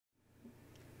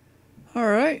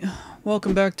Alright,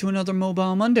 welcome back to another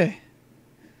Mobile Monday.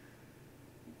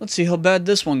 Let's see how bad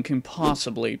this one can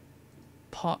possibly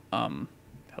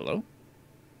hello?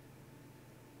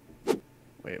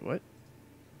 Wait, what?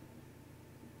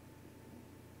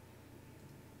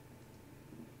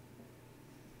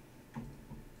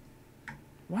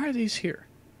 Why are these here?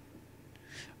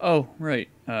 Oh, right,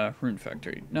 Rune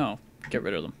Factory. No, get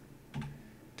rid of them.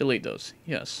 Delete those,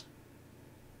 yes.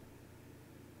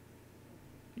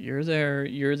 You're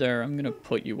there, I'm gonna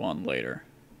put you on later.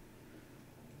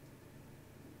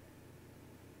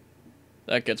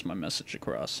 That gets my message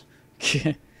across.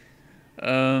 You.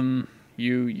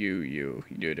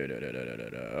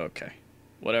 Okay.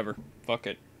 Whatever. Fuck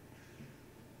it.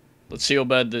 Let's see how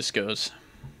bad this goes.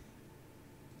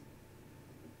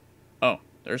 Oh,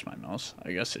 there's my mouse.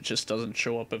 I guess it just doesn't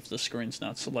show up if the screen's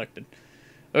not selected.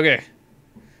 Okay.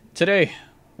 Today,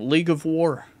 League of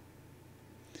War.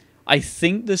 I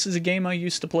think this is a game I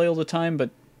used to play all the time, but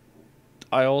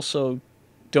I also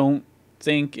don't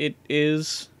think it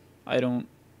is.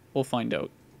 We'll find out.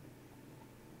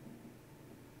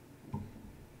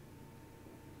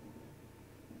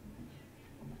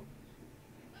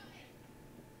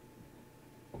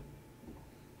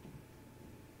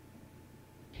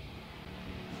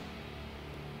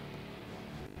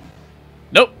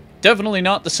 Nope, definitely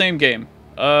not the same game.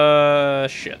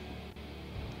 Shit.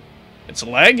 It's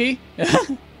laggy.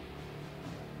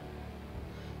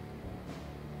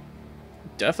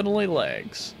 Definitely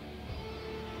lags.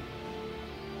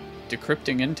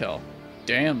 Decrypting intel.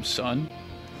 Damn, son.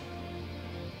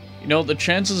 You know, the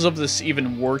chances of this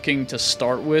even working to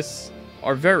start with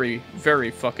are very,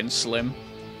 very fucking slim.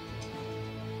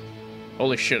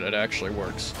 Holy shit, it actually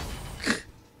works.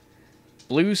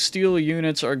 Blue steel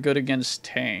units are good against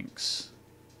tanks.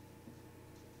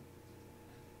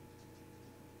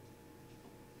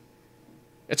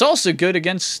 It's also good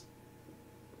against...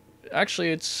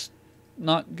 Actually, it's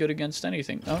not good against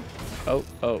anything. Oh,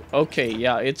 okay,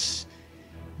 yeah, it's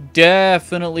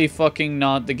definitely fucking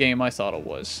not the game I thought it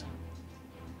was.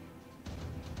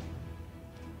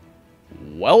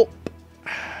 Welp.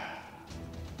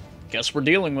 Guess we're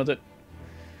dealing with it.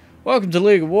 Welcome to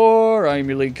League of War. I'm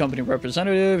your League Company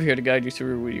representative, here to guide you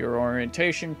through your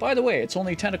orientation. By the way, it's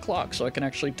only 10 o'clock, so I can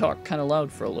actually talk kind of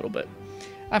loud for a little bit.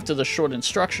 After the short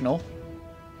instructional...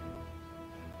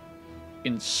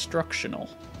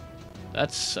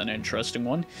 That's an interesting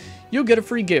one. You'll get a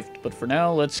free gift, but for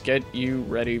now, let's get you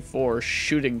ready for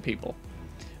shooting people.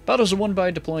 Battles are won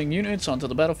by deploying units onto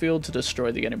the battlefield to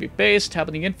destroy the enemy base,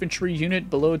 tapping the infantry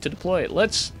unit below to deploy it.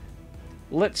 Let's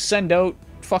send out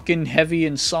fucking Heavy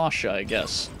and Sasha, I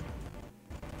guess.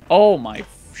 Oh my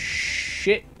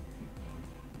shit.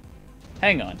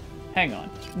 Hang on.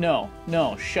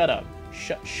 No, shut up.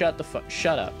 Shut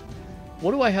up.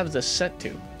 What do I have this set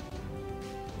to?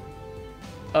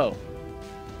 Oh.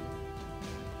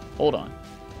 Hold on.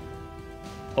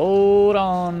 Hold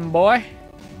on, boy.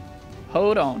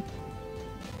 Hold on.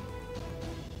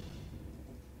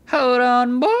 Hold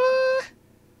on, boy.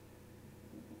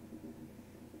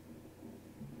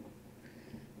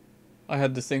 I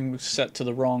had the thing set to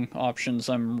the wrong options.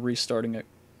 I'm restarting it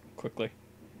quickly.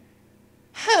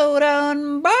 Hold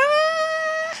on, boy.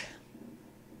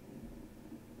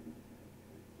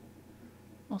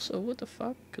 Also, what the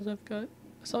fuck? Because I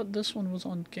thought this one was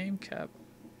on game cap.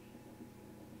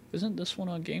 Isn't this one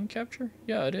on game capture?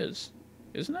 Yeah, it is.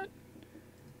 Isn't it?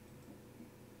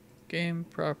 Game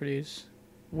properties.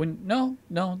 No,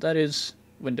 that is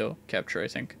window capture, I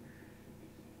think.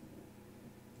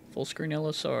 Full screen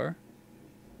LSR.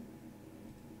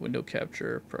 Window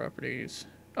capture properties.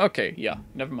 Okay, yeah,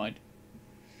 never mind.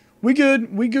 We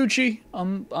good. We Gucci.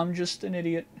 I'm just an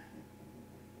idiot.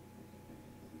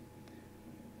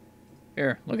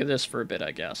 Here, look at this for a bit,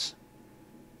 I guess.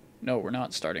 No, we're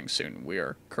not starting soon. We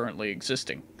are currently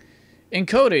existing.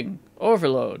 Encoding.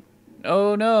 Overload.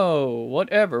 Oh no.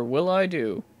 Whatever will I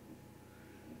do?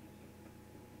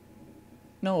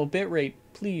 No, bitrate.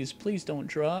 Please don't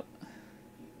drop.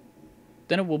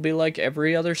 Then it will be like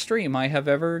every other stream I have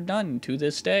ever done to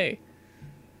this day.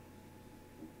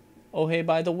 Oh, hey,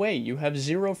 by the way, you have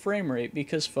 0 frame rate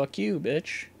because fuck you,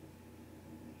 bitch.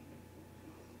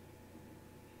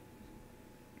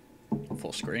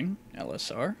 Full screen,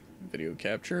 LSR, video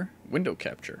capture, window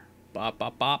capture. Bop,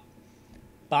 bop, bop.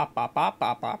 Bop, bop, bop,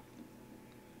 bop, bop.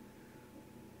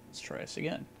 Let's try this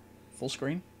again. Full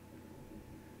screen.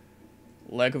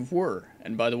 Leg of War.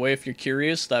 And by the way, if you're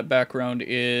curious, that background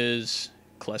is...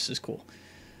 Kless is cool.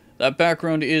 That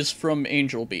background is from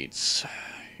Angel Beats.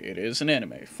 It is an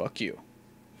anime. Fuck you.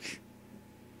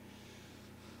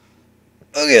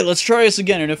 Okay, let's try this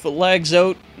again, and if it lags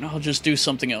out, I'll just do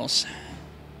something else.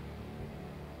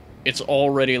 It's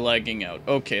already lagging out.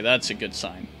 Okay, that's a good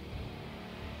sign.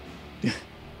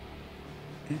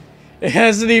 It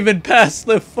hasn't even passed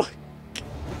the fuck.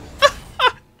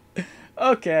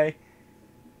 Okay.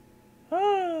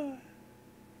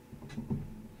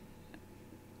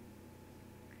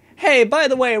 Hey, by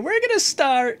the way, we're gonna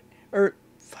start...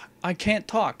 fuck, I can't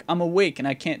talk. I'm awake and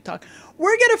I can't talk.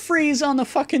 We're gonna freeze on the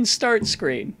fucking start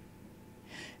screen.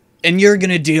 And you're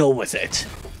gonna deal with it.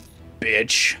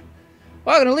 Bitch.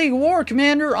 Welcome to League of War,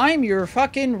 Commander. I'm your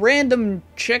fucking random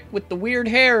chick with the weird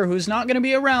hair who's not gonna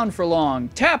be around for long.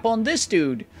 Tap on this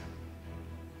dude.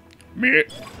 Me.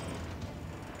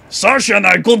 Sasha and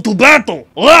I go to battle!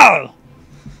 Wow!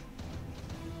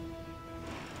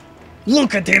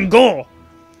 Look at him go!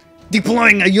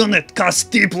 Deploying a unit costs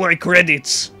deploy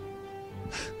credits.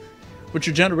 What's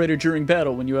your generator during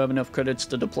battle when you have enough credits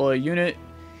to deploy a unit?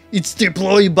 Its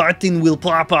deploy button will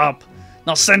pop up.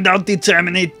 Now send out the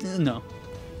Terminator. No.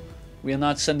 We are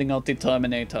not sending out the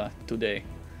Terminator today.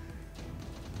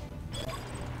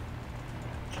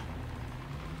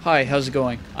 Hi, how's it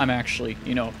going? I'm actually,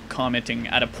 you know, commenting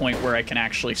at a point where I can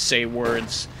actually say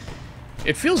words.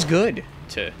 It feels good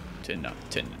to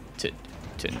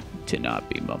not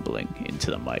be mumbling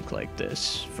into the mic like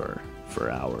this for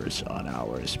hours on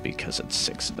hours because it's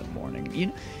 6 in the morning. You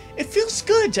know, it feels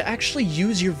good to actually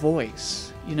use your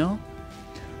voice, you know?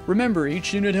 Remember,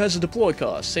 each unit has a deploy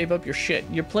cost. Save up your shit.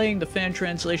 You're playing the fan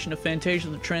translation of Fantasia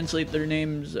to translate their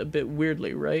names a bit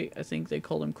weirdly, right? I think they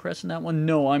call them Cress in that one.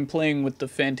 No, I'm playing with the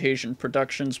Fantasian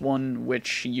Productions one,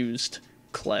 which used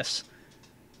Kless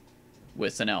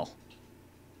with an L.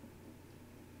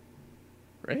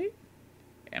 Right?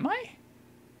 Am I?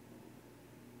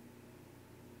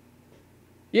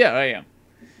 Yeah, I am.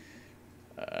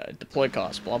 Deploy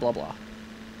cost, blah, blah, blah.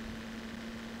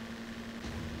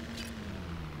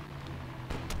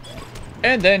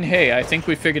 And then, hey, I think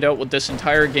we figured out what this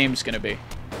entire game's gonna be.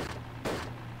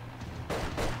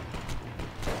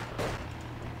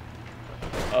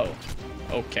 Oh.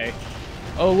 Okay.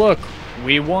 Oh, look.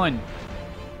 We won.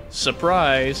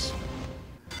 Surprise.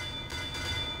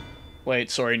 Wait,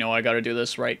 sorry, no, I gotta do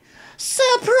this right.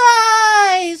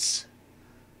 Surprise!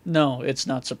 No, it's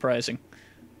not surprising.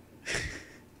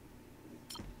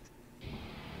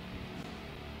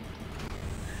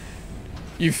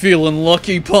 You feeling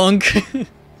lucky, punk?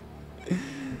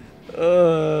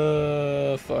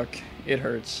 Fuck. It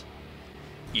hurts.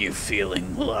 You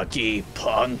feeling lucky,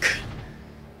 punk?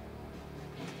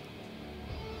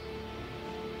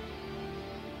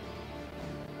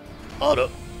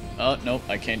 Auto. Oh, nope,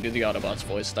 I can't do the Autobot's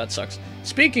voice. That sucks.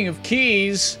 Speaking of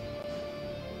keys...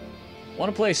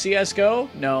 Wanna play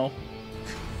CSGO? No.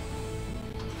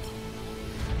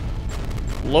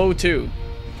 Low 2.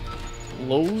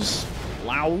 Lows?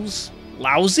 Lows?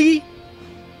 Lousy?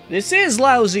 This is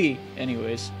lousy!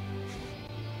 Anyways.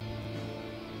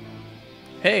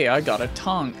 Hey, I got a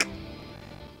tonk.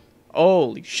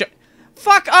 Holy shit.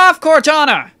 Fuck off,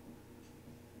 Cortana!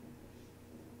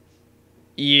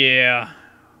 Yeah.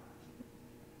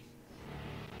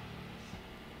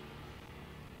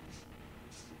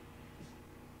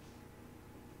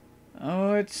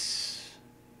 Oh, it's...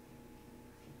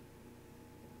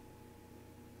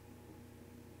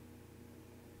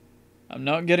 I'm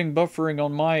not getting buffering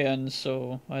on my end,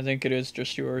 so I think it is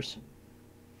just yours.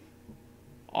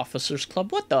 Officers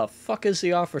Club? What the fuck is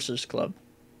the Officers Club?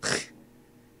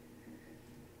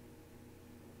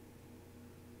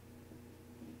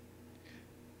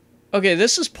 Okay,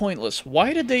 this is pointless.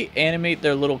 Why did they animate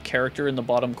their little character in the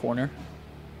bottom corner?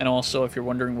 And also, if you're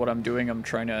wondering what I'm doing, I'm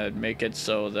trying to make it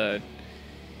so that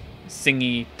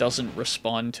thingy doesn't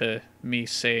respond to me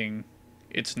saying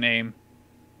its name.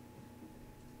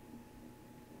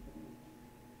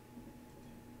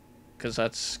 Because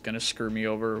that's going to screw me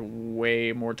over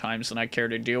way more times than I care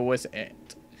to deal with.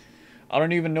 And I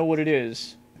don't even know what it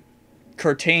is.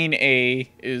 Curtain A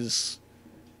is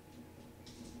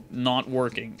not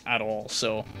working at all,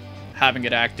 so having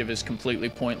it active is completely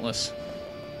pointless.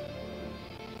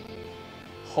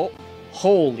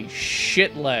 Holy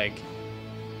shit lag.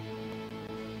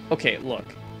 Okay, look.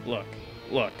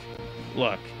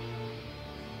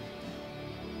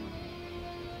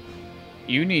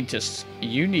 You need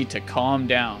to calm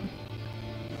down.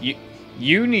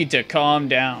 You need to calm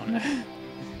down.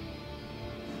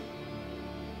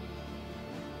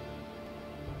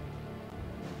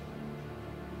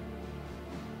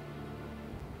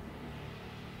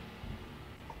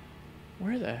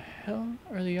 Where the hell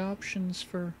are the options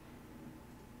for...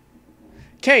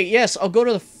 Okay, yes, I'll go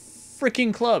to the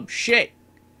freaking club. Shit.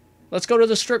 Let's go to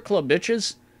the strip club,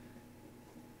 bitches.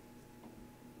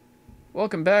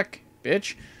 Welcome back,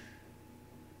 bitch.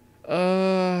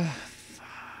 Fuck.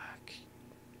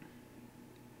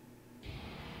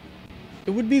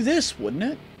 It would be this, wouldn't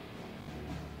it?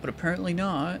 But apparently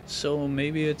not, so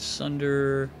maybe it's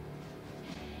under...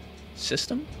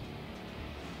 System?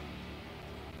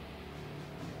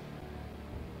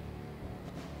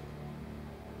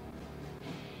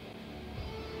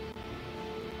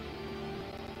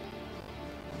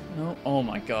 No? Oh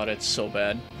my god, it's so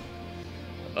bad.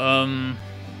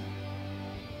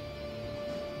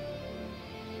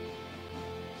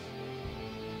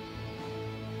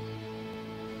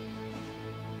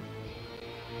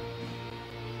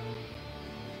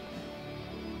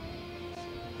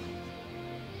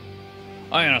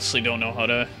 I honestly don't know how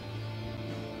to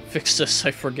fix this,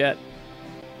 I forget.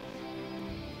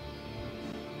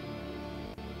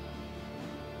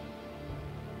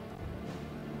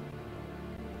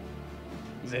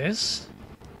 This?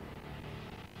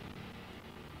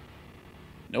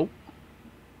 Nope.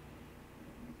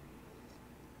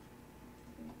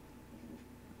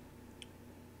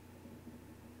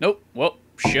 Nope. Well,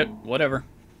 shit, whatever.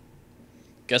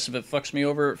 Guess if it fucks me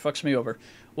over, it fucks me over.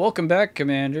 Welcome back,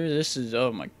 Commander. This is...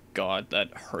 Oh my god,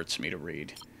 that hurts me to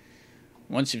read.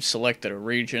 Once you've selected a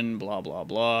region, blah blah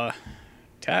blah.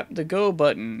 Tap the go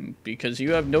button, because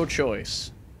you have no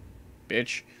choice.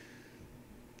 Bitch.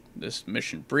 This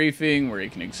mission briefing, where you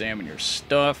can examine your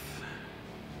stuff.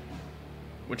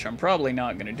 Which I'm probably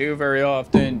not going to do very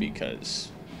often,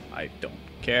 because I don't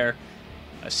care.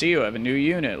 I see you have a new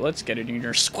unit. Let's get it in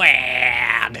your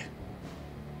squad!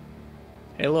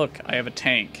 Hey look, I have a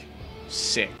tank.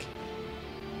 Sick.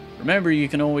 Remember, you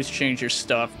can always change your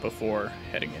stuff before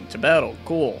heading into battle.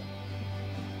 Cool.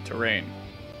 Terrain.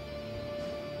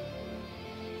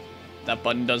 That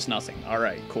button does nothing.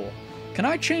 Alright, cool. Can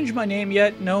I change my name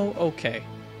yet? No? Okay.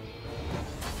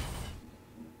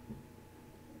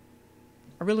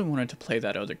 I really wanted to play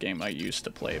that other game I used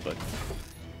to play, but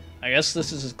I guess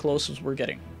this is as close as we're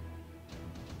getting.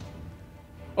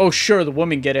 Oh, sure, the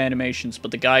women get animations,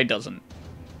 but the guy doesn't.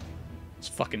 It's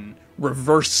fucking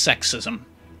reverse sexism.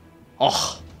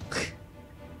 Oh.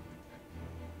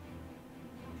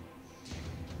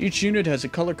 Each unit has a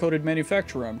color-coded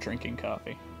manufacturer. I'm drinking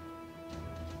coffee.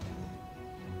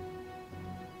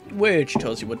 Which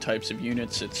tells you what types of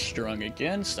units it's strung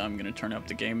against. I'm going to turn up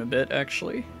the game a bit,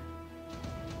 actually.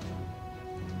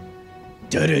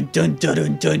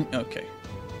 Dun-dun-dun-dun-dun-dun. Okay.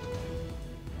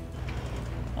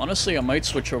 Honestly, I might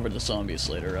switch over to zombies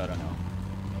later. I don't know.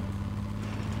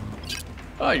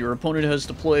 Ah, your opponent has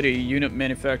deployed a unit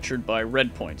manufactured by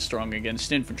Red Point, strong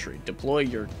against infantry. Deploy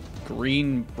your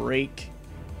green break.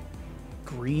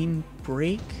 Green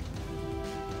break?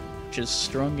 Which is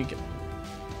strong against...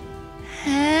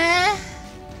 Huh?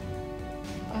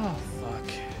 Oh, fuck.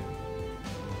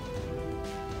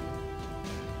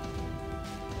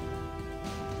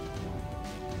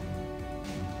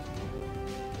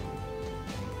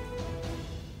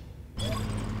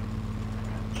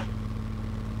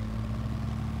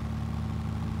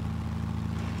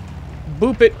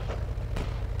 Boop it.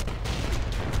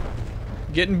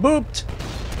 Getting booped.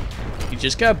 He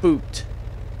just got booped.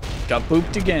 Got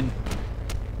booped again.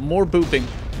 More booping.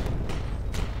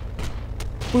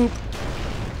 Boop.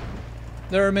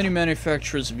 There are many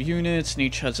manufacturers of units, and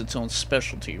each has its own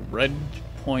specialty. Red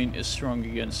Point is strong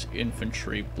against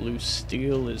infantry, Blue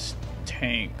Steel is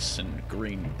tanks, and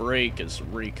Green Break is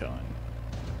recon.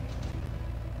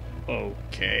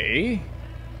 Okay.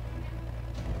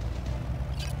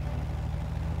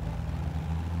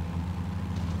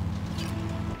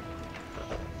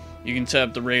 You can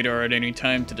tap the radar at any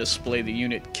time to display the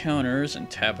unit counters, and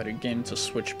tap it again to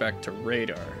switch back to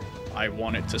radar. I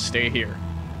want it to stay here.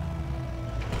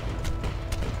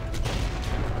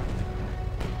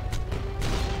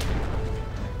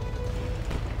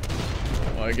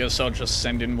 Well, I guess I'll just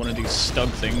send in one of these stug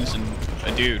things and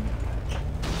a dude.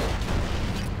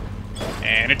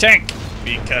 And a tank!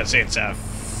 Because it's a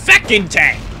fucking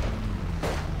tank!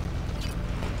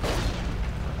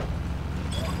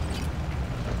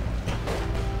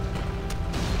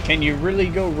 Can you really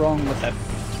go wrong with a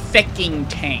fucking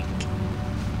tank?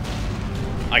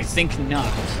 I think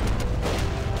not.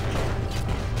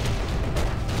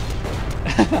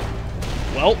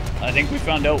 Well, I think we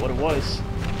found out what it was.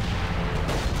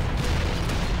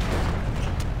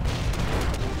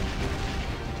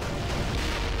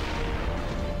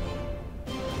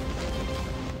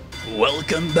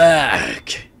 Welcome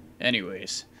back!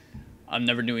 Anyways, I'm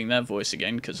never doing that voice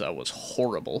again because that was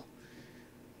horrible.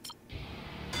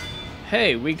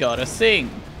 Hey, we got a thing.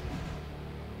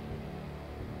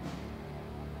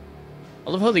 I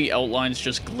love how the outline's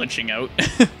just glitching out.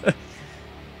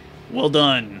 Well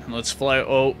done. Let's fly.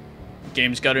 Oh,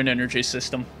 game's got an energy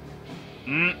system.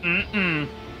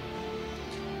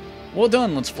 Well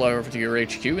done. Let's fly over to your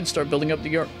HQ and start building up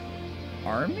the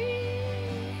army?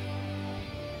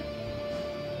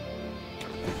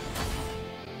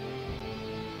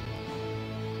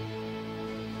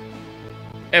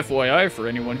 FYI, for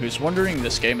anyone who's wondering,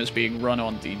 this game is being run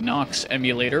on the Nox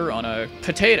emulator on a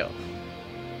potato.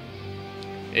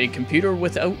 A computer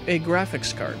without a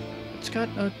graphics card. It's got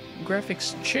a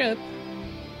graphics chip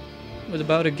with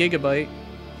about 1 gigabyte.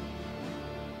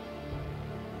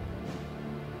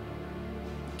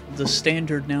 The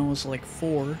standard now is like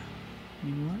 4.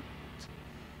 You know what?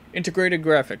 Integrated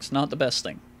graphics, not the best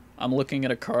thing. I'm looking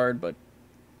at a card, but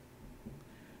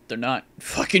they're not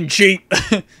fucking cheap.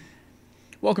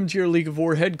 Welcome to your League of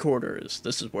War headquarters.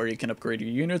 This is where you can upgrade your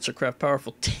units or craft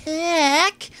powerful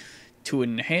tech to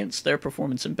enhance their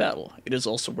performance in battle. It is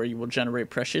also where you will generate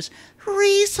precious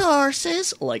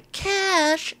resources like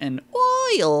cash and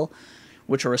oil,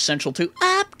 which are essential to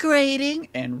upgrading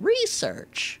and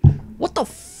research. What the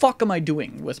fuck am I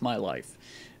doing with my life?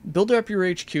 Build up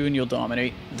your HQ and you'll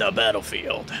dominate the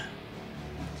battlefield.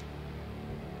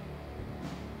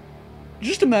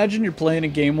 Just imagine you're playing a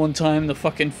game one time, the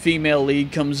fucking female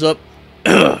lead comes up.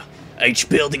 Each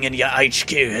building in your HQ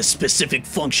has specific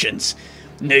functions.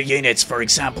 New units, for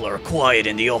example, are acquired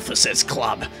in the Officers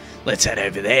Club. Let's head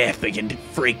over there for your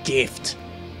free gift.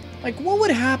 Like, what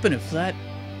would happen if that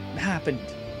happened?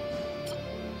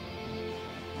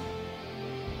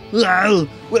 Well,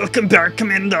 welcome back,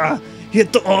 Commander.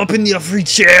 Hit to open your free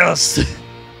chest.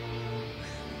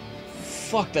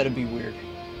 Fuck, that'd be weird.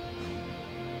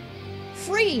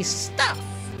 Free stuff.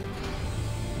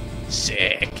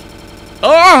 Sick.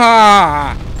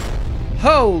 Ah!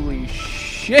 Holy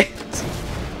shit!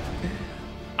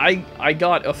 I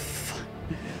got a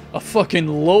fucking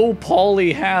low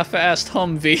poly half-assed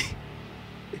Humvee.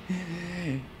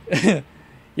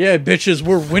 Yeah, bitches,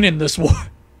 we're winning this war.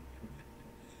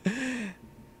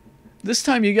 This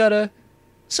time you gotta.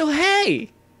 So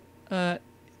hey,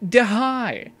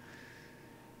 hi.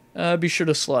 Be sure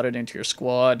to slot it into your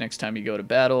squad. Next time you go to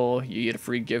battle, you get a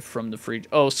free gift from the free...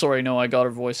 Oh, sorry, no, I got our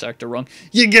voice actor wrong.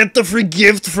 You get the free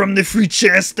gift from the free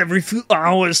chest every few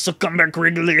hours, so come back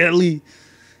regularly.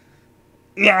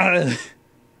 I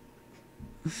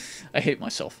hate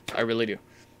myself. I really do.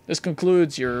 This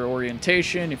concludes your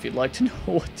orientation. If you'd like to know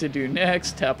what to do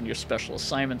next, tap on your special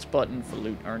assignments button for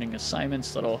loot earning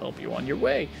assignments that'll help you on your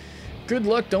way. Good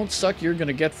luck, don't suck, you're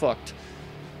gonna get fucked.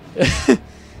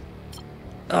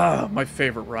 Ah, my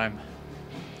favorite rhyme.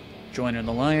 Join an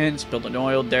alliance, build an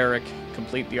oil derrick,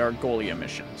 complete the Argolia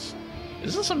missions.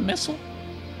 Is this a missile?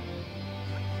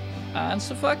 It's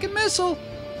a fucking missile!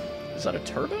 Is that a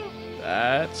turbo?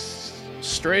 That's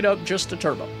straight up just a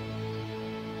turbo.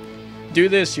 Do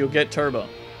this, you'll get turbo.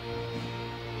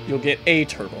 You'll get a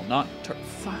turbo, not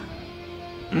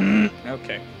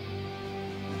okay.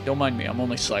 Don't mind me, I'm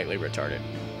only slightly retarded.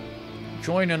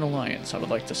 Join an alliance. I would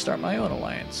like to start my own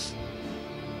alliance.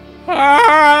 What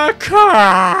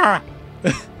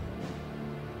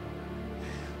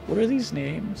are these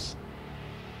names?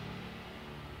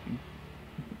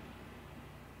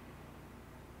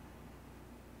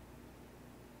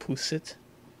 Pusit?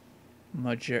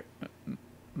 What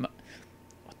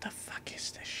the fuck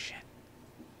is this shit?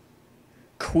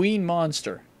 Queen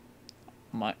Monster.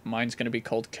 Mine's gonna be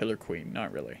called Killer Queen,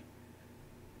 not really.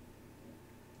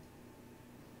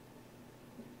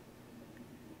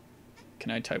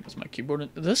 Can I type with my keyboard?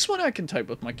 This one I can type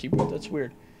with my keyboard. That's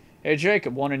weird. Hey,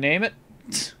 Jacob, want to name it?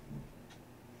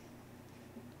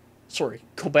 Sorry,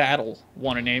 Cobattle.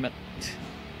 Want to name it?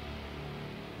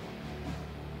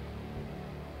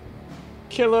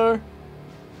 Killer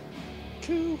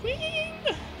Queen.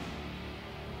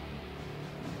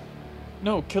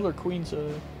 No, Killer Queen's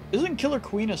a... Isn't Killer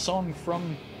Queen a song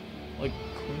from, like,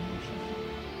 Queen or something?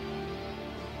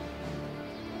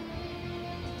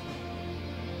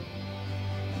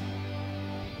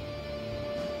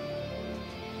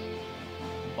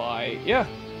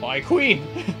 By Queen.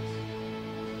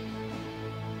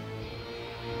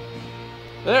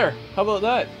 There, how about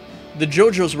that? The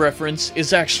JoJo's reference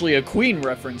is actually a Queen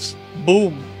reference.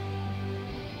 Boom.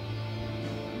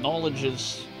 Knowledge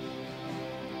is...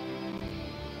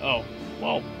 Oh,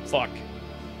 well, fuck.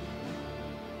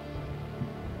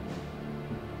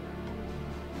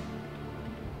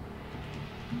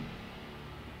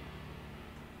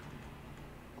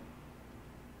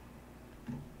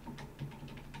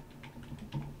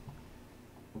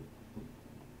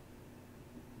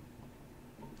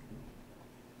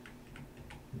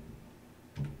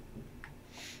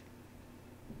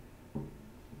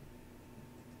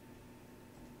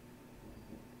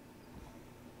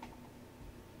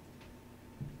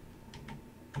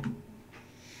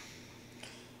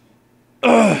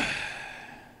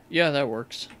 Yeah, that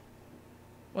works.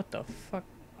 What the fuck?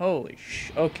 Holy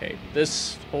okay,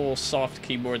 this whole soft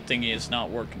keyboard thingy is not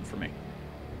working for me.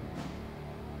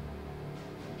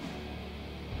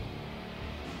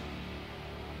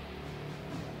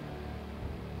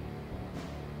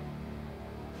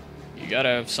 You gotta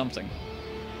have something.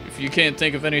 If you can't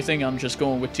think of anything, I'm just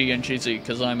going with TNGZ,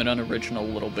 because I'm an unoriginal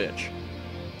little bitch.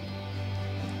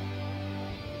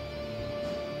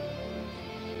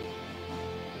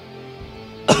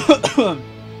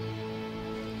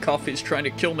 Coffee's trying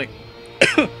to kill me.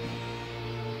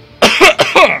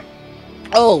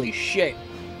 Holy shit.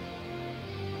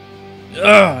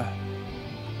 Ugh.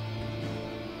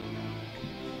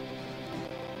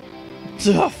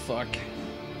 Oh, fuck.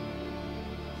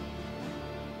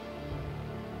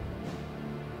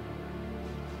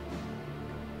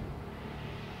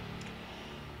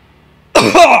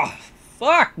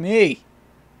 Fuck me.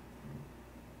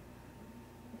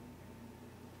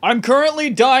 I'm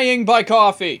currently dying by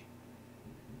coffee.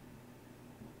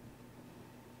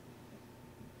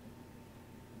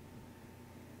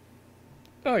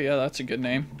 Oh yeah, that's a good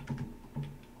name.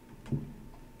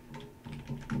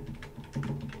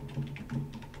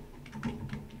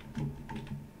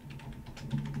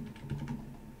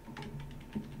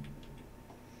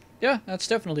 Yeah, that's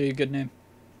definitely a good name.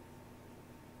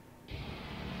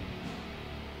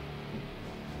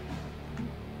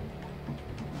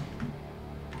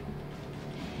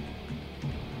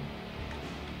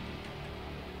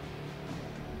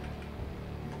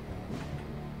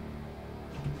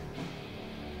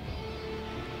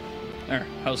 There,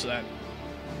 how's that?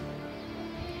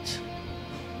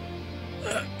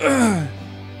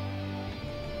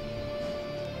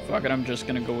 Fuck it, I'm just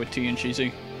gonna go with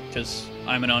TNGZ, because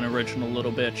I'm an unoriginal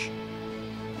little bitch.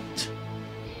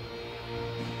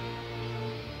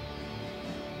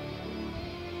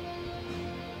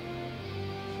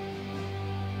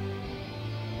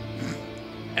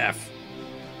 F.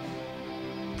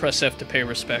 Press F to pay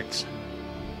respects.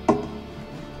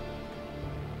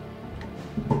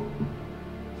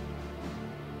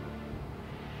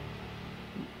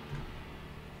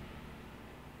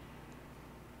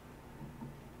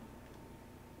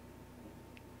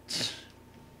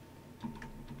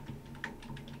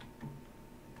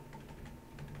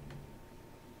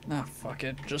 Nah, fuck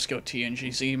it. Just go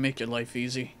TNGZ, make your life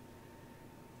easy.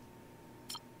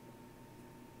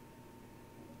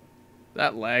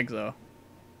 That lag, though.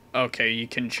 Okay, you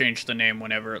can change the name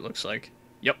whenever it looks like.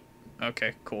 Yep.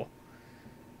 Okay, cool.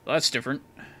 Well, that's different.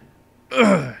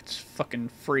 Ugh, it's fucking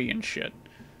free and shit.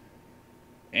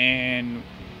 And...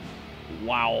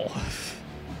 wow.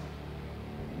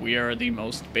 We are the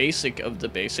most basic of the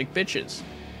basic bitches.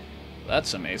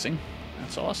 That's amazing.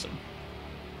 That's awesome.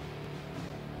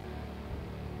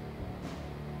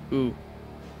 Ooh.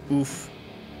 Oof.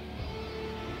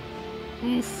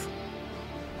 Oof.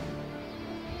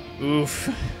 Oof.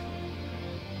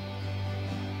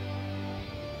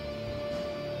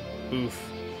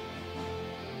 Oof.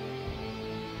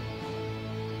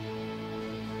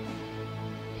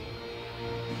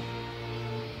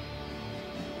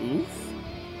 Oof?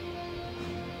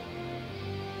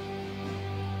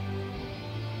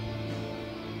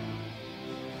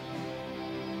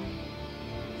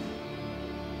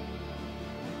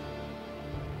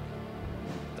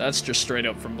 That's just straight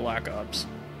up from Black Ops.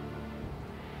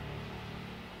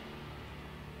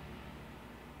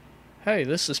 Hey,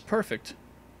 this is perfect.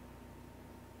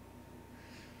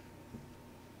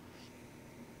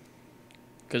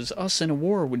 Because us in a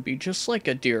war would be just like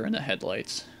a deer in the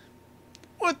headlights.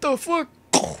 What the fuck?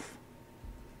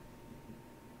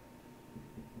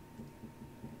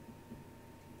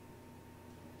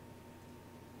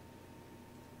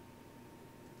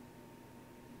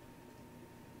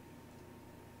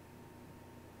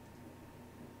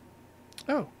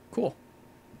 Oh, cool.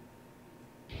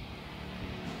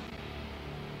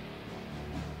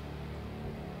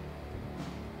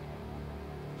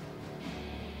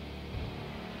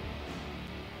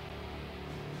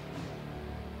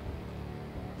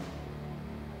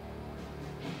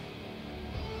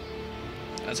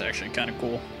 That's actually kind of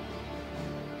cool.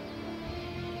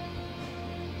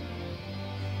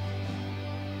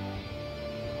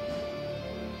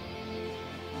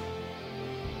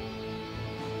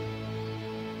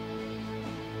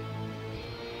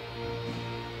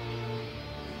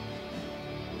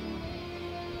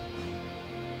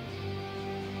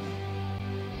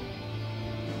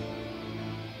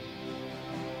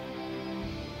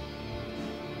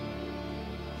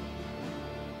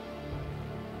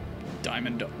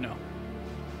 Diamond, no.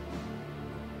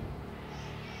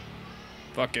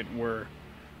 Fuck it, we're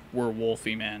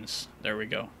Wolfie Mans. There we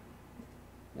go.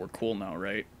 We're cool now,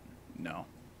 right? No.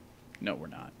 No, we're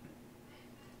not.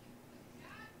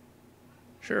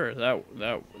 Sure,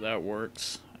 that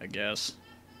works, I guess.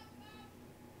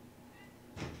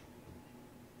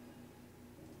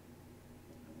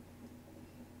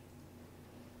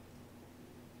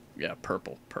 Yeah,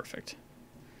 purple. Perfect.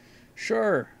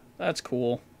 Sure, that's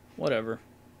cool. Whatever.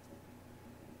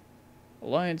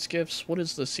 Alliance gifts? What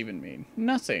does this even mean?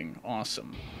 Nothing.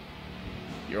 Awesome.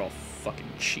 You're all fucking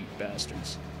cheap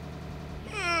bastards.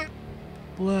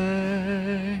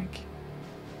 Black.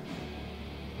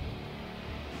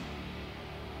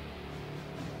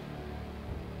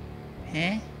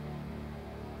 Huh?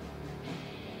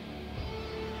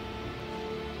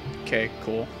 Okay,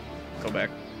 cool. Go back.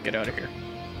 Get out of here.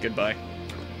 Goodbye.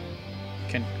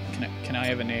 Can I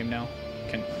have a name now?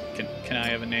 Can I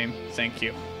have a name? Thank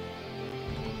you.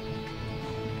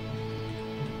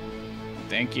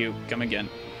 Thank you. Come again.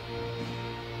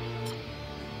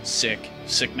 Sick.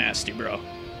 Sick nasty, bro.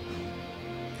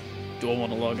 Do I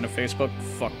want to log into Facebook?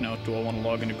 Fuck no. Do I want to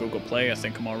log into Google Play? I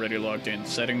think I'm already logged in.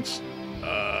 Settings.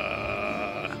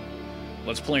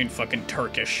 Let's play in fucking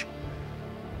Turkish.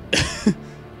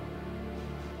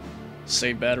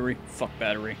 Save battery? Fuck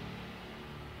battery.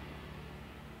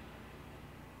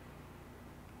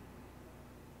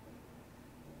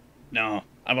 No,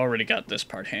 I've already got this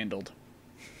part handled.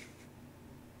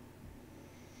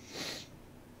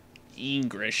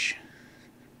 English.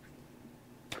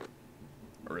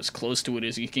 Or as close to it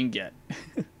as you can get.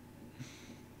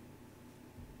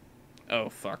 Oh,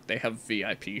 fuck. They have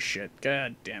VIP shit.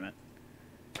 God damn it.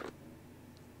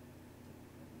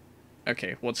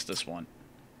 Okay, what's this one?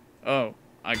 Oh,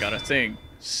 I got a thing.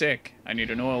 Sick. I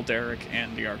need an oil derrick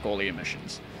and the Argoli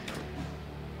emissions.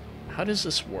 How does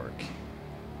this work?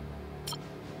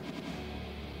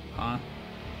 Huh?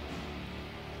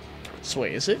 So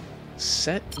wait, is it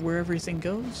set where everything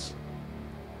goes?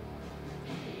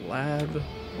 Lab,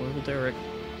 oil derrick.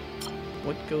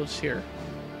 What goes here?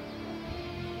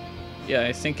 Yeah,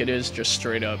 I think it is just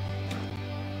straight up.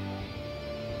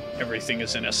 Everything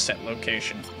is in a set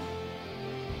location.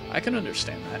 I can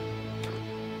understand that.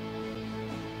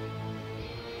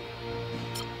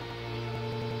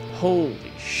 Holy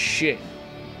shit.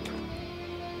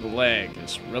 The lag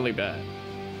is really bad.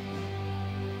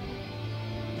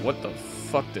 What the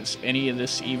fuck does any of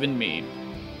this even mean?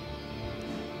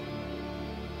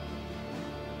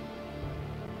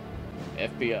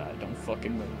 FBI, don't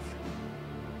fucking move.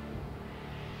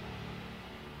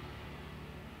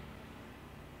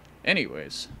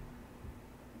 Anyways.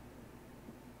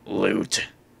 Loot.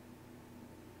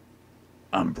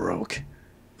 I'm broke.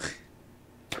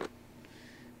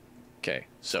 Okay,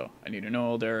 so I need an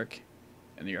oil derrick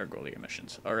and the Argoli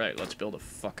emissions. Alright, let's build a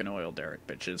fucking oil derrick,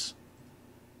 bitches.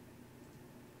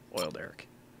 Oil derrick.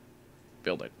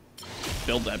 Build it.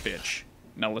 Build that bitch.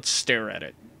 Now let's stare at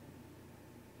it.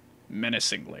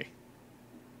 Menacingly.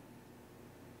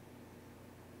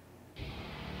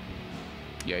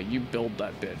 Yeah, you build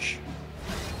that bitch.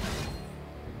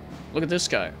 Look at this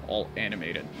guy, all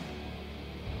animated.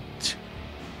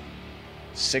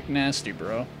 Sick nasty,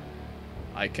 bro.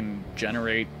 I can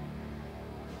generate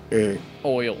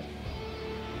oil.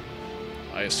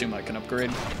 I assume I can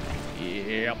upgrade.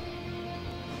 Yep.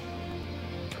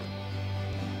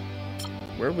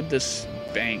 Where would this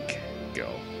bank go?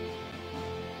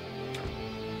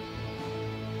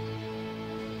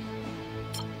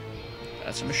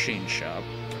 That's a machine shop.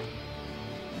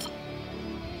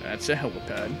 That's a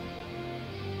helipad.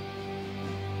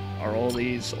 Are all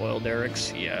these oil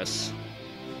derricks? Yes.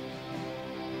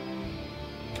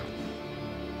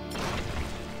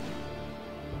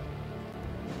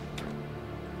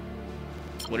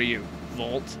 What are you?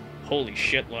 Vault? Holy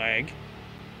shit, lag.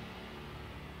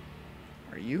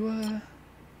 Are you,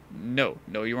 No.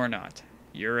 No, you are not.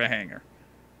 You're a hanger.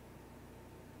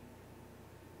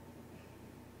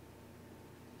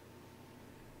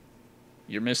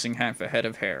 You're missing half a head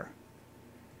of hair.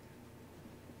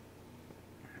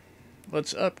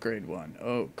 Let's upgrade one.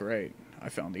 Oh, great. I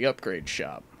found the upgrade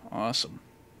shop. Awesome.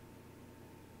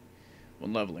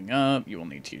 When leveling up, you will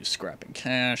need to use scrap and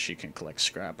cash. You can collect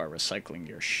scrap by recycling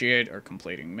your shit or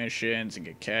completing missions and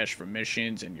get cash from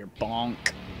missions and your bonk.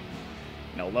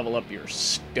 Now level up your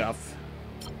stuff.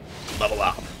 Level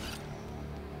up!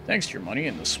 Thanks to your money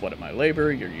and the sweat of my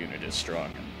labor, your unit is strong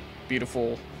and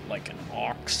beautiful like an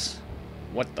ox.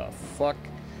 What the fuck?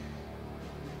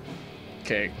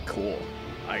 Okay, cool.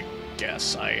 I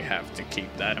guess I have to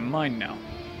keep that in mind now.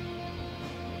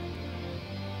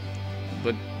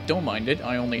 But don't mind it,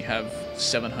 I only have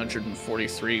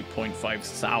 $743.5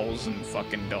 thousand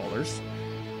fucking dollars.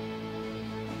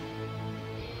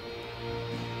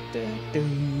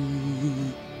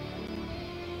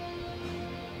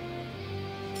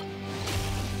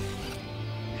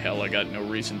 Hell, I got no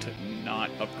reason to not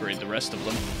upgrade the rest of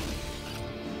them.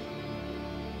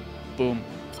 Boom.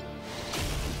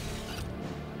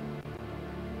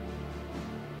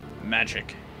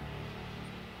 Magic.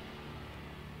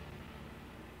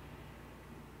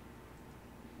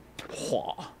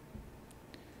 Whoa.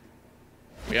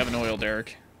 We have an oil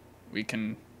derrick. We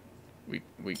can,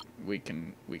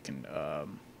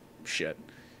 shit.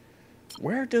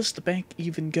 Where does the bank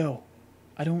even go?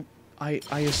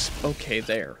 Okay,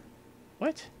 there.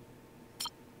 What?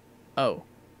 Oh.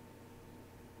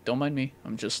 Don't mind me.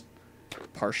 I'm just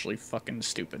partially fucking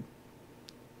stupid.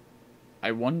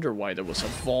 I wonder why there was a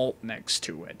vault next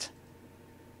to it.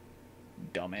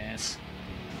 Dumbass.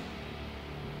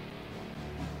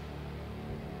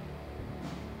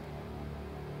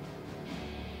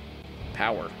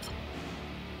 Power.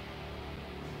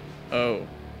 Oh.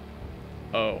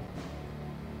 Oh.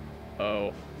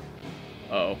 Oh.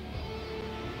 Oh.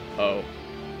 Oh.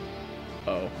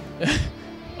 Oh. Oh.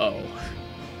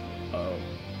 Oh.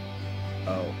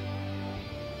 Oh.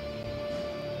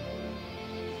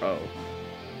 Oh.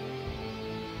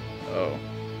 Oh.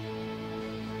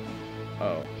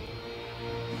 Oh.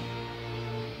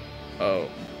 Oh.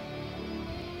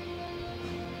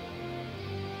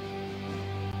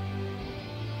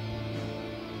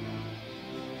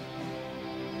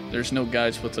 There's no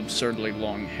guys with absurdly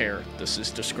long hair. This is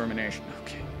discrimination.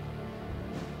 Okay.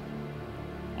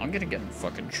 I'm gonna get in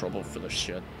fucking trouble for this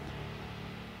shit.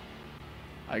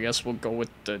 I guess we'll go with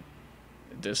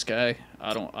this guy.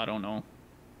 I don't know.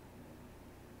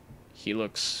 He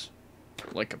looks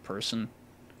like a person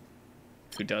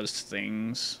who does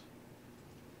things.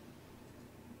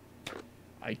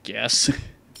 I guess.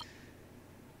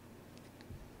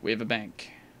 We have a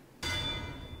bank.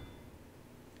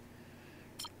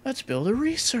 Let's build a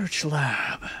research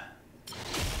lab.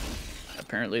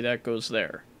 Apparently that goes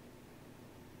there.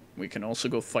 We can also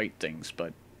go fight things,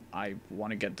 but I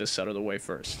want to get this out of the way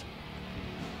first.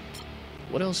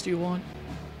 What else do you want?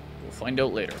 We'll find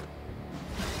out later.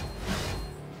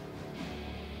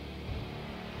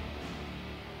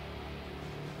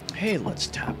 Hey, let's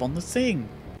tap on the thing.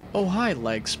 Oh, hi,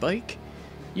 Leg Spike.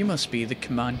 You must be the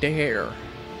commander.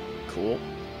 Cool.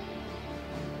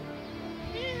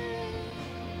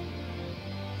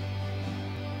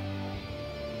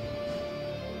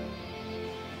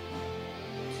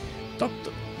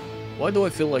 Doctor, why do I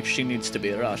feel like she needs to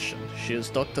be Russian? She is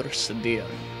Dr. Sadir.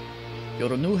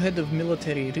 You're a new head of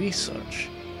military research.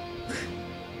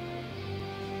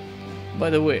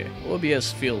 By the way,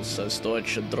 OBS feels as though it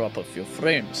should drop a few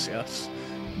frames, yes?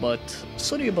 But,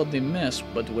 sorry about the mess,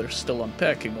 but we're still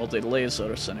unpacking all the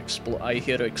lasers and I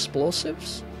hear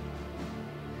explosives?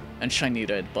 And shiny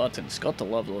red buttons. Gotta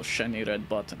love those shiny red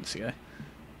buttons, yeah?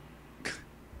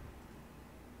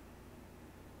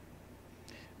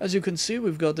 As you can see,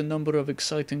 we've got a number of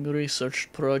exciting research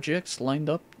projects lined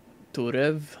up to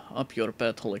rev up your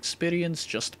battle experience.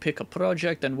 Just pick a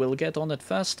project and we'll get on it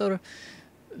faster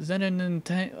than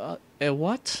a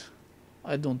what?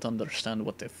 I don't understand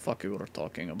what the fuck you were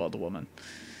talking about, woman.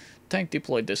 Tank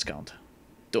deploy discount.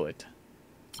 Do it.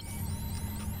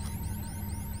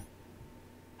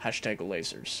 Hashtag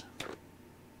lasers.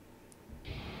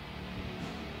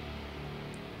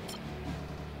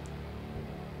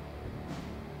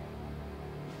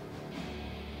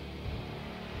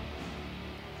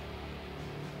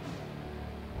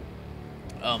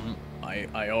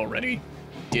 I already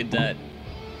did that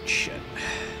shit.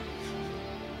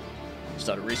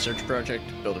 Start a research project,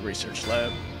 build a research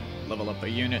lab, level up a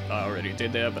unit. I already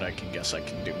did that, but I guess I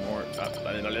can do more.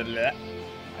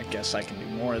 I guess I can do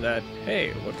more of that.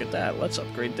 Hey, look at that. Let's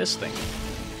upgrade this thing.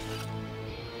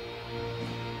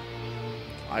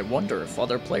 I wonder if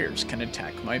other players can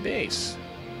attack my base.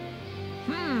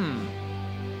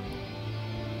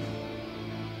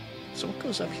 So what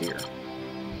goes up here?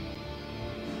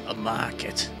 A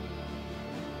market.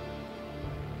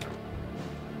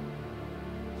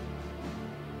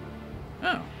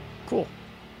 Oh, cool.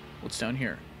 What's down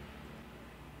here?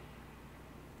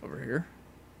 Over here?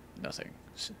 Nothing.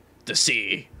 The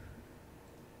sea.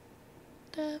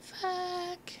 The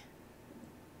fuck?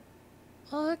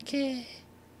 Okay.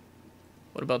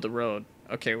 What about the road?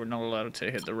 Okay, we're not allowed to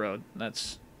hit the road.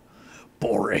 That's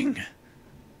boring.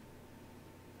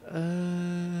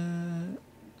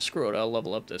 Screw it, I'll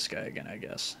level up this guy again, I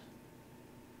guess.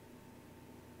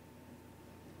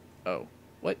 Oh,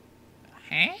 what?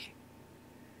 Huh?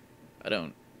 I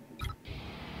don't...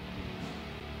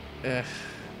 I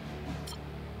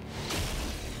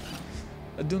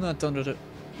do not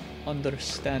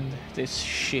understand this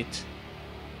shit.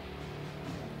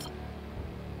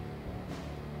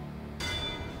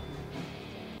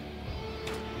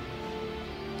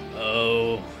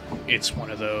 Oh, it's one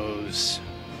of those.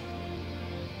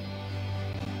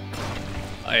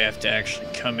 I have to actually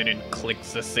come in and click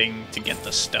the thing to get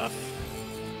the stuff.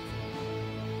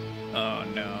 Oh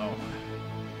no.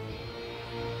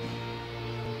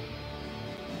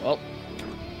 Well,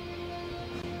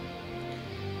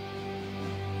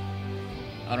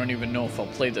 I don't even know if I'll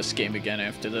play this game again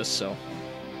after this, so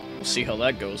we'll see how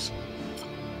that goes.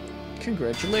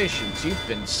 Congratulations, you've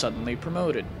been suddenly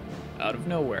promoted. Out of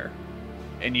nowhere.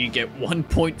 And you get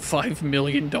 $1.5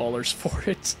 million for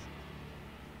it.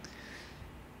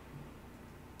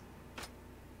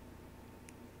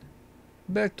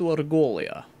 Back to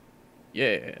Argolia.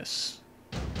 Yes.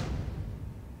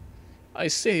 I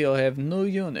say you have new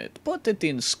unit. Put it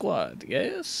in squad,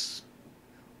 yes?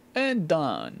 And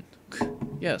done.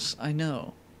 Yes, I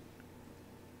know.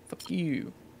 Fuck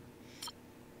you.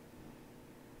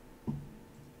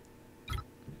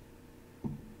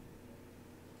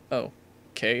 Oh,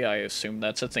 okay, I assume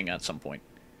that's a thing at some point.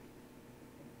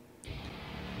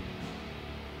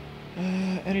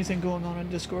 Anything going on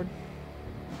Discord?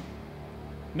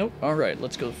 Nope. Alright,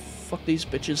 let's go fuck these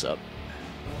bitches up.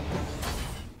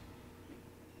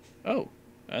 Oh,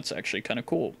 that's actually kind of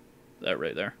cool. That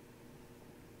right there.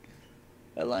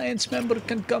 Alliance member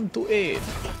can come to aid.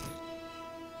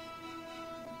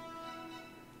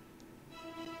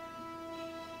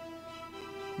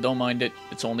 Don't mind it.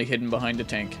 It's only hidden behind a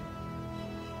tank.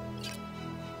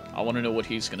 I want to know what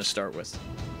he's going to start with.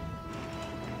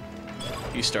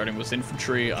 He's starting with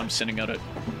infantry. I'm sending out a...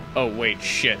 Oh, wait,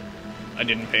 shit. I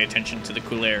didn't pay attention to the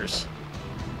Killerrnx.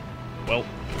 Well.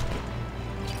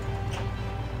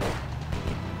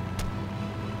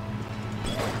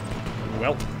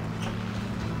 Well.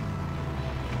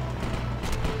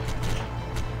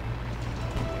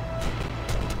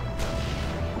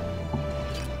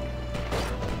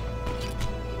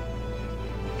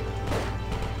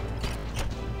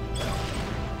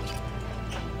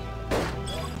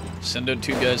 Send out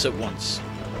 2 guys at once,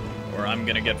 or I'm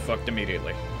gonna get fucked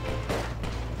immediately.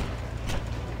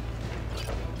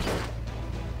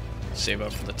 Save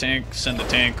up for the tank, send the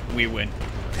tank, we win.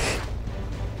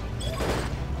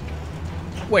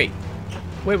 Wait.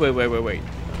 Wait.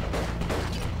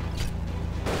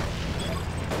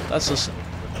 That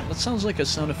sounds like a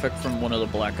sound effect from one of the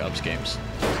Black Ops games.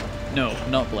 No,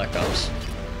 not Black Ops.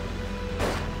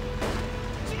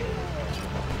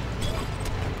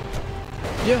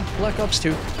 Yeah, Black Ops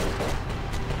 2.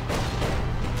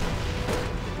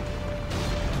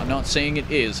 I'm not saying it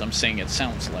is, I'm saying it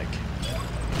sounds like.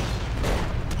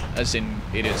 As in,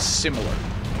 it is similar.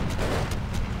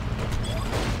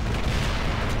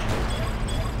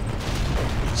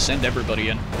 Send everybody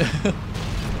in.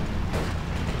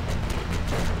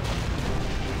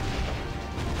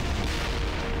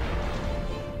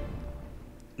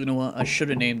 You know what? I should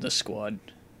have named the squad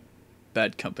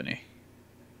Bad Company.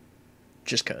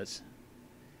 Just cause.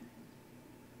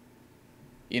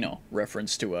 You know,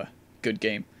 reference to a good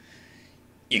game.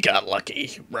 You got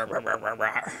lucky. Rah, rah, rah, rah,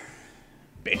 rah.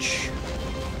 Bitch.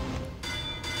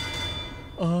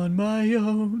 On my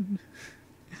own.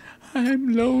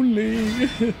 I'm lonely.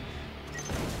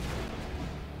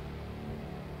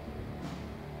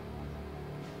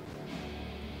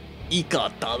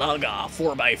 Ika talaga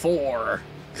 4x4.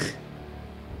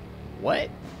 What?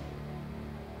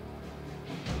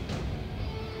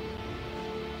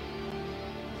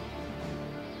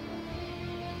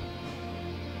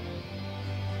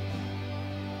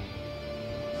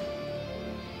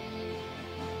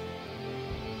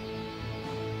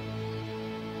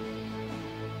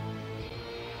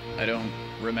 I don't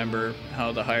remember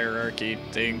how the hierarchy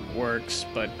thing works,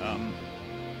 but,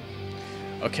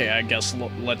 okay, I guess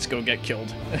let's go get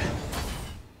killed.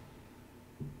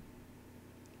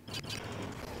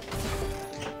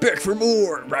 Back for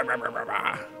more! Rah, rah, rah, rah,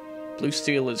 rah. Blue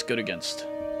steel is good against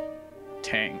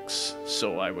tanks,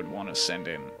 so I would want to send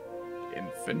in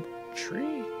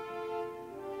infantry?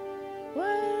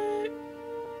 What?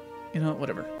 You know,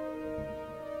 whatever.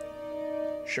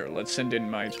 Sure, let's send in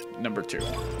my number 2.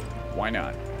 Why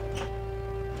not?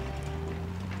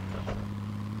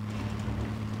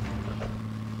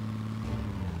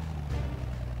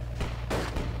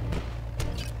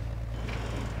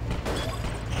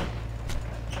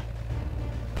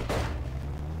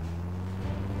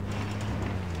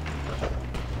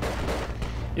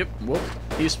 Yep, whoop,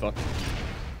 he's fucked.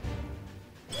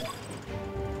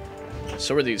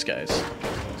 So are these guys.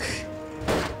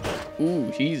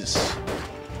 Ooh, he's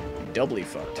doubly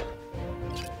fucked.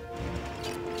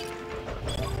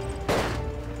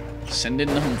 Send in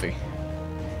the Humvee.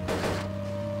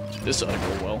 This ought to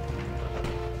go well.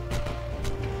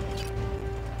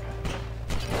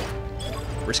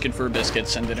 Risk it for a biscuit,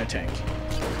 send in a tank.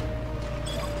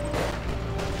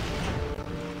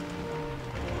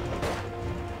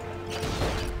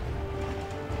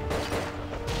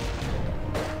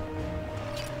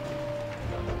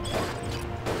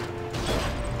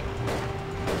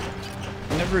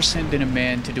 Never send in a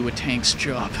man to do a tank's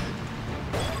job.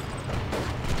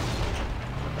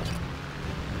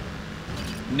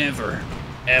 Never,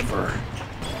 ever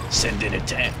send in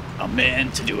a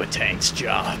man to do a tank's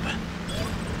job.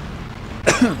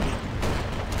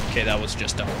 Okay, that was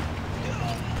just dumb.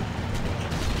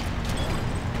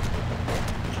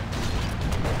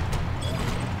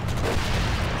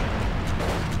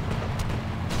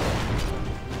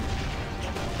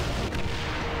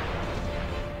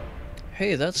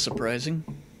 Hey, that's surprising.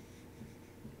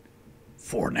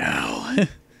 For now.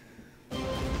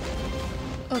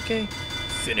 Okay.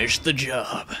 Finish the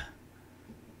job.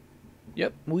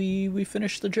 Yep, we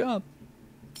finished the job.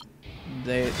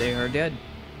 They are dead.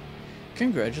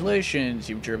 Congratulations,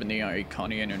 you've driven the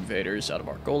Iconian invaders out of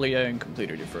Argolia and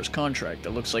completed your first contract.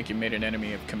 It looks like you made an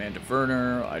enemy of Commander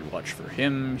Werner. I'd watch for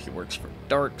him. He works for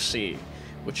Darksea,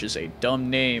 which is a dumb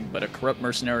name, but a corrupt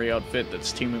mercenary outfit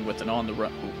that's teaming with an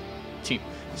on-the-run...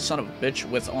 Son of a bitch,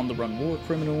 with on-the-run war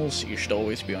criminals. You should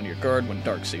always be on your guard when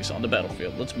Darksea's on the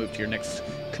battlefield. Let's move to your next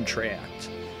contract.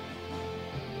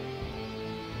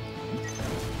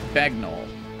 Bagnall.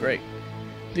 Great.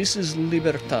 This is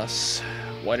Libertas.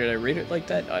 Why did I read it like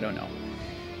that? I don't know.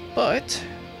 But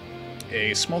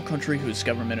a small country whose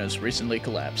government has recently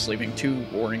collapsed, leaving two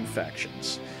warring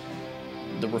factions.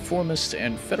 The Reformists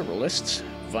and Federalists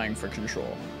vying for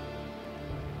control.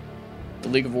 The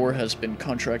League of War has been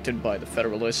contracted by the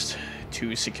Federalists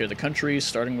to secure the country,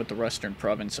 starting with the western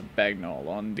province of Bagnall.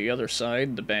 On the other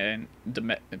side, them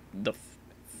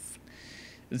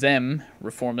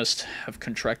Reformists have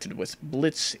contracted with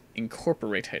Blitz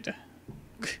Incorporated,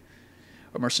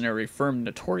 a mercenary firm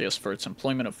notorious for its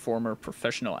employment of former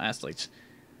professional athletes.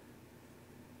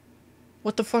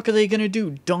 What the fuck are they gonna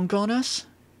do? Dunk on us?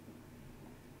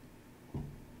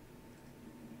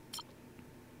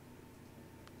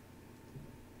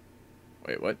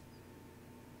 Wait, what?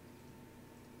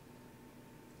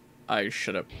 I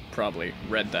should have probably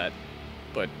read that,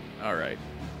 but alright,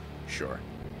 sure.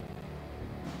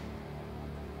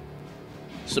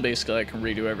 So basically I can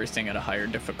redo everything at a higher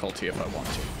difficulty if I want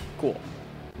to. Cool.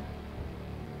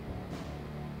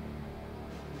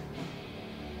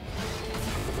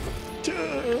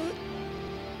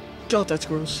 God, that's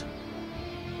gross.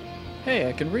 Hey,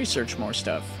 I can research more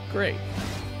stuff. Great.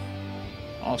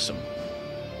 Awesome.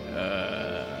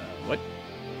 What?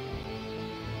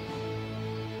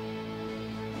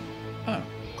 Oh,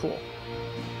 cool.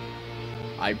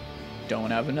 I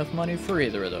don't have enough money for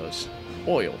either of those.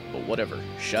 Oil, but whatever.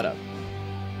 Shut up.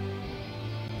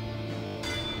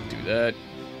 Do that.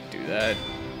 Do that.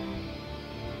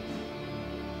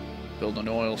 Build an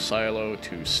oil silo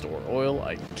to store oil.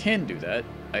 I can do that.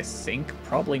 I think.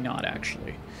 Probably not,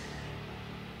 actually.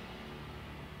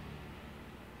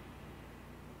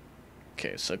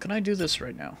 Okay, so can I do this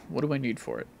right now? What do I need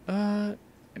for it? I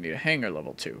need a hangar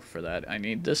level 2 for that. I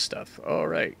need this stuff.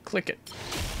 Alright, click it.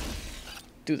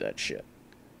 Do that shit.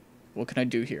 What can I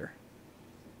do here?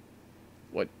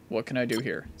 What can I do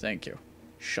here? Thank you.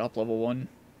 Shop level 1.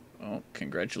 Oh,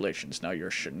 congratulations. Now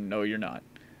you're no, you're not.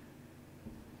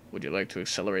 Would you like to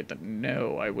accelerate the...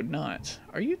 No, I would not.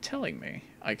 Are you telling me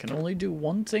I can only do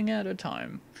one thing at a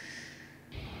time?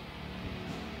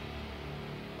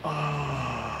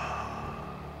 Oh.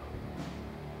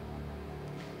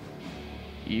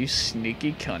 You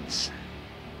sneaky cunts.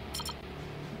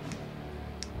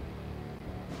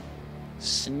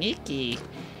 Sneaky.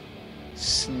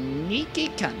 Sneaky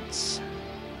cunts.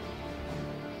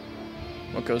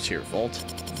 What goes here? Vault?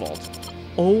 Vault.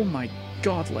 Oh my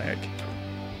god, lag.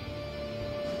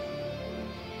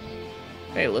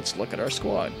 Hey, let's look at our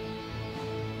squad.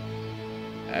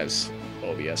 As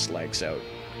OBS lags out.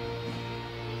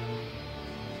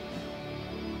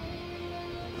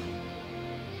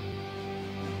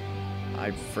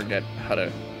 I forget how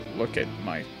to look at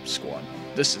my squad.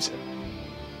 This is it.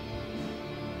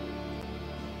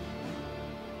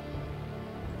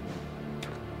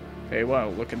 Hey, wow,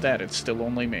 look at that. It's still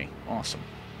only me. Awesome.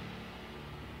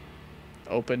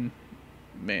 Open.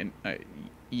 Man,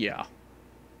 yeah.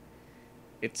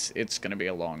 It's gonna be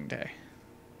a long day.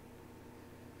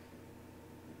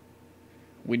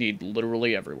 We need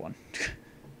literally everyone.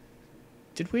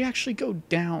 Did we actually go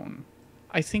down?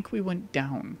 I think we went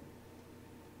down.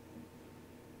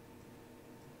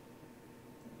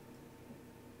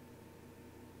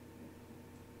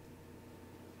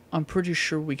 I'm pretty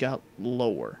sure we got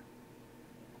lower.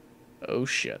 Oh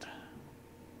shit.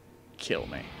 Kill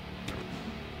me.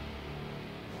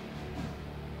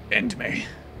 End me.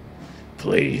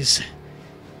 Please.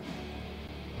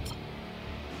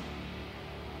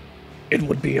 It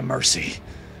would be a mercy.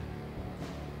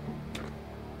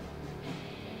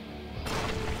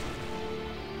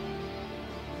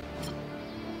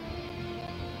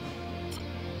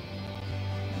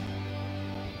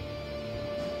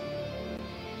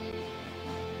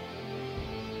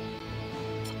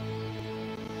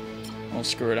 Well,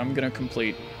 screw it. I'm gonna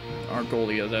complete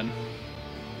Argolia then.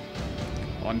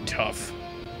 On tough.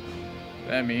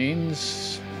 That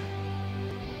means...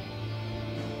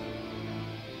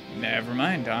 Never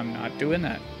mind, I'm not doing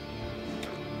that.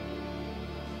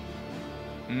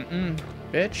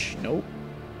 Bitch, nope.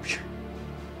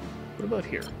 What about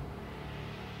here?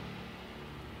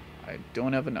 I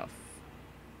don't have enough.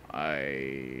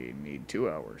 I need 2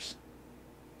 hours.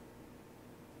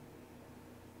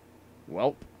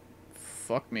 Well,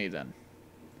 fuck me then.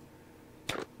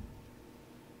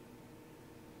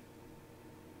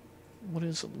 What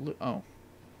is a loot? Oh,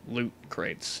 loot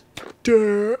crates.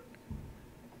 Duh.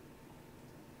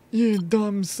 You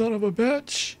dumb son of a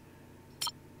bitch.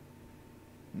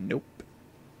 Nope.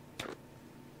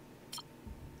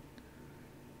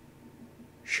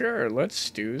 Sure, let's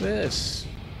do this.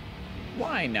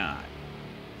 Why not?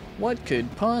 What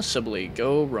could possibly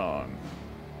go wrong?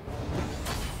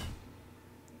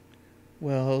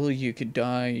 Well, you could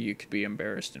die, you could be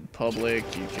embarrassed in public,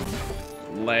 you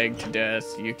can lag to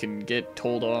death, you can get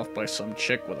told off by some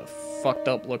chick with a fucked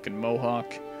up looking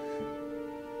mohawk.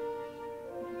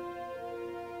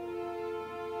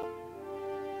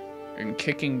 And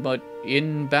kicking butt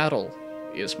in battle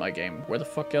is my game. Where the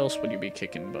fuck else would you be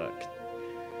kicking butt?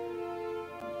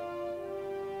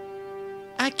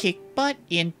 I kick butt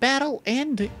in battle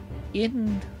and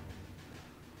in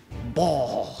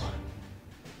ball.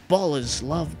 Ball is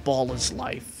love, ball is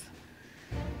life.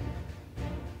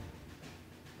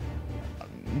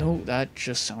 No, that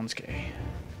just sounds gay.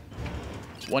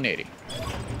 180.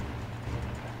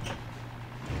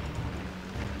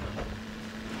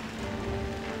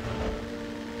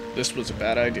 This was a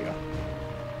bad idea.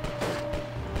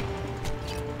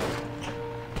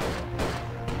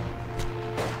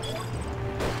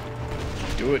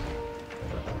 Do it.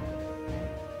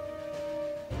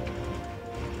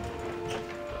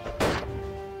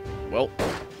 Well,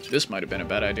 this might have been a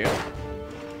bad idea.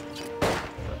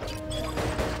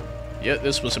 Yeah,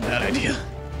 this was a bad idea.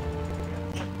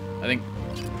 I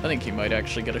think he might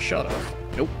actually get a shot off.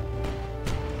 Nope.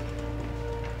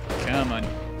 Come on.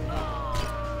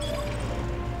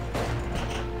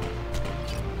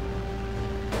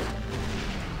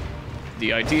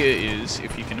 The idea is,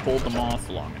 if you can hold them off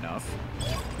long enough,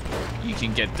 you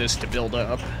can get this to build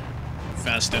up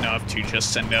fast enough to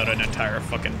just send out an entire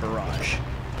fucking barrage.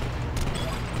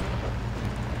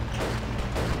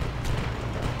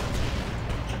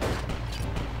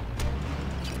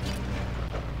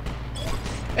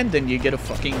 And then you get a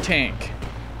fucking tank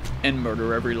and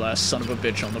murder every last son of a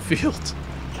bitch on the field.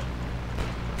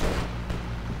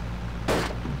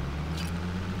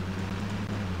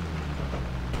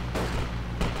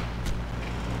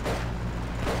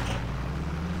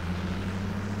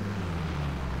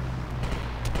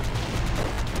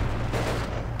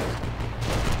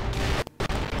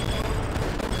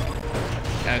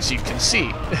 As you can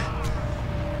see.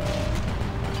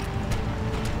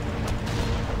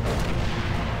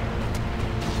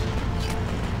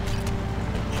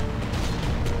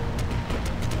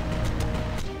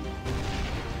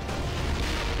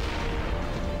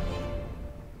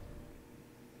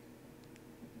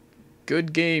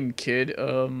 Good game, kid.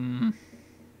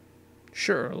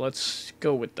 Sure, let's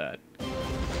go with that.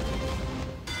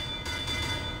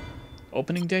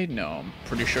 Opening day? No, I'm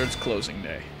pretty sure it's closing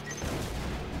day.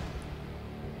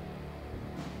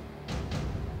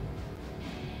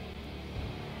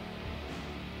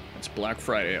 It's Black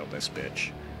Friday out this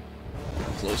bitch.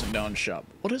 Closing down shop.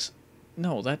 What is...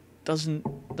 No, that doesn't...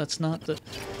 That's not the...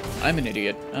 I'm an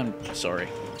idiot. I'm sorry.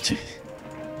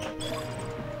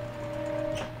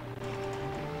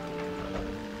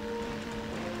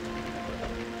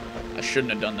 I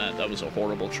shouldn't have done that. That was a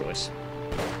horrible choice.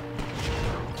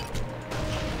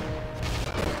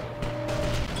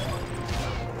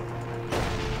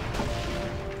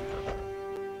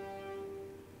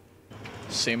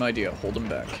 Same idea. Hold him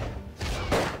back.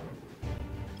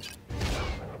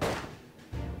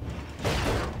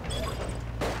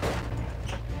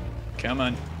 Come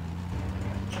on.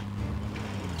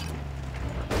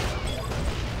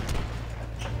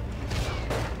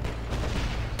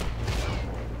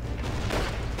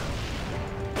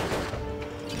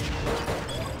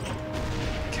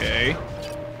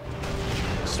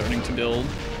 going to build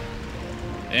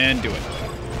and do it.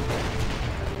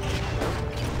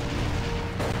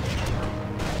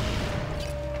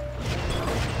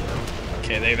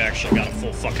 Okay, they've actually got a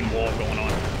full fucking wall going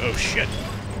on. Oh shit.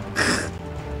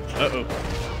 Uh-oh.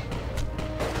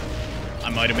 I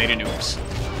might have made an oops.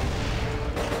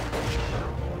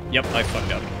 Yep, I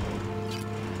fucked up.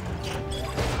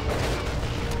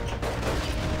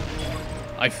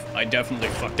 I definitely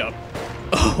fucked up.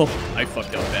 Oh, I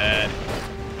fucked up bad.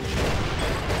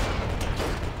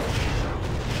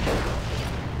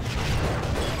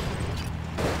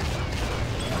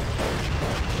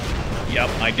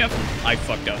 Yep, I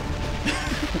fucked up.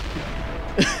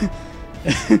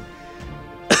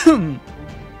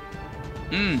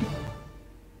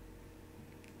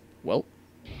 Well.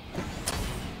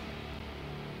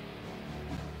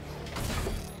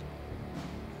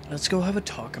 Let's go have a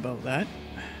talk about that.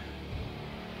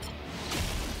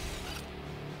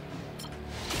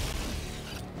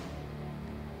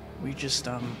 We just,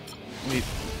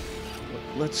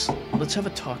 let's have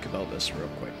a talk about this real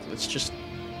quick. Let's just,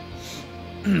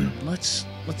 let's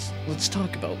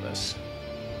talk about this.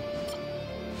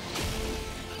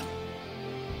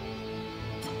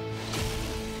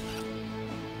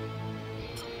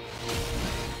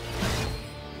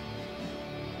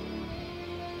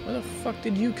 Where the fuck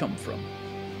did you come from?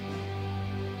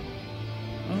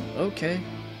 Oh, okay.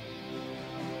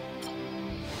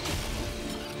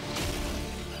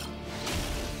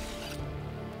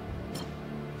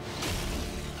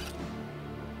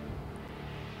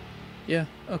 Yeah,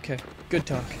 okay. Good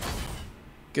talk.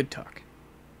 Good talk.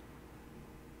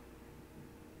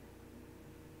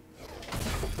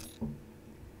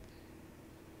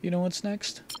 You know what's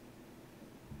next?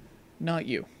 Not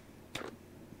you.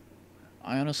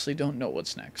 I honestly don't know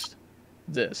what's next.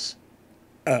 This.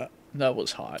 That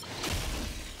was hot.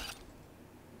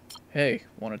 Hey,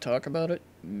 want to talk about it?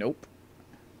 Nope.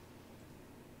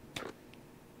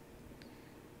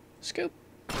 Scoop.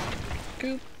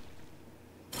 Scoop.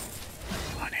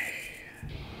 Money.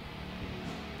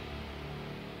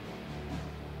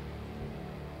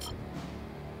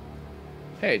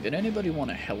 Hey, did anybody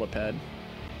want a helipad?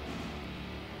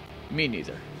 Me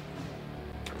neither.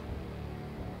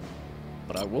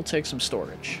 But I will take some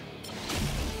storage.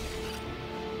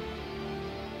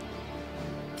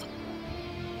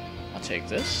 I'll take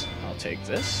this. I'll take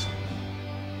this.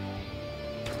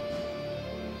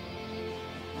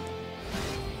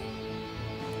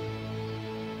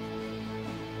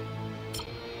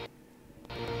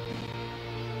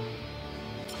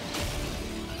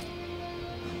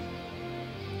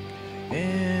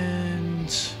 And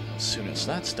as soon as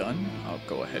that's done, I'll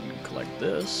go ahead and collect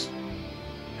this.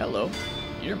 Hello,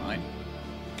 you're mine.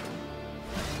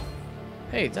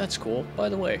 Hey, that's cool. By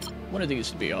the way, one of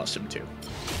these would be awesome too.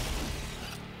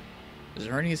 Is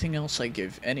there anything else I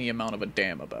give any amount of a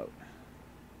damn about?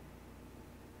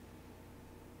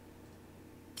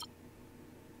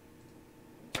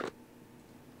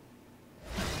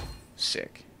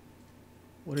 Sick.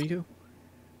 What are you?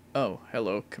 Oh,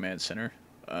 hello, command center.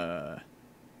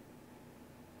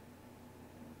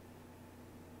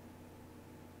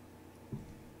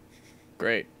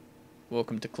 Great.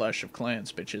 Welcome to Clash of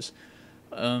Clans, bitches.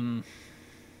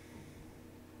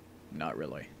 Not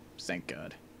really. Thank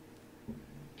God.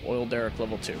 Oil derrick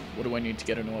level 2. What do I need to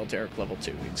get an oil derrick level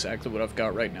 2? Exactly what I've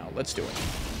got right now. Let's do it.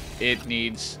 It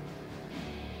needs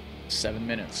 7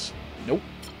 minutes. Nope.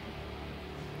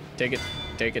 Take it.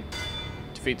 Take it.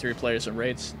 Defeat 3 players in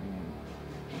raids.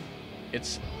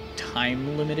 It's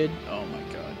time limited? Oh my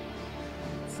god.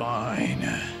 Fine.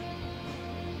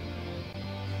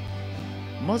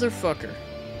 Motherfucker.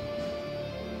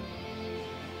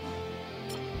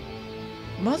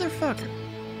 Motherfucker.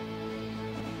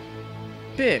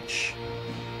 Bitch.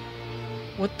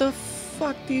 What the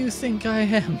fuck do you think I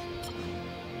am?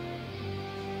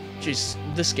 Jeez,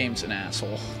 this game's an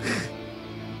asshole.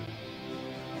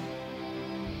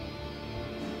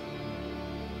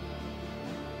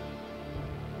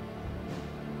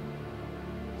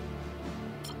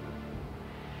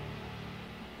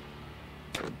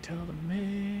 Tell them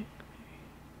make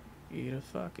me eat a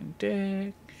fucking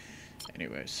dick.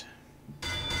 Anyways,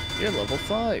 you're level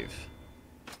 5,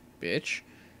 bitch.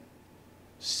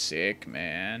 Sick,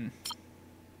 man.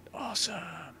 Awesome.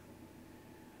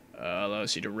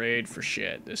 Allows you to raid for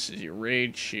shit. This is your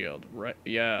raid shield, right?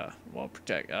 Yeah. Well,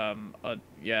 protect.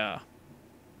 Yeah.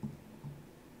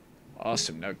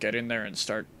 Awesome. Now get in there and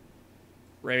start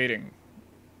raiding.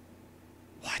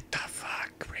 What the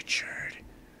fuck, Richard?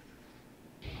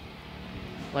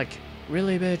 Like,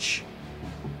 really, bitch?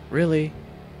 Really?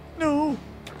 No.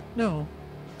 No.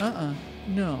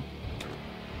 No.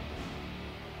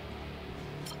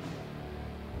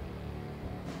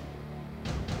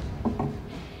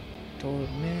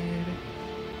 Tornado.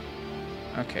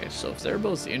 Okay, so if they're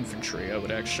both infantry, I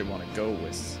would actually want to go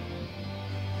with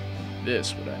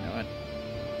this, would I know it?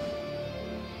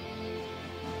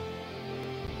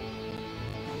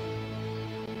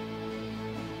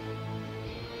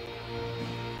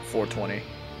 $420.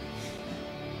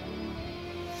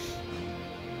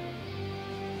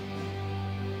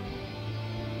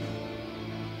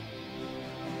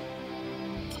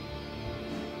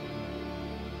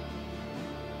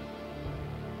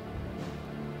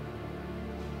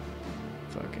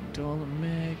 Fucking dollar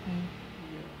magnet.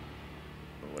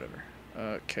 Or whatever.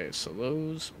 Okay, so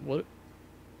those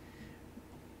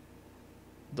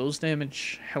those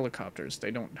damage helicopters. They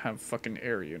don't have fucking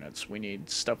air units. We need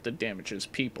stuff that damages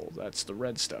people. That's the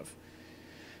red stuff.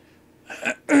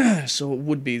 So it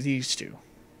would be these two.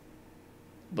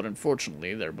 But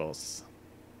unfortunately, they're both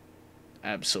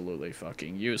absolutely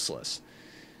fucking useless.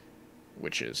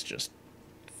 Which is just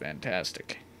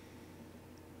fantastic.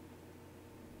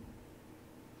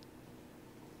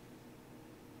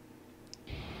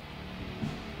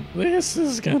 This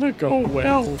is gonna go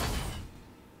well.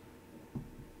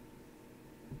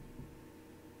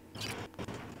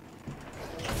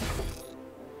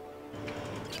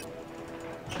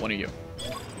 One of you.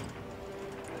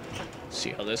 See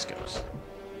how this goes.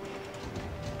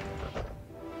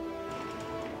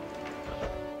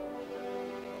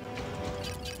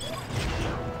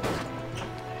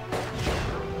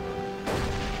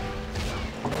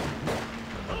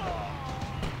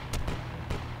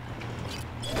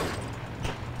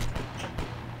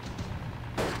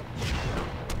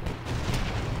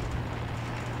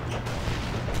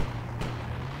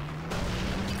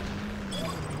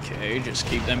 Okay, just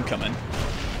keep them coming.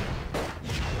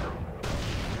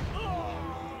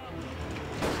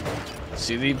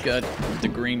 See, they've got the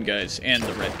green guys and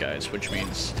the red guys, which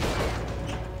means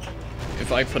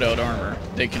if I put out armor,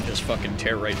 they can just fucking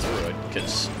tear right through it,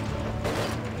 because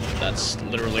that's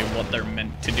literally what they're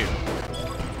meant to do.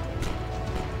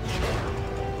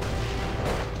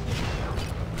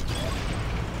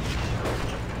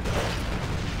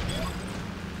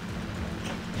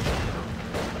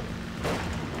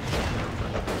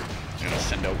 I'm gonna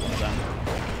send out one of them.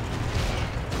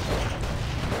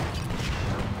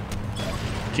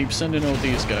 Keep sending out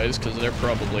these guys, because they're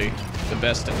probably the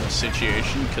best in this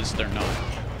situation, because they're not.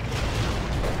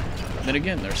 Then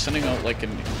again, they're sending out like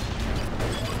an...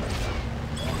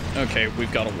 Okay,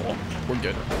 we've got a wall. We're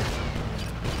good.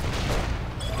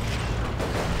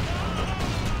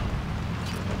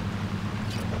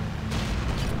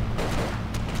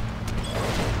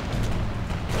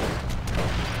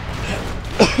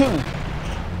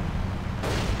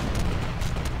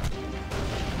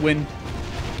 Win.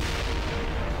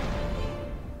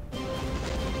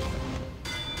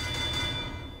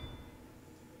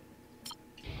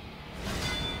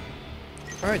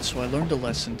 Alright, so I learned a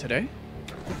lesson today.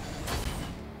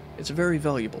 It's a very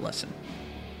valuable lesson.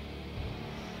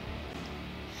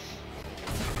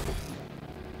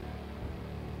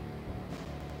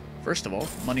 First of all,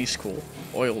 money's cool.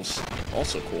 Oil's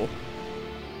also cool.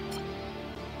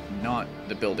 Not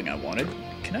the building I wanted.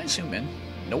 Can I zoom in?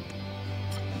 Nope.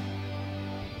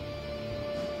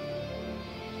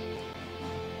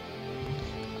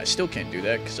 I still can't do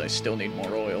that because I still need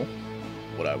more oil.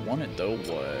 What I wanted though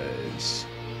was...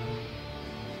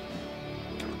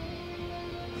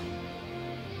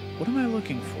 What am I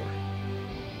looking for?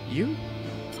 You?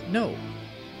 No.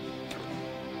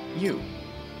 You?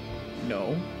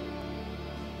 No.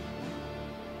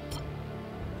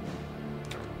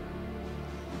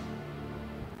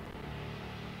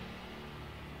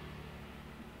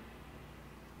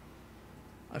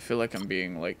 I feel like I'm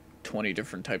being like 20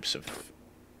 different types of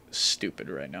stupid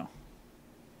right now.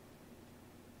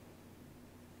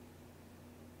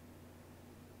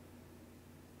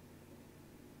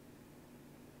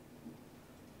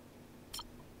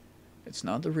 It's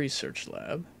not the research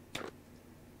lab.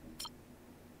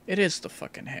 It is the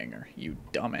fucking hangar, you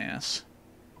dumbass.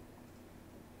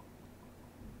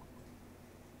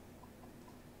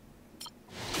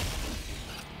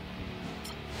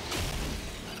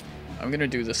 I'm gonna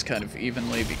do this kind of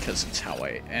evenly because it's how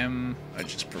I am. I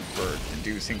just prefer to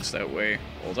do things that way.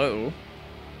 Although,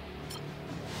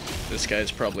 this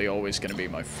guy's probably always gonna be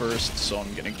my first, so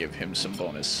I'm gonna give him some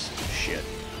bonus shit.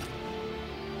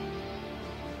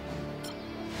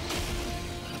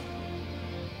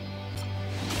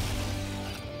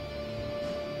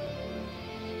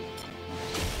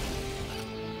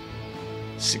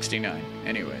 $69.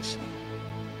 Anyways.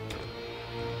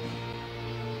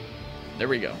 There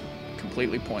we go.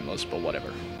 Completely pointless, but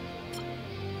whatever.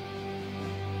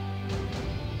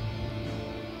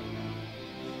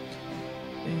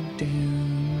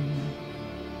 down.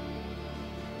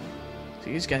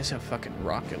 These guys have fucking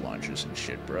rocket launchers and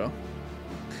shit, bro.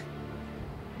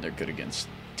 They're good against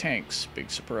tanks. Big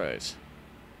surprise.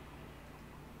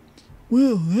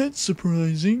 Well, that's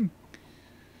surprising.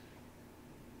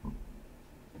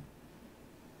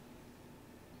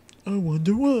 I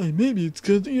wonder why. Maybe it's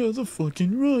because he has a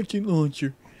fucking rocket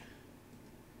launcher.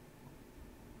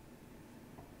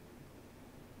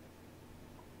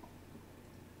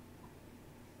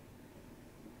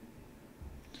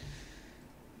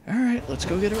 Alright, let's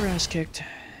go get our ass kicked.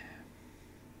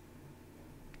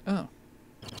 Oh.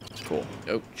 Cool.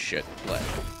 Oh, shit. Lag.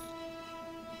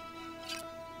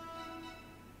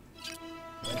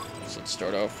 So let's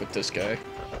start off with this guy.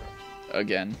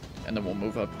 Again. And then we'll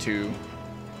move up to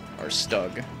our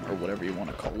stug, or whatever you want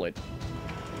to call it.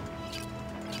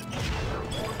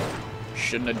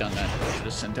 Shouldn't have done that. Should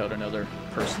have sent out another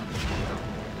person.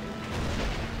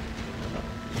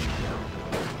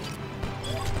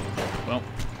 Well,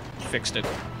 fixed it.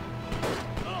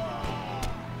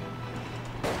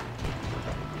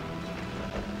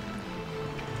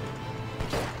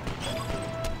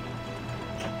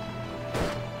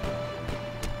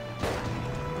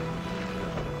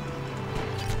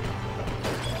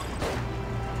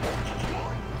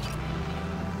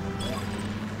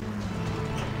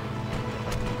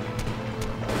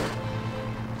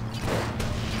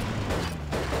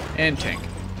 And tank.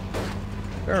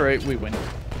 Alright, we win.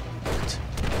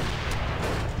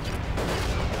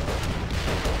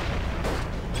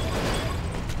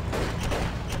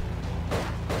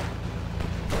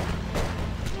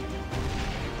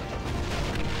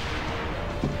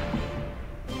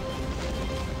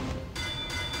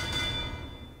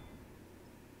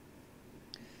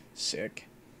 Sick.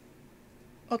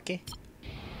 Okay.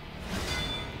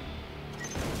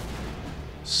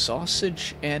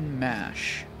 Sausage and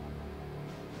mash.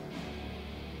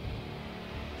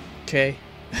 Okay.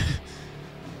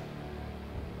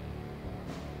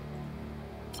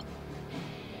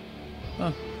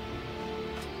 Huh.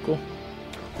 Cool.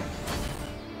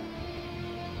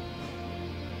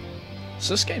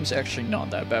 So this game's actually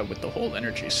not that bad with the whole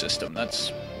energy system.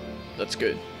 That's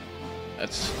good.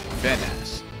 That's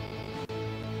badass.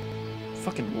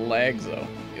 Fucking lag though.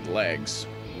 It lags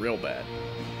real bad.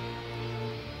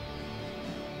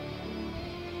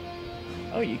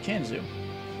 Oh, you can zoom.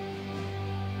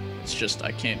 It's just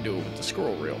I can't do it with the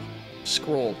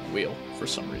scroll wheel for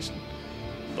some reason.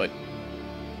 But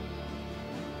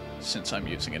since I'm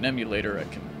using an emulator, I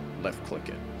can left click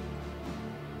it.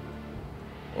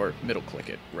 Or middle click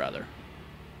it, rather.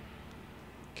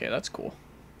 Okay, that's cool.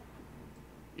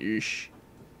 Yeesh.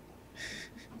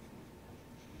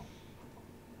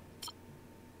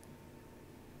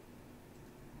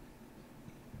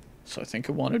 So I think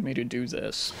it wanted me to do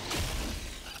this.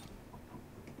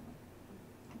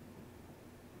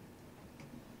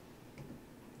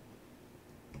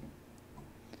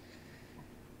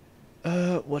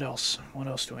 What else? What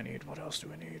else do I need? What else do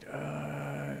I need?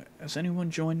 Has anyone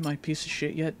joined my piece of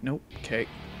shit yet? Nope. Okay.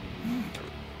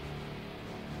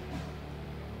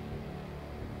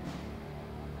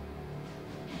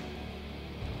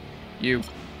 You.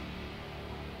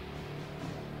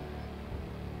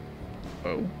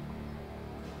 Oh.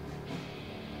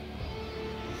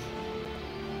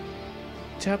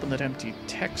 Tap on that empty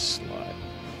text slot.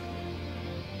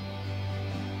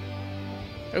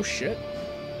 Oh shit.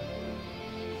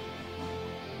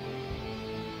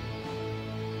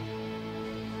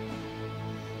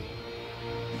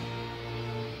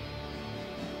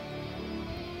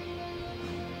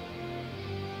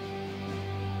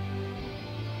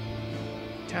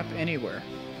 Tap anywhere.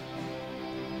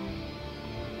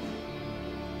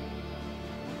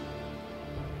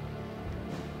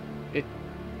 It...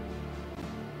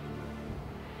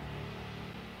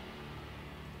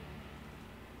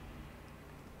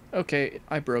 Okay,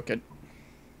 I broke it.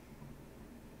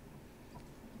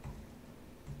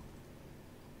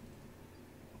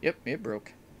 Yep, it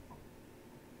broke.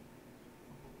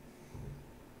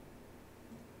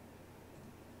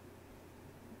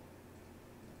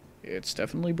 It's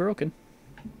definitely broken.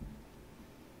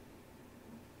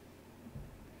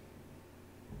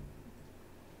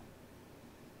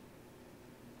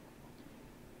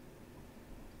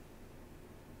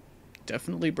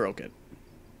 Definitely broke it.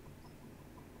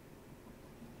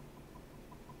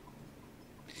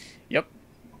 Yep.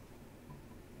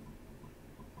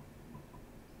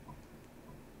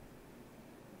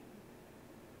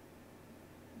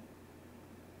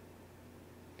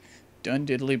 Done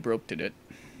diddly broke did it.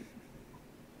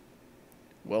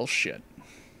 Well, shit.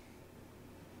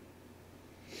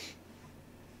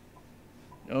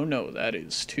 Oh no, that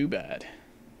is too bad.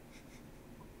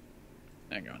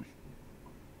 Hang on.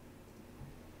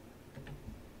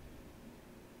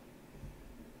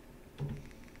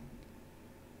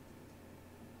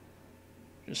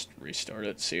 Just restart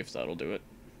it, see if that'll do it.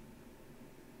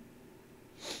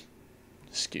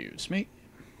 Excuse me.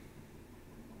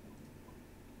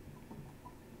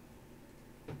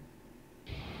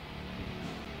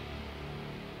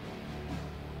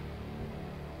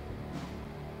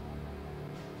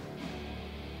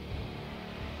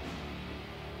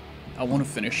 I want to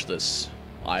finish this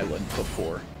island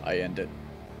before I end it.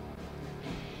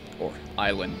 Or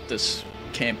island, this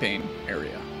campaign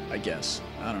area, I guess.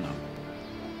 I don't know.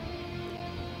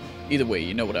 Either way,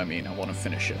 you know what I mean. I want to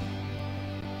finish it.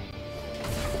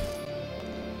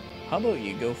 How about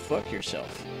you go fuck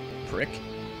yourself, prick?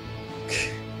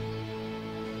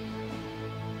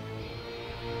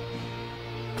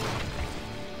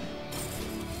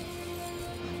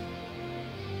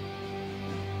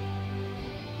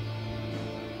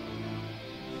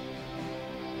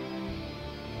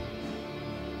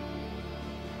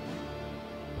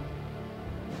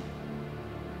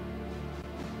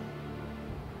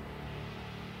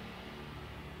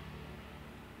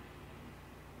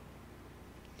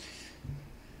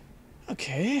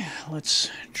 Okay,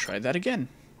 let's try that again.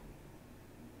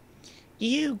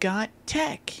 You got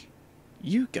tech.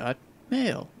 You got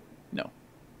mail. No.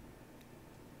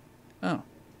 Oh.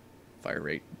 Fire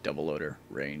rate, double loader,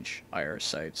 range, IR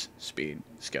sights, speed,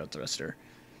 scout thruster.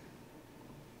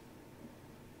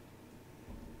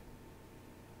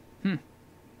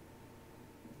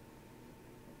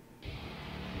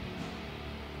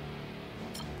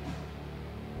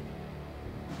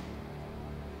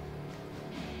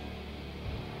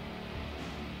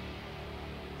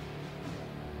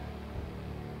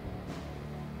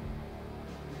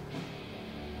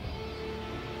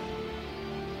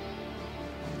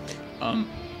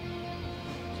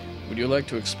 Would you like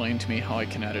to explain to me how I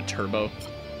can add a turbo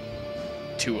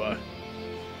to a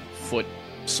foot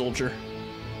soldier?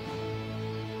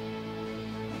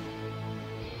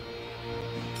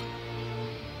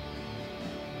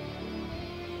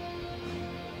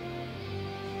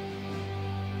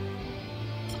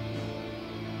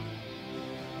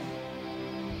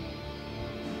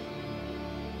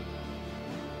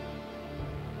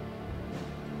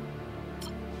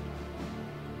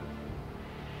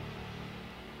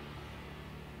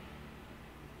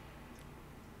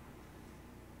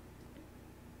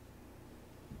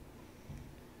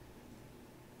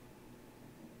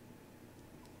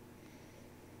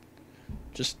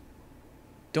 Just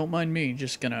don't mind me,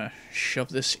 just gonna shove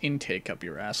this intake up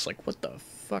your ass. Like, what the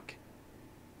fuck?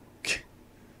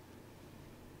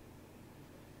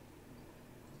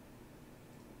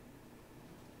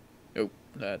 Oh,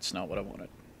 that's not what I wanted.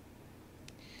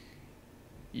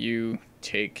 You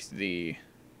take the...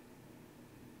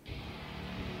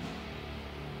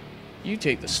 You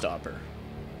take the stopper.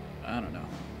 I don't know.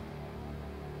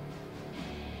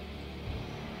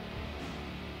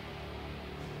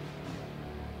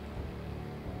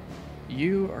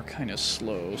 You are kind of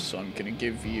slow, so I'm gonna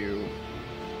give you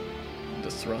the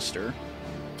thruster.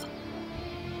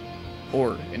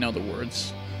 Or, in other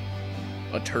words,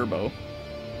 a turbo.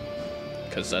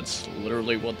 Because that's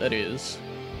literally what that is.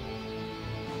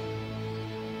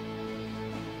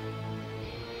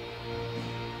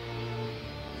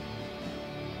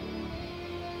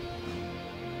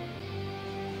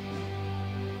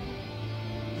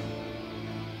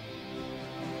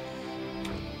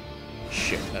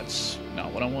 Shit, that's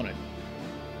not what I wanted.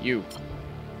 You,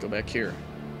 go back here.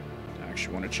 I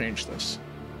actually want to change this.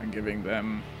 I'm giving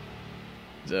them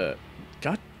the...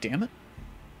 God damn it.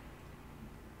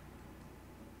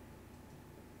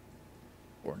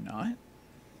 Or not?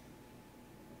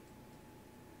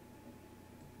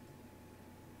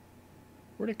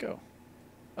 Where'd it go?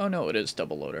 Oh no, it is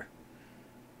double loader.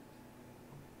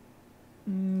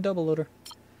 Double loader.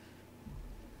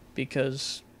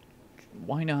 Because...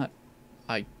 why not?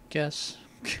 I guess.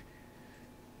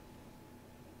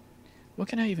 What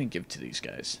can I even give to these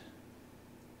guys?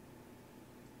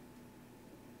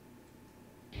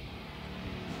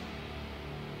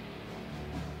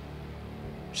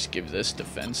 Just give this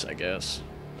defense, I guess.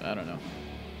 I don't know.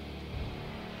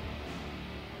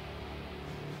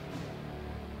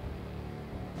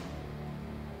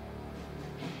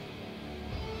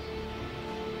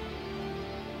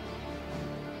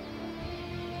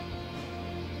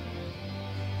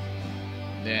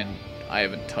 And I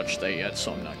haven't touched that yet,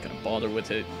 so I'm not going to bother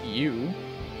with it. You,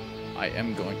 I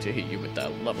am going to hit you with that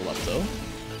level up, though.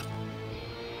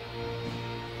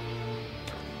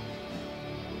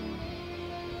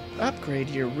 Upgrade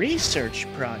your research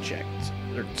project.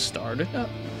 Or start it up.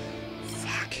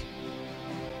 Fuck.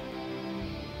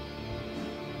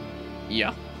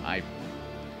 Yeah, I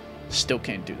still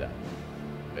can't do that.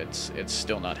 It's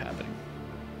still not happening.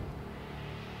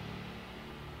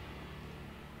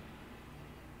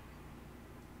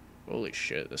 Holy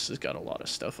shit, this has got a lot of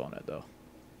stuff on it, though.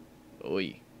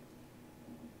 Oi.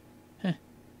 Heh,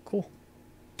 cool.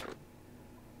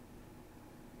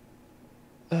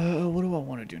 What do I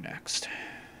want to do next?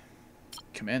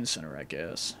 Command center, I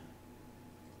guess.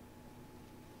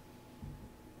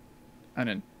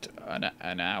 An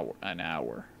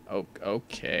hour. Oh,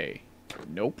 okay.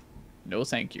 Nope. No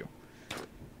thank you.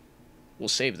 We'll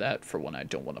save that for when I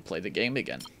don't want to play the game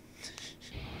again.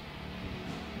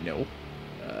 No.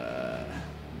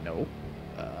 No.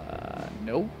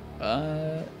 No.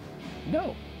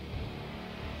 No.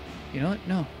 You know what?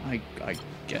 No. I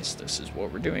guess this is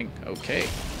what we're doing. Okay.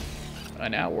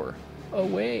 An hour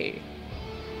away.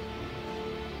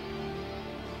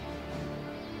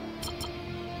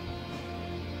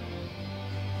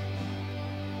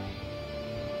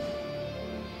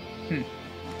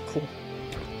 Cool.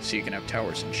 So you can have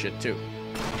towers and shit too.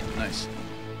 Nice.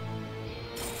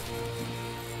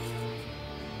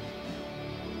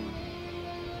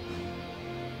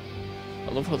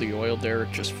 I love how the oil there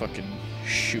just fucking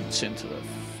shoots into the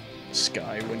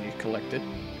sky when you collect it.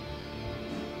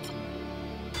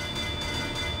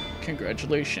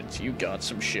 Congratulations, you got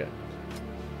some shit.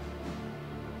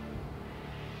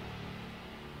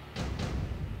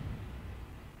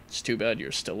 It's too bad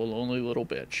you're still a lonely little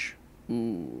bitch.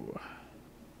 Ooh.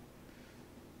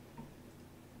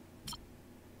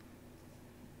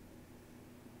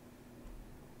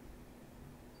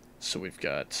 So we've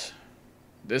got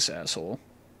this asshole,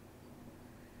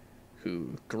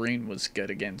 who green was good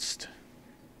against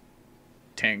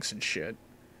tanks and shit.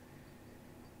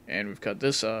 And we've got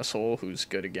this asshole who's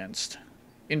good against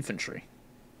infantry.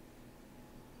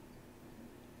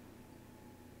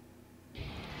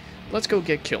 Let's go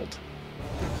get killed.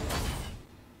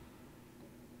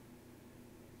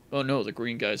 Oh no, the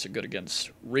green guys are good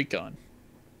against recon.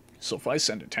 So if I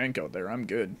send a tank out there, I'm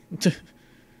good.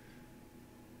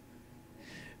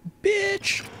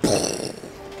 Bitch!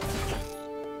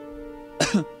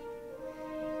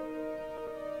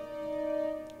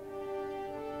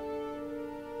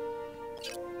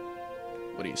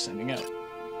 What are you sending out?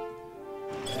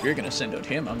 If you're gonna send out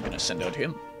him, I'm gonna send out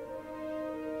him.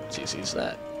 It's easy as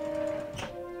that.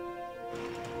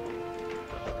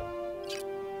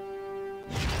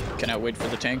 Can I wait for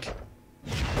the tank?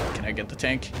 Can I get the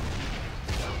tank?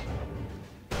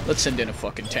 Let's send in a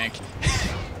fucking tank.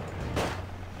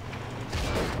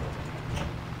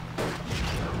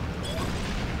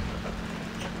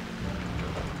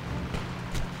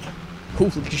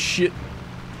 Holy shit.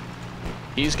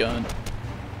 He's gone.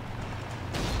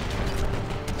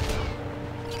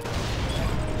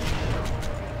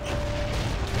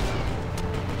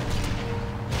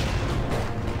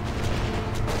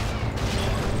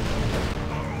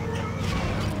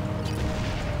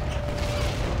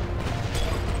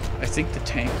 I think the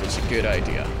tank was a good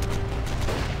idea.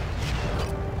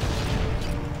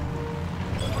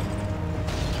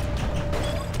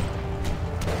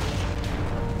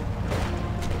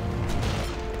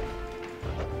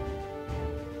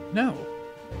 No.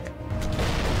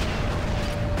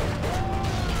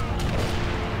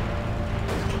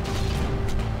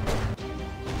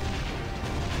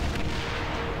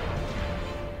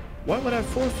 Why would I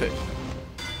forfeit?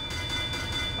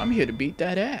 I'm here to beat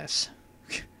that ass.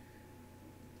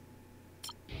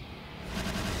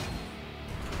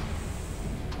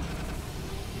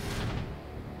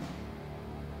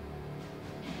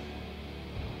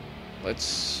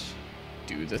 Let's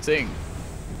do the thing.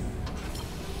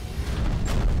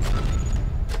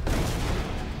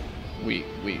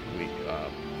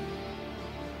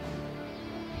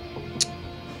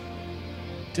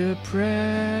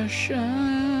 Depression.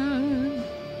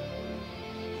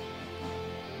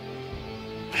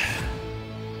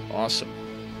 Awesome.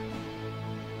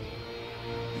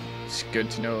 It's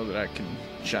good to know that I can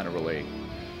generally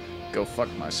go fuck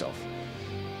myself.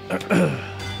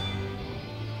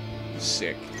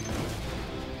 Sick.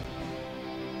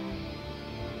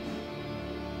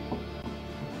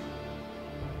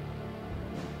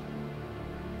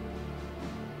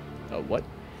 What?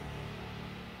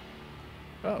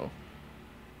 Oh.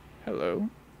 Hello.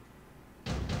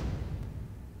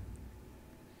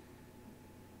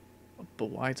 But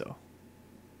why though?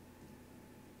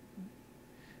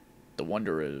 The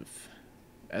wonder of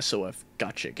SOF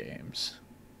gotcha games.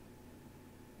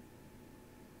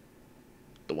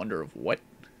 The wonder of what?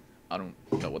 I don't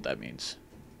know what that means.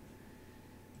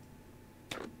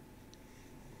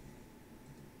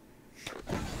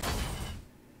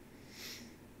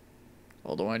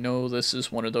 Although I know this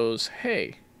is one of those,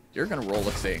 hey, you're gonna roll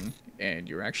a thing, and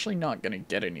you're actually not gonna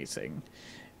get anything,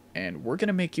 and we're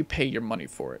gonna make you pay your money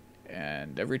for it.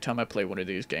 And every time I play one of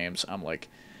these games, I'm like,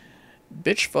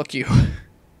 bitch, fuck you.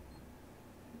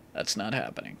 That's not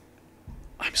happening.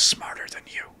 I'm smarter than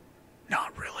you.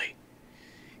 Not really.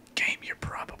 Game, you're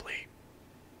probably...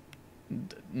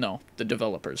 No, the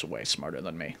developers are way smarter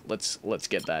than me. Let's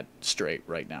get that straight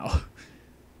right now.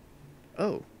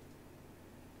 Oh.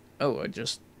 Oh,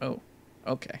 oh,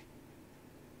 okay.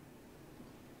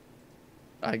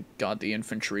 I got the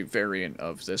infantry variant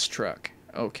of this truck.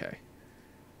 Okay.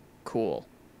 Cool.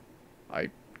 I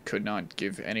could not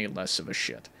give any less of a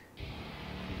shit.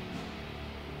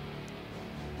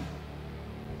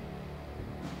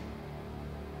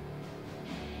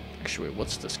 Actually,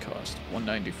 what's this cost?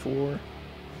 194,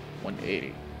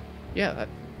 180. Yeah, that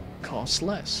costs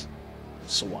less.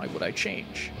 So why would I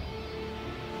change?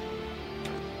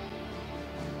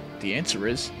 The answer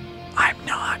is, I'm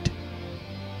not.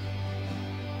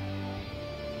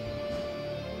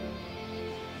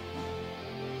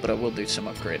 But I will do some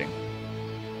upgrading.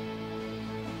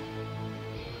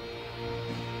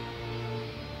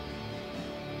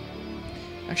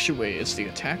 Actually, wait, is the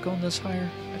attack on this higher?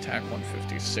 Attack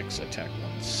 156, attack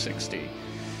 160.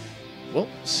 Well,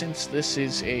 since this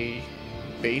is a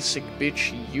basic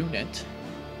bitch unit...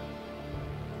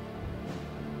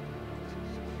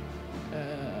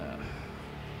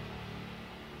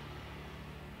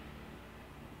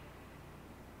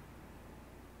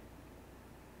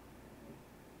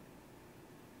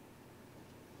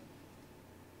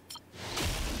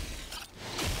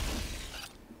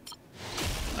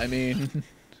 I mean...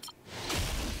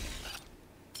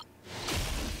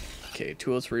 Okay,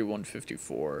 203,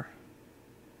 154,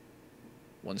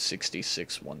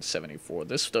 166, 174.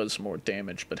 This does more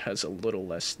damage, but has a little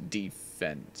less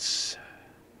defense.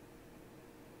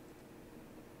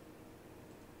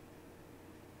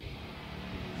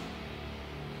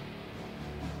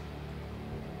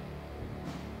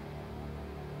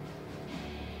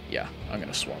 Yeah, I'm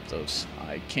gonna swap those.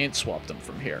 I can't swap them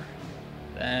from here.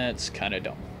 That's kinda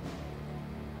dumb.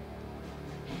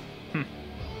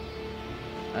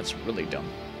 That's really dumb.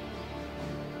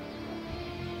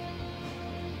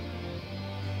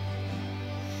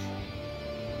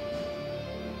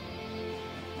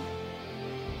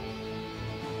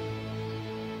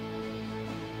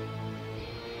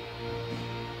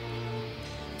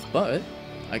 But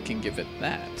I can give it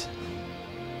that.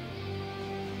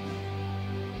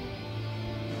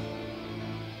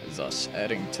 Thus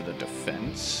adding to the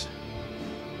defense.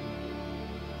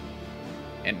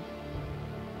 And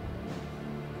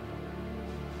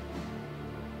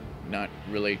not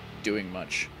really doing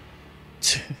much.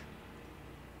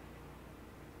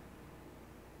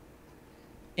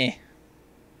 Meh.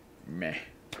 Meh.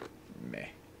 Meh.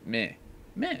 Meh.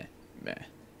 Meh.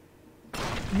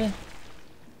 Meh.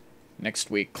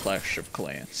 Next week, Clash of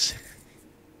Clans.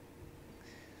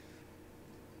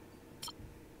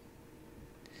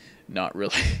 Not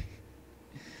really.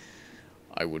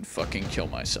 I would fucking kill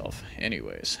myself.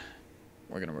 Anyways,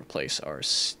 we're gonna replace our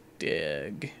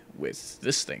Steg with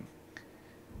this thing.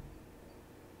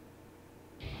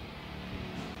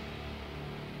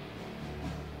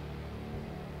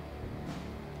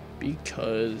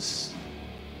 Because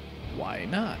why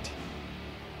not?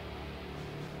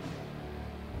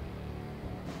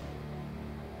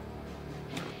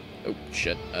 Oh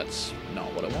shit, that's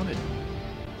not what I wanted.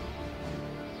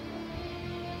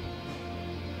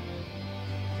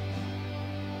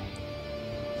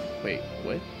 Wait,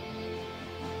 what?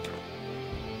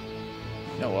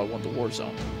 No, I want the war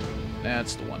zone.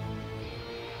 That's the one.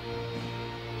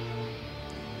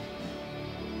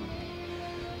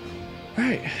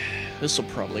 Alright, this will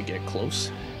probably get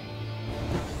close.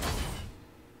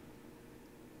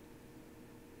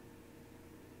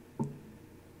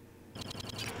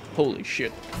 Holy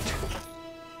shit.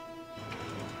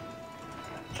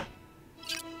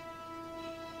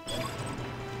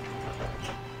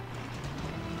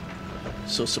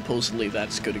 So supposedly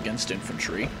that's good against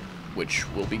infantry, which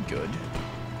will be good.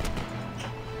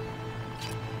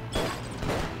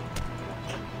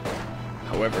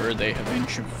 However, they have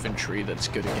infantry that's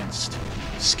good against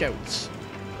scouts.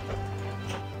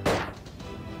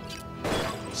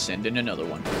 Send in another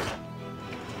one.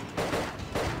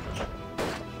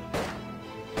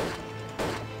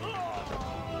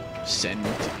 Send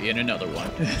in another one.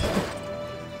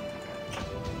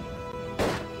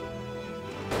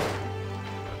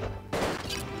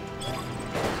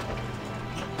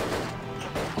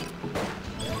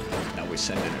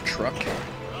 send in a truck.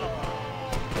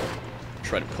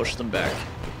 Try to push them back.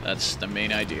 That's the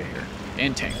main idea here.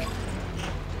 And tank.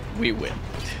 We win.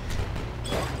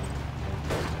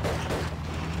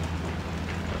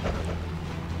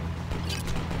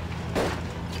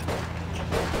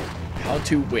 How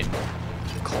to win.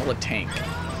 Call a tank.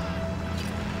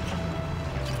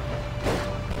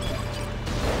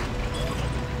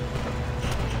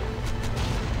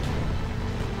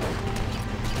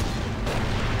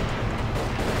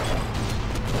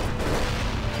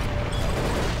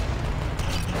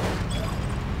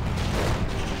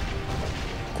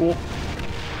 Cool.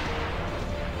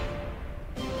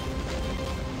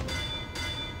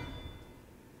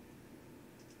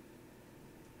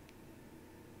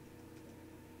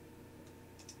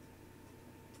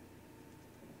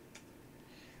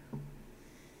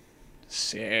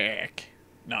 Sick.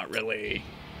 Not really.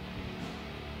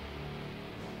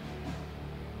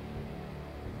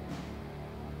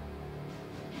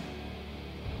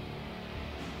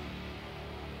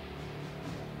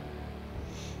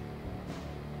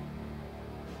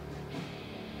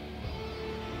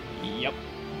 Yep.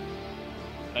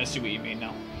 I see what you mean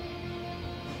now.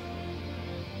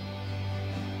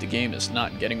 The game is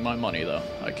not getting my money, though.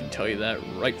 I can tell you that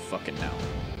right fucking now.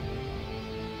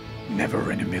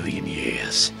 Never in a million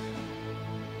years.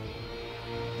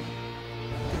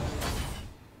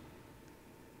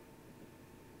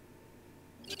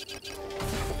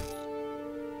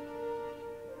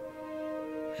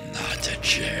 Not a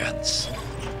chance.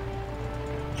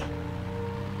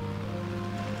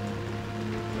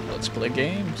 Let's play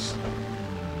games.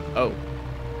 Oh.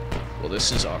 Well,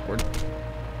 this is awkward.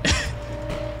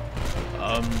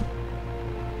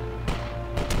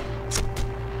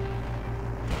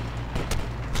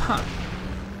 Huh.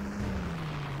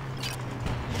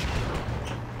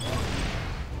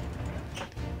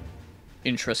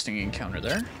 Interesting encounter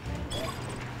there.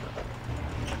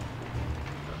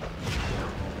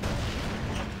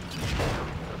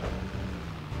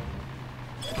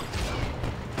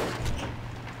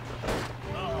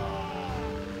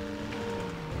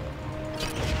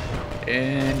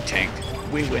 And tank.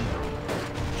 We win.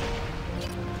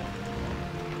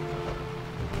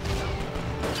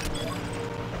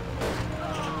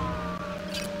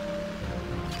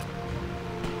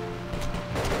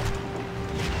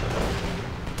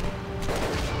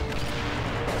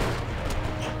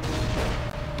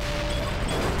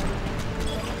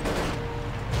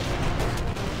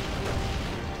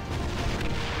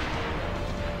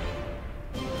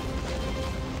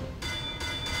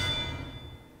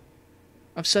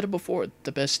 I've said it before,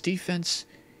 the best defense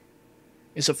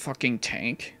is a fucking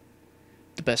tank.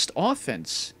 The best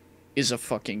offense is a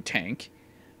fucking tank.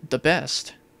 The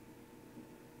best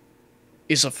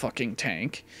is a fucking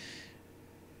tank.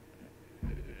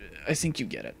 I think you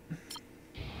get it.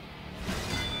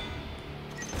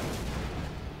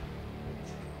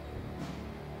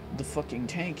 The fucking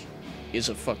tank is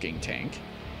a fucking tank.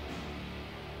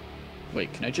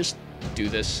 Wait, can I just do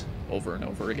this over and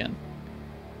over again?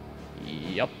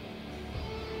 Yup.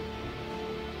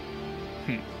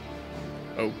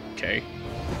 Okay.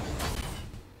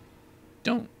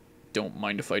 Don't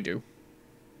mind if I do.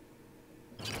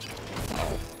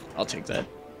 I'll take that.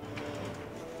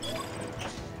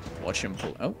 Watch him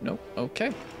pull. Oh, no.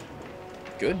 Okay.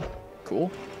 Good.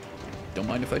 Cool. Don't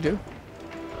mind if I do.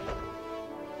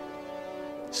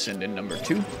 Send in number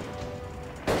 2.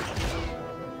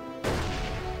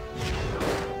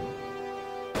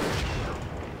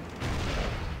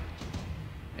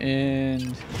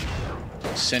 And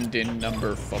send in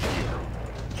number fuck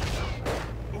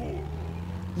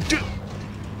you.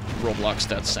 Roblox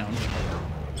death sound.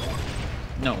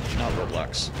 No, not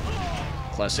Roblox.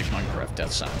 Classic Minecraft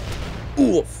death sound.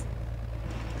 Oof.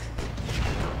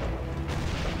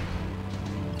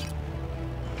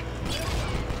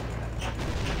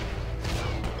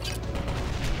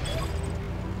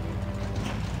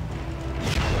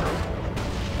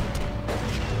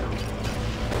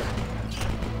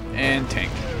 And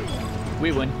tank.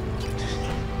 We win.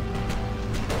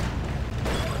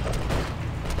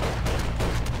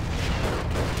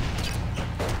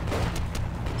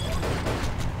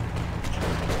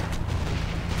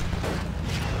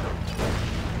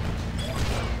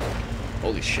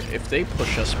 Holy shit, if they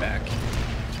push us back,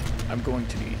 I'm going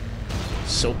to be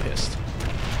so pissed.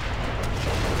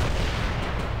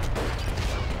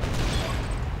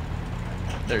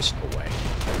 There's no way.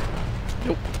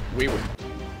 Nope, we win.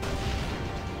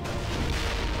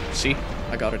 See?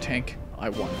 I got a tank. I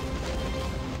won.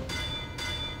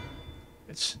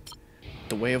 It's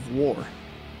the way of war.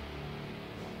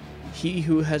 He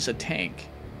who has a tank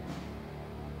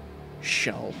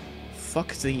shall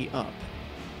fuck thee up.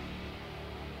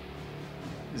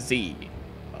 Thee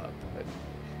up.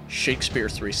 Shakespeare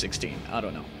 316. I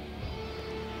don't know.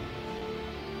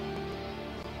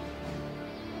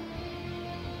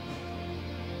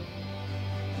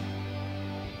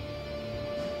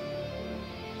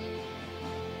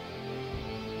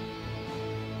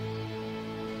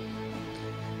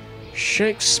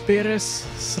 Shakespeare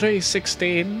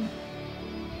 316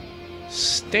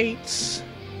 states,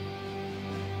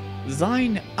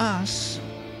 thine ass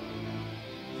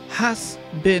hath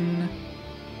been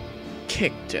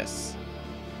kickedeth.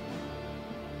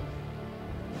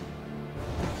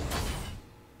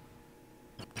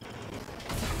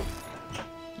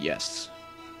 Yes.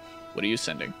 What are you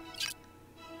sending?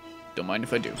 Don't mind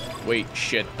if I do. Wait,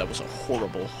 shit, that was a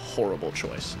horrible, horrible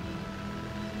choice.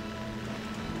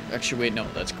 Actually, wait, no,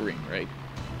 that's green, right?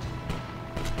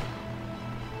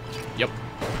 Yep.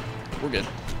 We're good.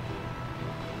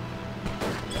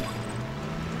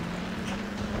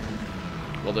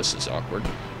 Well, this is awkward.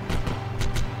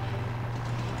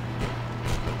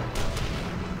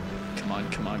 Come on,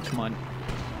 come on, come on.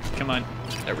 Come on.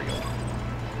 There we go.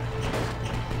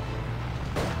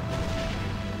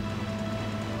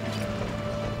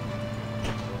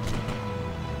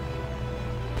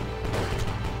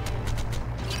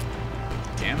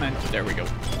 Damn it. There we go.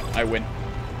 I win.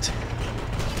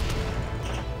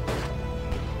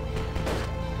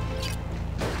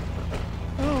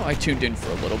 Oh, I tuned in for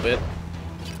a little bit.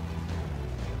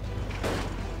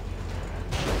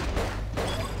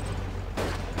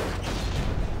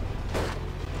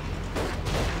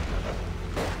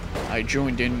 I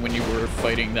joined in when you were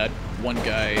fighting that one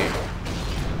guy.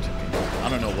 I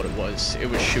don't know what it was. It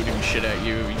was shooting shit at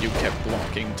you. You kept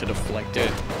blocking to deflect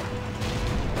it.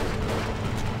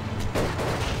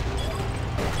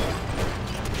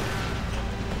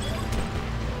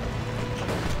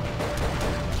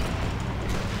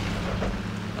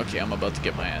 Okay, I'm about to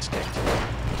get my ass kicked.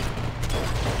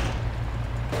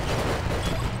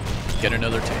 Get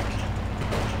another tank.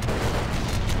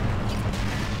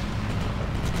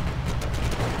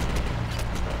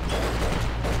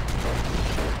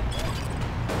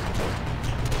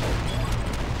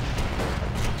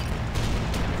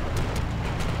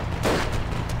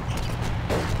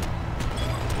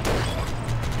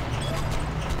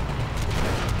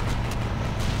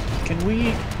 Can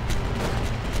we...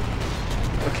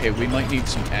 Okay, we might need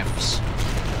some Fs.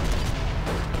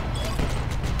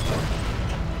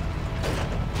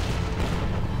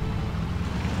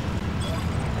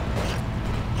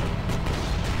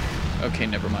 Okay,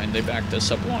 never mind. They backed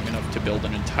us up long enough to build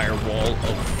an entire wall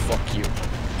of fuck you.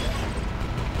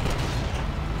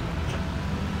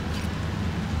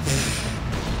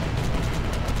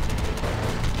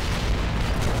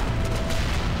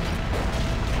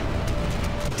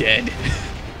 Dead.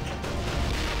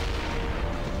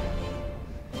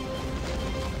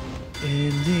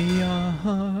 In the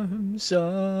arms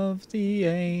of the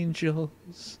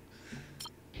angels.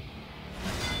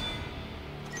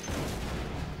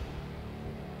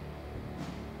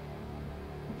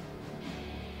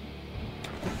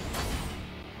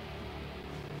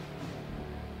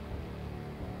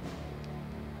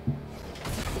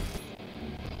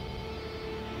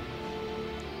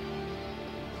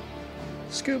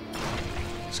 Scoop.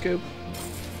 Scoop.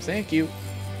 Thank you.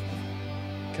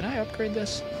 Can I upgrade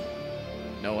this?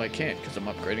 No, I can't, because I'm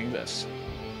upgrading this.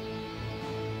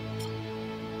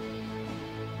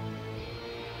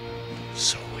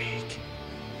 So weak.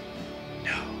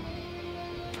 No.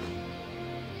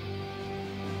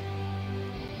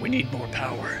 We need more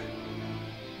power.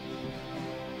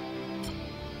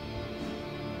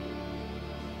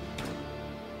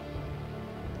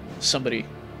 Somebody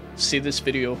see this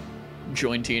video,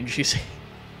 join TNGC.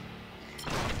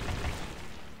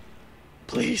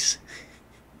 Please.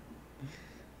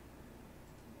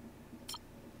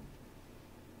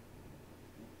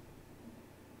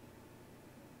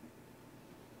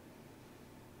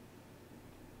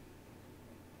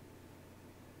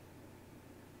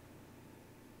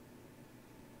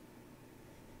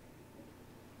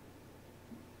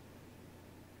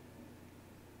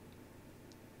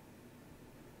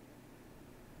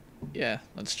 Yeah,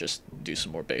 let's just do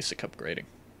some more basic upgrading.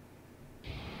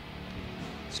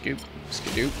 Scoop,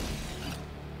 skadoop.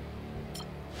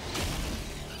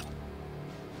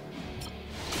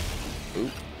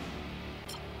 Boop.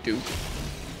 Doop.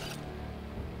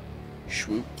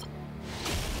 Swoop.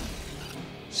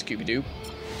 Scooby-Doo.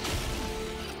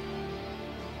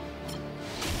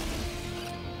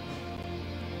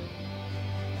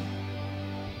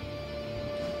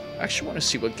 I actually want to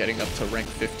see what getting up to rank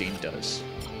 15 does.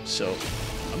 So,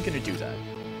 I'm gonna do that.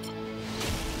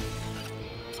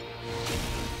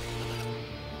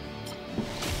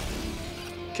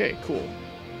 Okay, cool.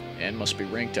 And must be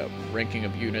ranked up. Ranking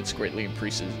of units greatly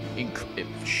increases...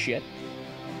 shit.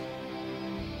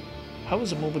 How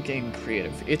is a mobile game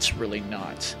creative? It's really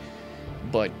not.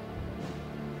 But...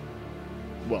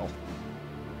 well...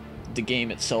 the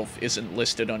game itself isn't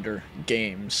listed under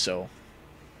games, so...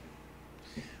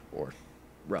 or,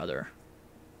 rather...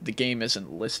 the game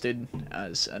isn't listed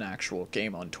as an actual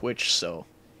game on Twitch, so...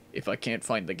 if I can't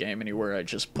find the game anywhere, I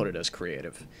just put it as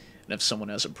creative. And if someone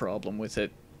has a problem with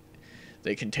it,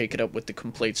 they can take it up with the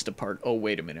complaints department. Oh,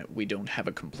 wait a minute. We don't have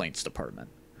a complaints department.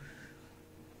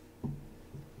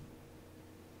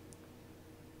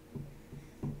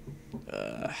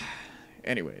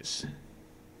 Anyways.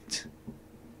 To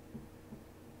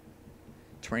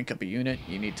rank up a unit,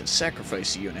 you need to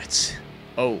sacrifice units.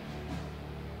 Oh.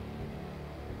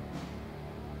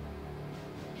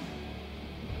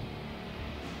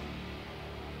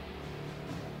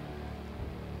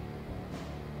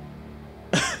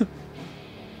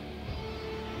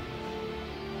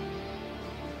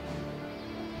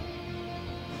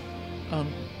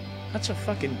 That's a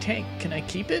fucking tank. Can I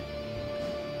keep it?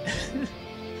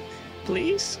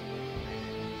 Please?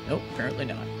 Nope, apparently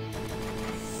not.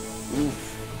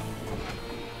 Oof.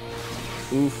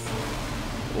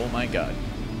 Oof. Oh my god.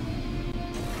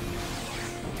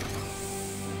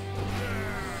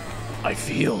 I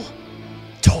feel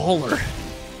taller.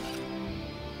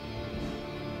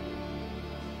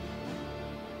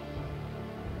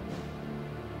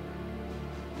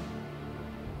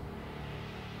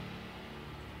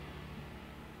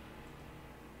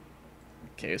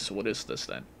 Okay, so what is this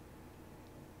then?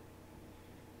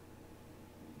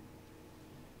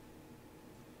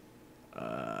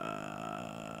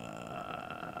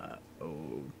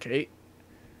 Okay.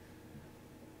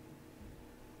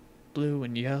 Blue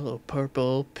and yellow,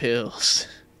 purple pills.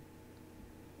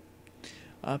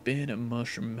 I've been at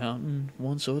Mushroom Mountain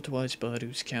once or twice, but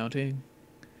who's counting?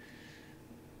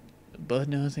 But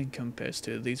nothing compares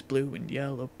to these blue and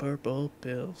yellow, purple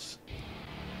pills.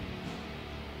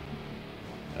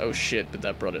 Oh shit, but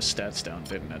that brought his stats down,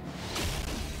 didn't it?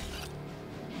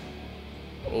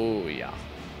 Oh yeah.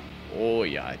 Oh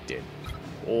yeah, it did.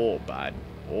 Oh bad.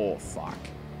 Oh fuck.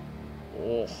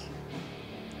 Oh.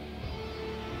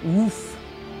 Oof.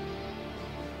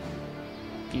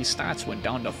 These stats went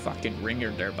down the fucking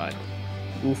ringer there, bud.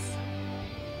 Oof.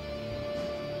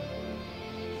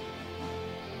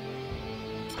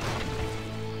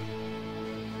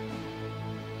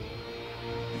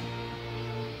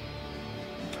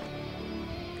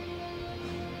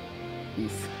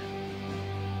 Oof.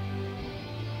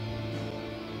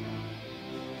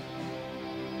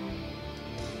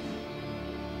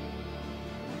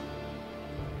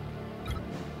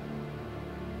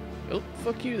 Oh,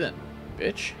 fuck you then,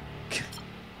 bitch.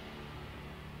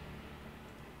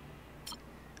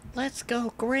 Let's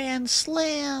go Grand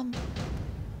Slam!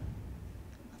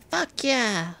 Fuck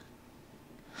yeah!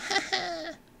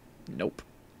 Nope.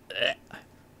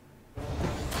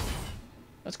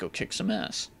 Let's go kick some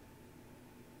ass.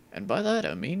 And by that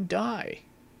I mean die.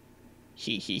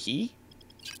 Hee hee hee.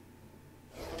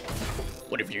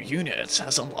 One of your units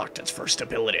has unlocked its first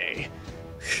ability.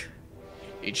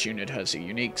 Each unit has a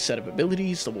unique set of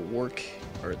abilities that will work,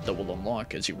 or that will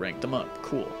unlock as you rank them up.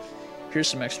 Cool. Here's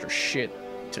some extra shit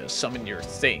to summon your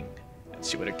thing, and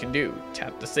see what it can do.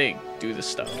 Tap the thing, do the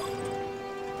stuff.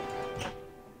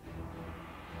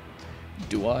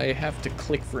 Do I have to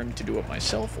click for him to do it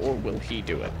myself, or will he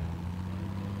do it?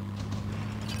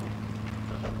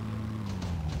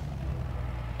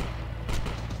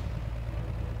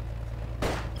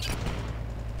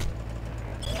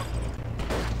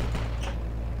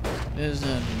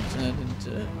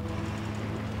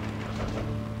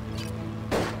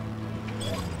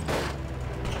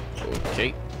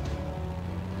 Okay.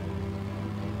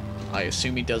 I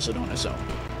assume he does it on his own.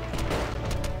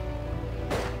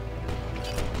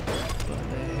 But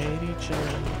they hate each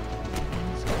other.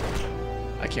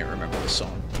 I can't remember the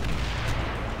song.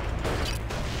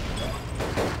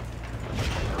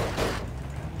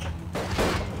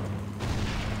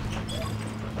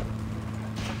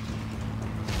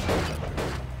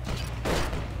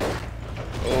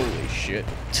 Holy shit.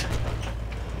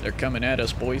 They're coming at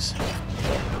us, boys.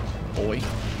 Boy.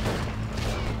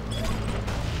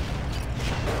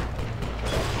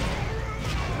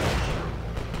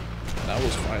 That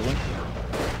was violent.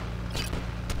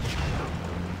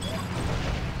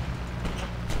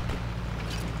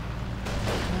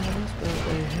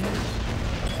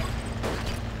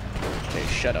 Okay,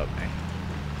 shut up, man.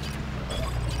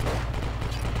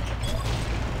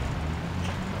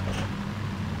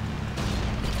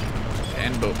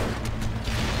 And boom.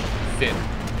 Finn.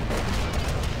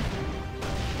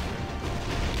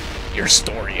 Your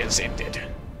story has ended.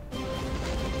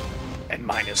 And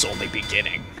mine is only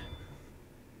beginning.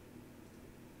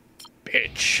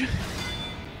 Bitch.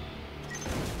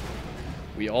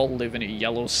 We all live in a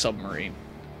yellow submarine.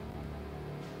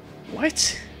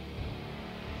 What?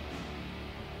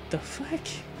 The fuck?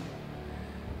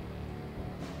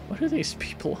 What are these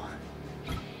people?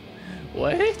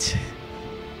 What?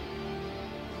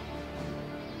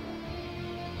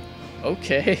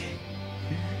 Okay.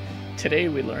 Today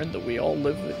we learned that we all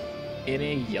live in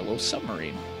a yellow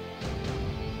submarine.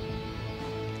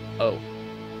 Oh.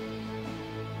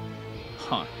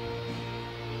 Huh.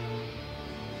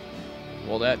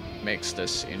 Well, that makes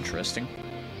this interesting.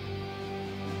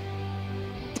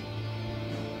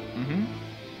 Mm-hmm.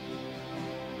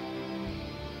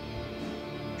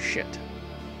 Shit.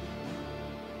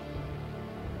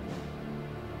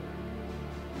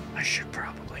 I should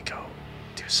probably go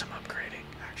do some upgrading,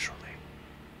 actually.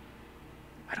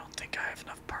 I don't think I have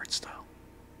enough parts, though.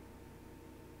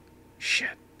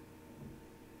 Shit.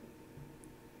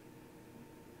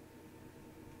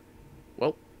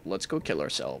 Well, let's go kill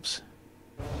ourselves.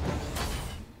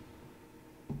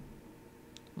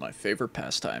 My favorite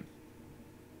pastime.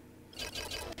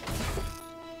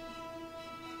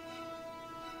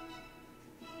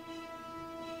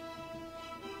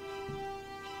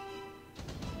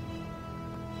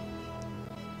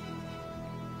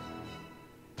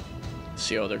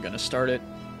 See how they're gonna start it?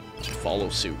 Follow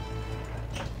suit.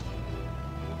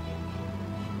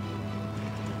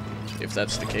 If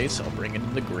that's the case, I'll bring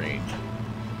in the grain.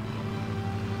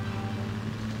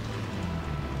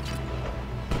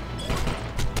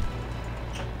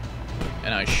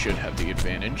 And I should have the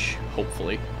advantage,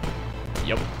 hopefully.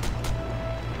 Yep.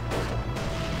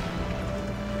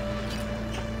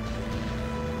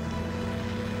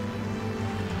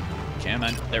 Come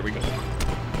on, there we go.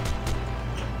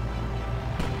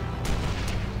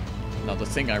 Now the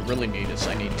thing I really need is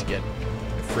I need to get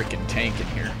a freaking tank in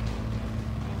here.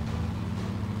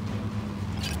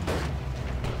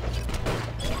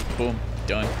 Boom,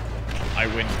 done. I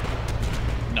win.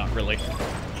 Not really.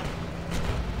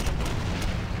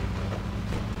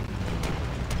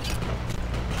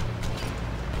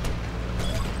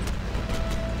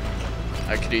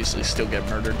 I could easily still get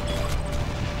murdered.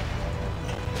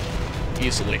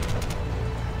 Easily.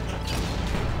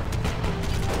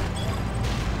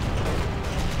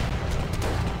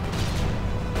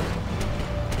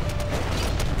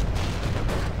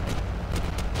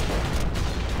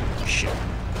 Shit.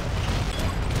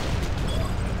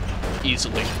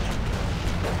 Easily.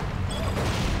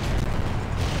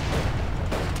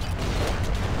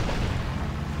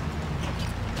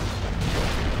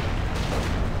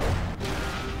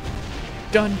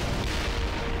 Done.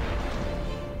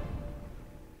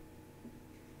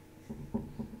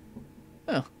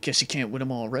 Oh, guess you can't win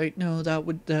them all, right? No, that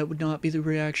would not be the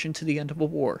reaction to the end of a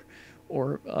war,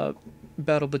 or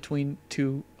battle between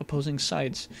two opposing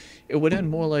sides. It would end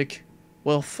more like,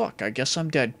 well, fuck, I guess I'm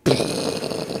dead.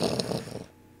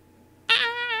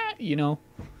 You know?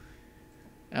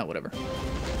 Ah, whatever.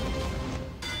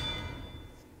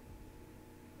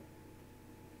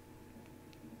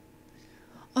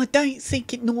 I don't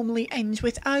think it normally ends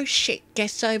with, oh shit,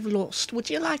 guess I've lost. Would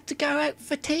you like to go out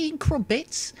for tea and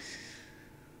crumpets?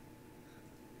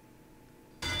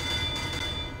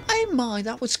 Oh my,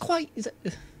 that was quite...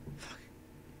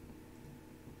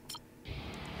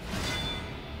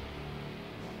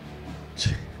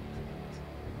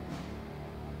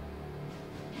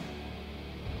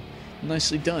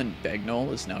 Nicely done.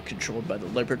 Bagnall is now controlled by the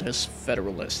Libertist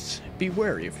Federalists. Be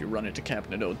wary if you run into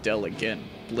Captain Odell again.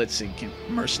 Blitzing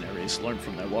mercenaries learn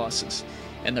from their losses,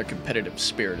 and their competitive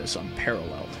spirit is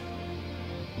unparalleled.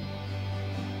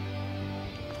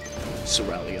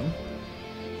 Ceralium,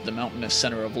 the mountainous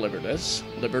center of Libertas,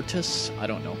 I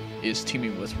don't know, is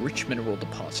teeming with rich mineral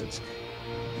deposits.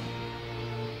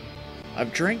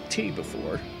 I've drank tea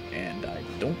before, and I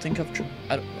don't think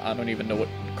I don't even know what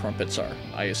crumpets are.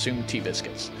 I assume tea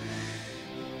biscuits.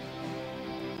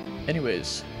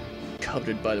 Anyways,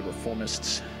 coveted by the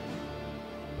reformists,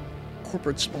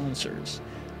 corporate sponsors,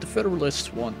 the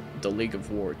Federalists want the League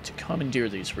of War to commandeer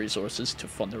these resources to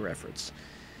fund their efforts.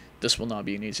 This will not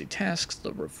be an easy task.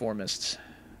 The reformists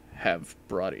have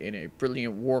brought in a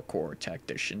brilliant war corps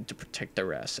tactician to protect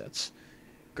their assets.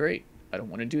 Great. I don't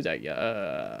want to do that yet.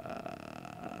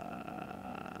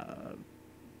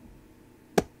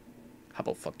 How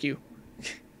about fuck you?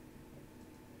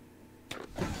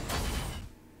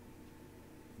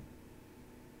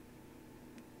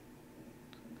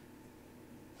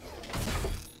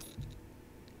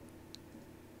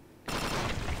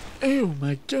 Oh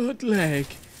my god, lag.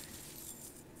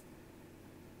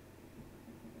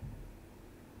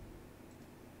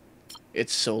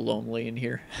 It's so lonely in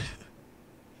here.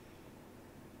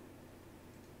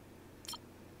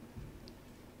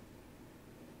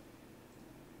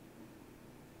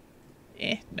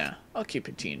 Nah, I'll keep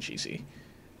it TNGZ.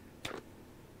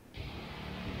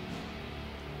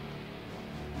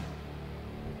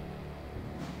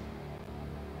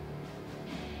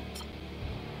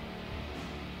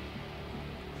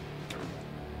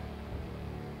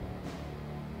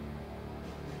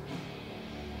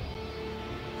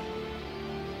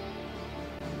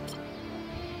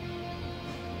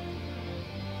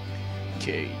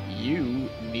 Okay, you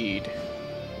need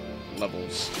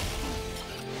levels.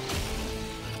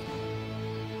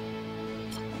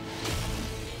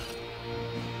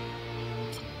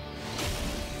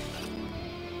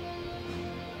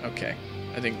 Okay,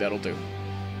 I think that'll do.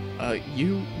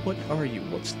 What are you?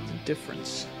 What's the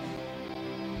difference?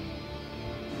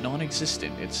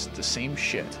 Non-existent, it's the same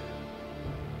shit.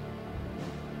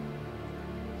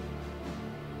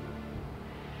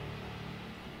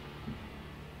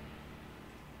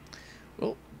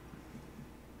 Well,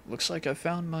 looks like I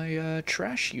found my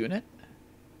trash unit.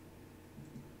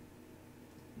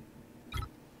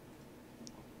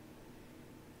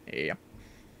 Yeah.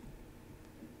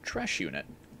 Trash unit.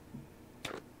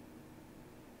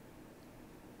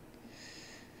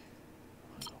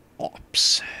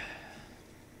 Ops.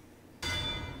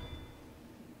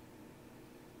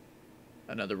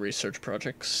 Another research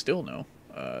project. Still no.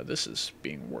 This is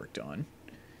being worked on.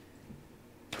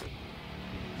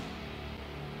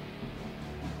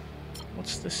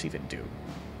 What's this even do?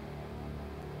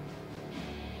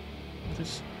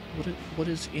 What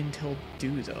does Intel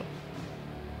do though?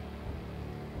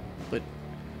 But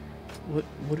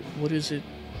what is it?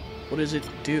 What does it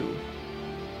do?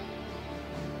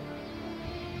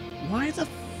 Why the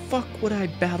fuck would I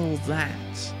battle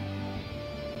that?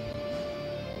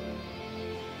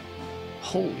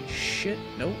 Holy shit!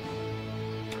 Nope.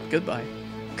 Goodbye.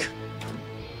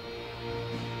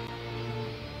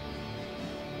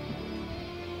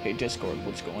 Hey Discord,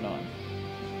 what's going on?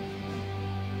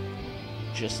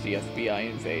 Just the FBI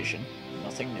invasion.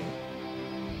 Nothing new.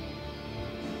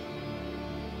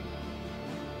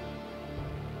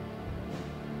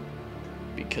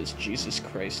 Because Jesus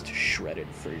Christ shredded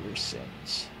for your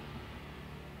sins.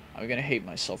 I'm gonna hate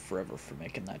myself forever for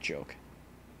making that joke.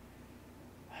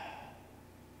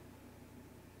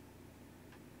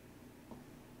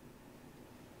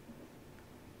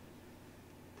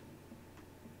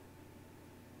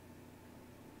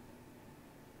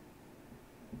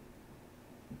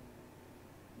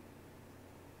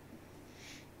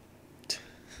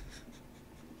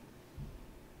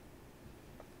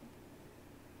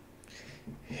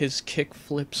 His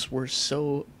kickflips were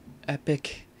so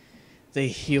epic, they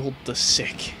healed the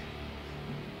sick.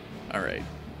 Alright.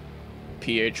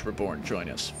 PH Reborn, join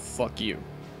us. Fuck you.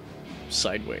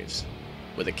 Sideways.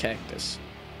 With a cactus.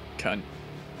 Cunt.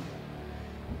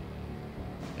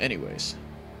 Anyways.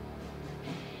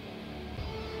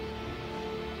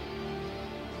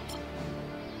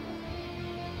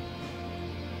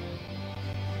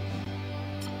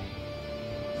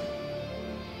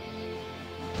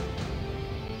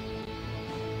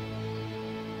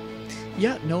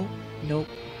 Yeah, no, nope,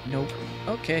 nope.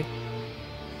 Okay.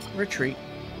 Retreat.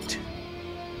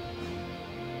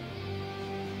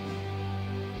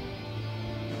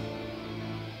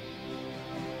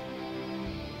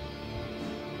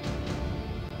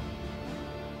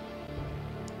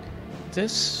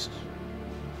 This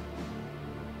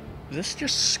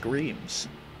just screams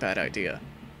bad idea.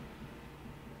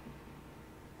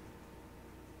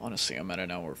 Honestly, I'm at an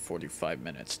hour 45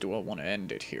 minutes. Do I want to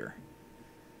end it here?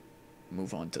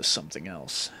 Move on to something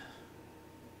else.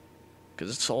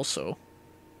 Because it's also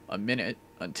a minute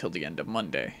until the end of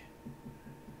Monday.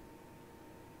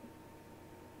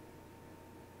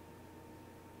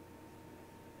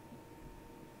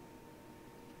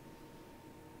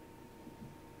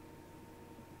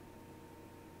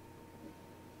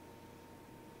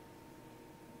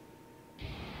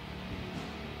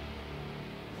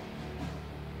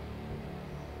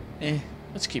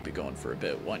 Let's keep it going for a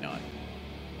bit. Why not?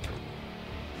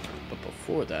 But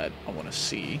before that, I want to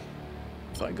see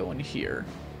if I go in here.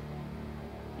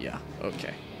 Yeah,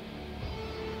 okay.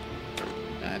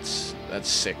 That's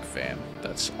sick, fam.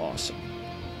 That's awesome.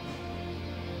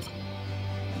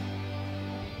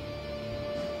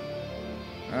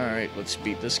 Alright, let's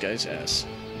beat this guy's ass.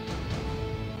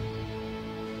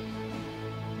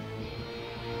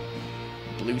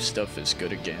 Blue stuff is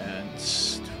good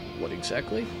against... what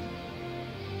exactly?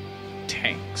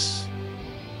 tanks.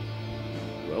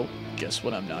 Well, guess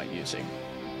what I'm not using?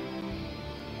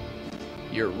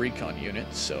 You're a recon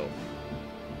unit, so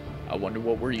I wonder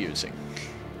what we're using.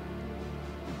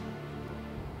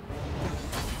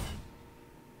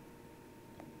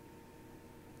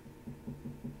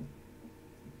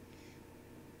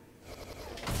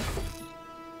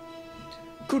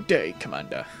 Good day,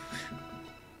 Commander.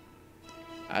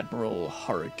 Admiral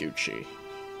Haraguchi.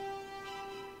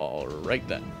 Alright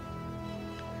then.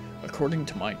 According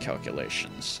to my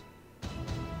calculations,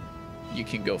 you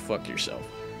can go fuck yourself.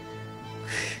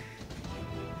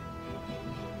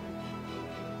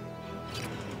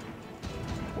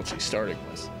 What's he starting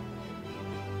with?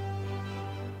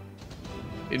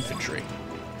 Infantry.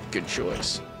 Good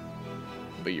choice.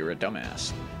 But you're a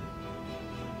dumbass.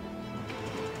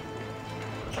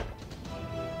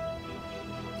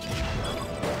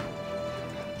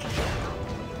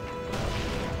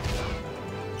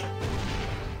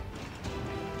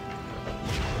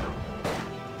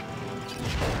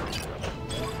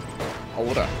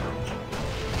 Hold up.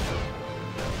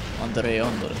 Underlay.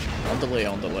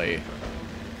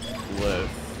 Live.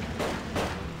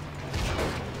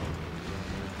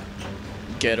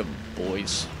 Get 'em,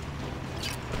 boys.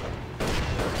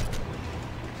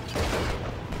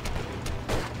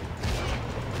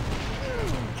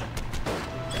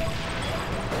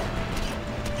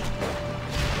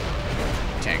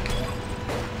 Tank.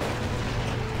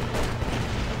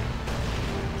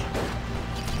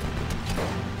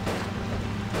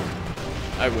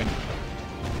 I win.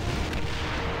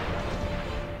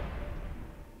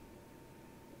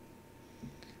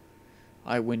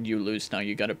 I win, you lose. Now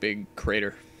you got a big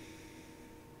crater.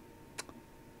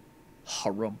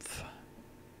 Harumph.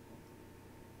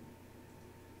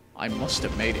 I must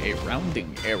have made a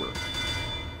rounding error.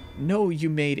 No, you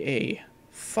made a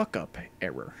fuck-up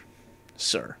error,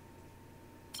 sir.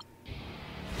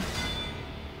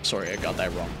 Sorry, I got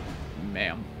that wrong,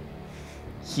 ma'am.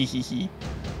 Hee hee hee.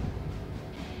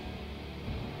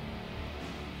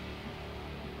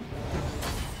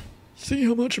 See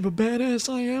how much of a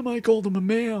badass I am? I called him a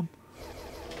ma'am.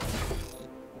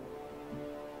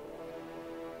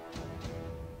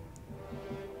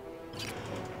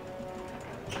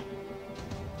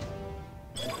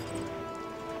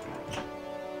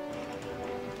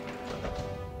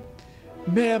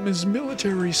 Ma'am is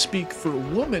military speak for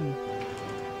woman.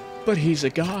 But he's a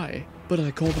guy. But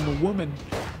I called him a woman.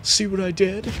 See what I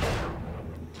did?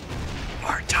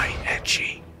 Aren't I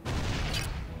edgy?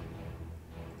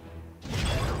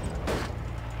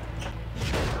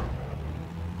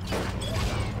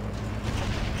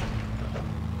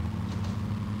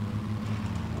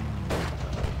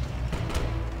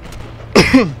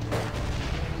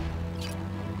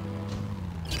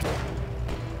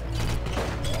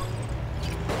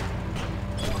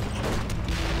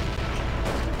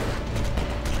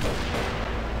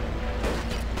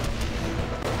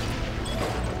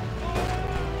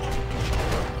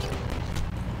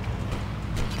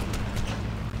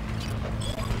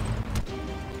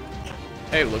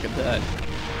 Hey, look at that.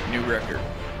 New record.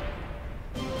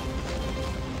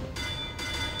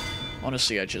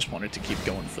 Honestly, I just wanted to keep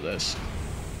going for this.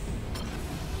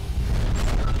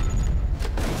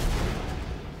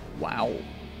 Wow.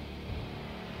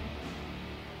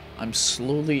 I'm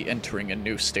slowly entering a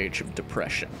new stage of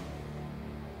depression.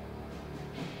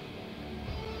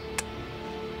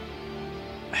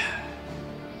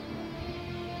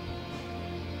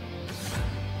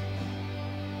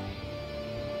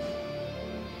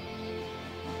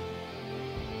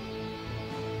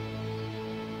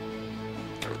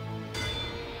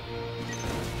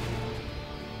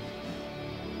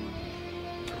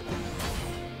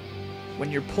 When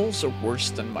your pulls are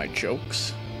worse than my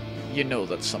jokes, you know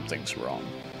that something's wrong.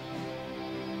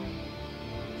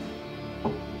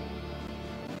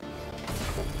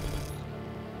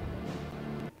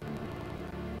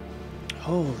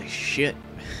 Holy shit.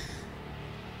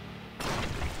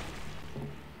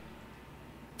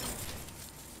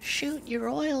 Shoot your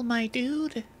oil, my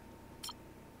dude.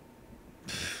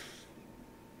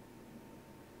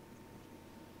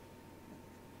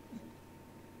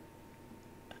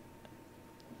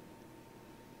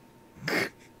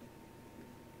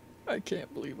 I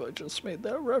can't believe I just made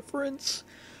that reference.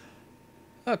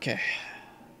 Okay.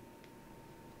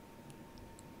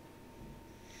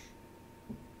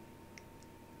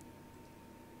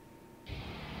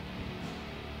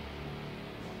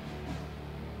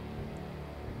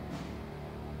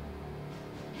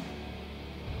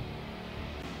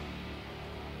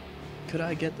 Could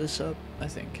I get this up? I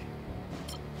think.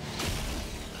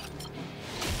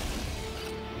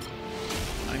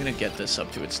 gonna get this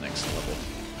up to its next level.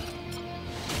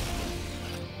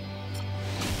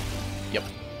 Yep.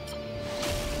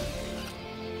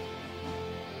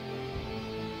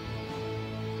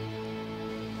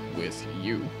 With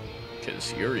you,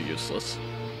 because you're useless.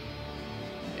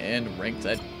 And rank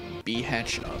that B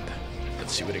hatch up.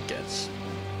 Let's see what it gets.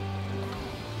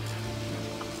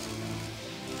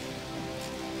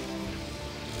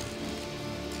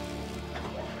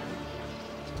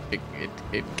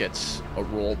 It gets a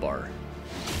roll bar.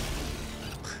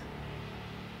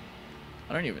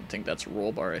 I don't even think that's a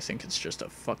roll bar. I think it's just a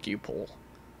fuck you pole.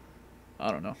 I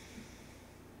don't know.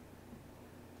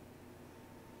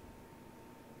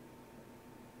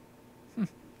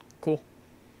 Cool.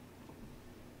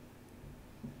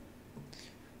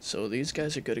 So these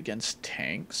guys are good against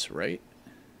tanks, right?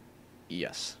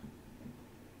 Yes.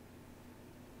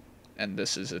 And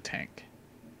this is a tank.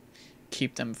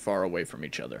 Keep them far away from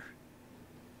each other.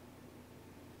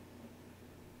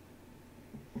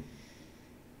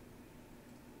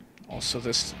 Also,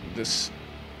 this...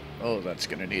 Oh, that's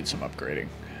gonna need some upgrading.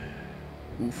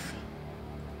 Oof.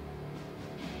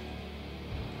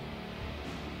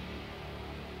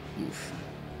 Oof.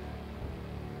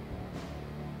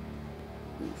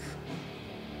 Oof.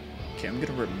 Okay, I'm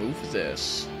gonna remove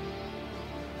this.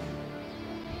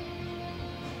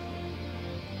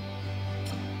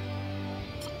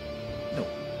 No,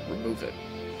 remove it.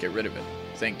 Get rid of it.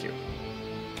 Thank you.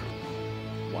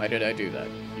 Why did I do that?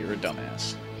 You're a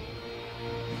dumbass.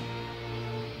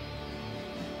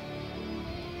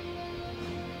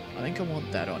 I think I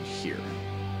want that on here.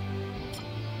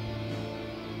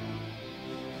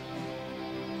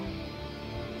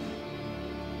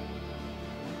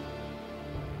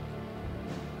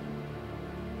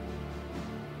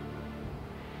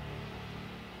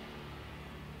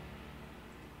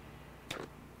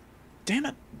 Damn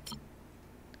it!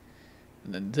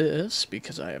 And then this,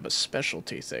 because I have a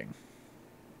specialty thing,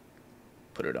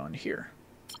 put it on here.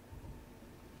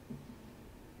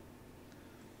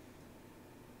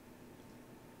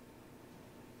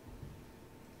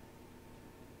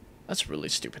 That's really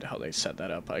stupid how they set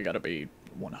that up. I gotta be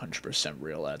 100%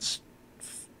 real. That's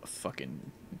a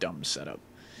fucking dumb setup.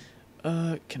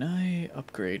 Can I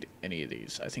upgrade any of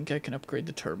these? I think I can upgrade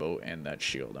the turbo and that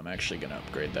shield. I'm actually gonna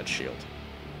upgrade that shield.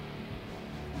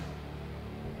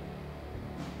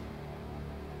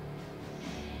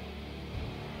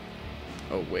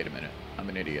 Oh, wait a minute. I'm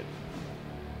an idiot.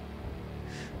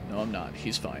 No, I'm not.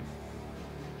 He's fine.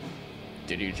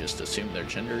 Did you just assume their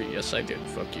gender? Yes, I did.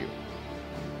 Fuck you.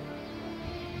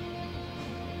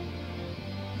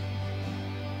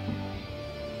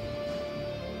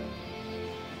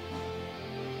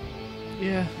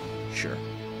 Yeah, sure.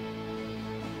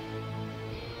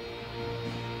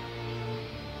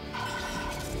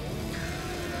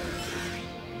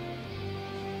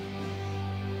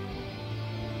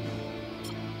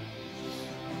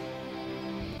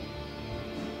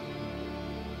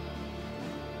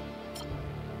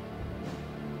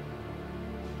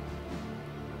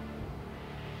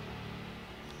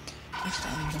 Next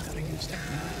time you gotta use that.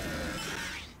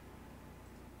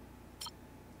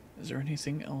 Is there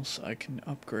anything else I can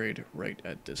upgrade right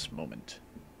at this moment?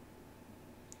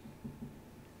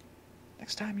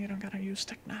 Next time you don't gotta use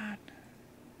Tech 9.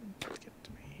 Get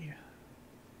to me.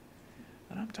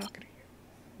 And I'm talking to you.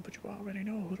 But you already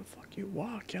know who the fuck you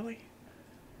are, Kelly.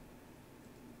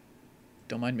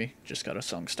 Don't mind me, just got a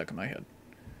song stuck in my head.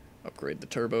 Upgrade the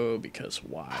turbo, because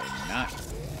why not?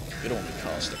 It only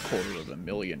cost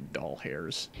 $250,000 doll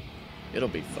hairs. It'll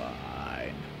be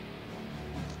fine.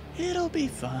 It'll be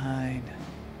fine.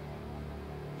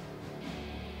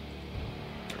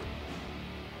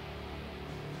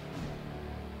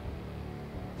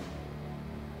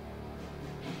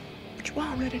 But you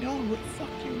already know who the fuck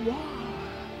you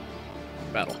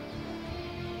are. Battle.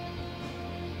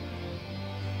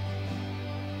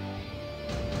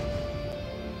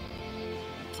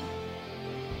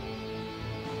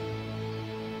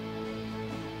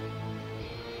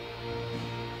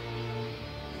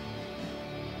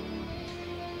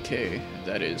 Okay,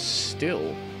 that is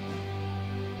still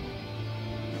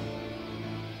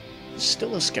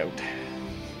a scout,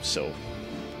 so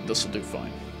this'll do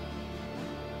fine.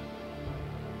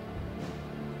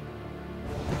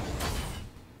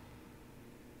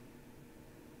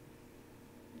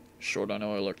 Short on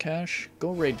oil or cash?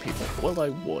 Go raid people. Well, I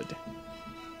would,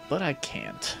 but I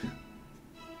can't.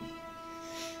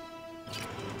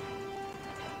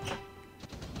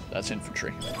 That's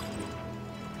infantry.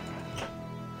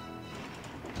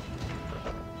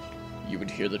 You would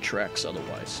hear the tracks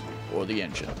otherwise, or the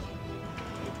engine.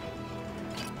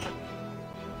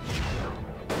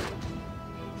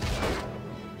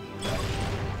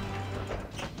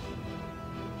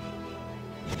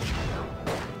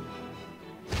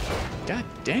 God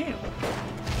damn.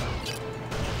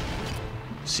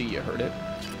 See, you heard it.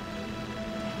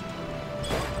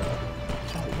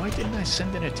 Oh, why didn't I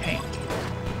send in a tank?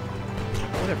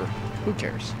 Whatever. Who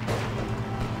cares?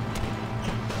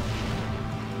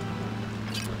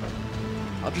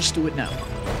 I'll just do it now.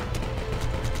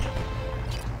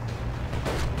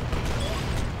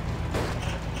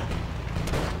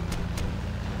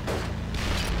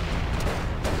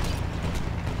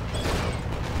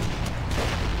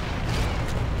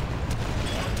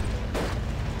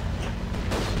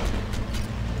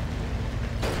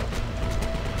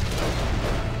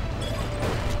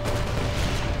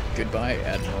 Goodbye,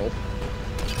 Admiral.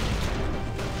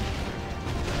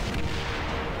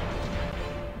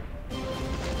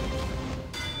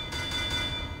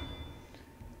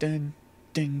 Ding,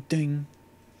 ding, ding.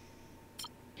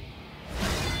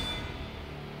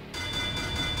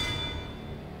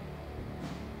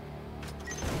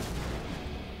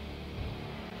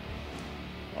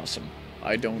 Awesome.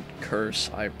 I don't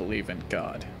curse, I believe in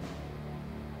God.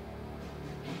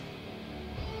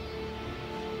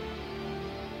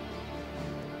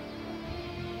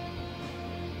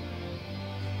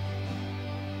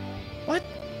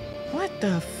 What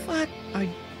the fuck?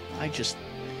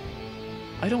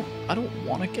 I don't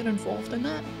want to get involved in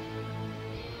that.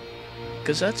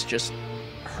 Because that's just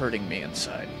hurting me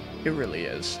inside. It really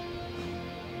is.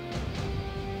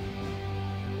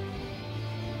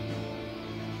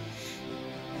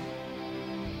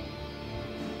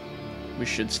 We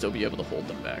should still be able to hold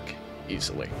them back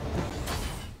easily.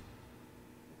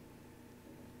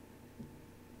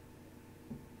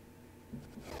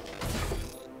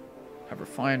 I've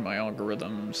refined my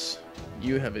algorithms.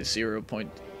 You have a 0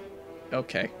 point...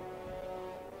 Okay.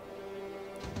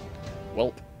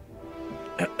 Welp.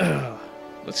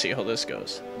 Let's see how this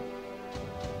goes.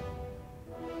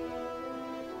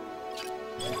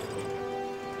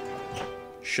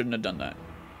 Shouldn't have done that.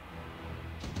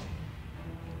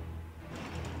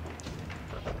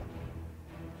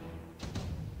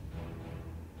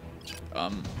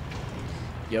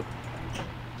 Yep.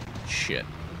 Shit.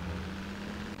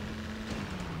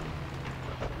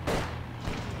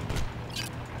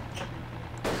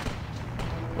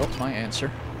 Well, my answer.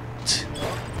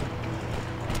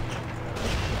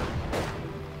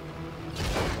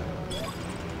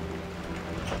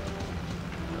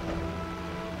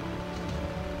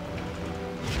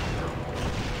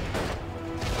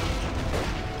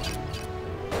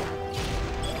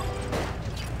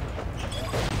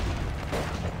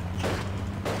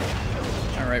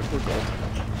 Alright, we're gold.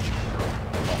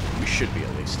 Well, we should be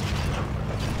at least.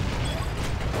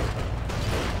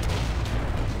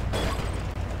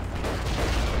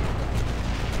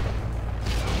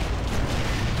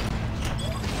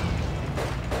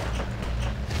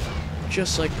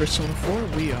 Just like Persona 4,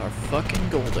 we are fucking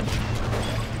golden.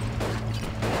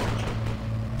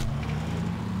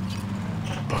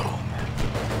 Boom.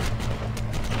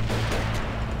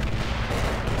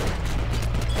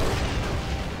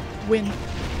 Win.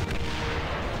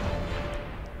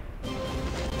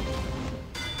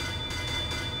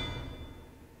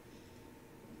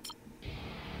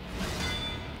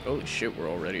 Holy shit, we're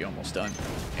already almost done.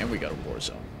 And we got a war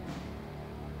zone.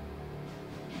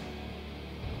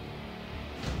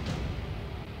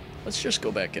 Let's just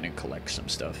go back in and collect some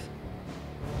stuff.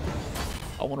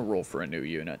 I want to roll for a new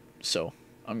unit, so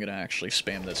I'm going to actually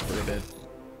spam this for a bit.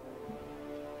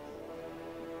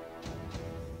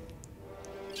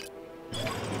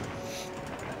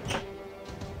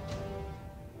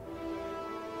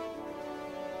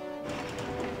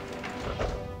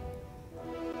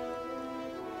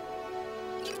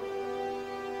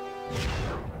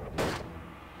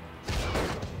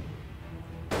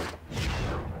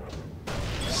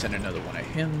 Send another one of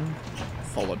him,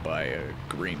 followed by a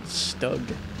green stug.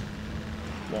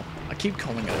 Well, I keep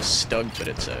calling it a stug, but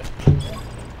it's a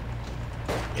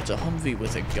Humvee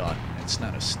with a gun. It's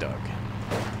not a stug.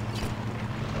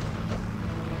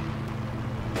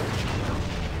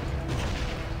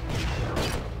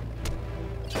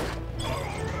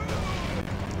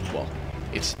 Well,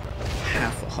 it's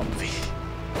half a Humvee.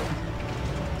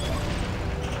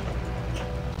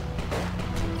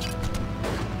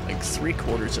 Like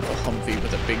 3/4 of a Humvee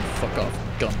with a big fuck-off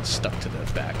gun stuck to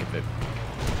the back of it.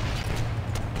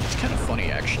 It's kind of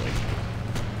funny, actually.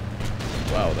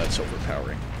 Wow, that's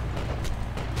overpowering.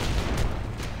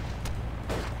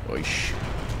 Oish.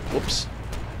 Whoops.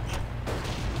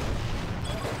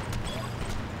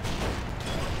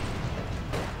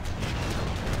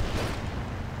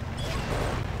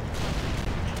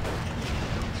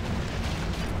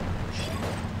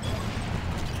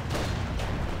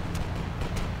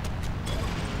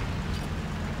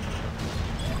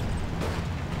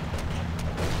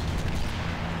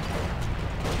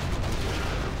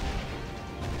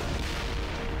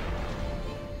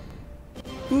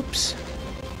 Oops.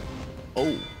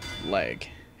 Oh, lag.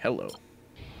 Hello.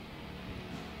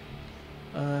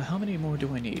 How many more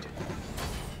do I need?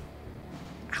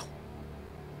 Ow.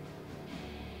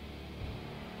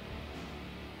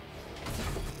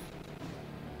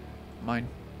 Mine.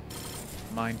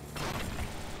 Mine.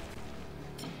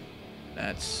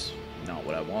 That's not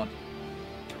what I want.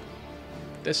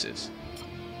 This is.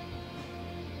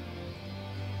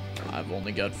 I've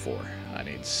only got 4. I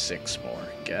need 6 more.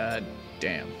 God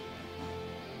damn.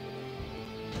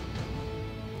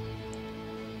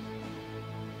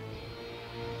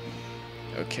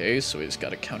 Okay, so he's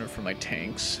got a counter for my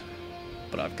tanks,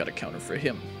 but I've got a counter for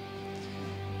him.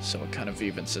 So it kind of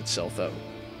evens itself out.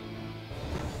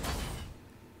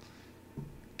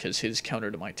 Because his counter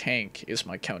to my tank is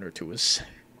my counter to his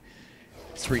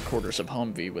 3/4 of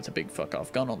Humvee with a big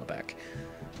fuck-off gun on the back.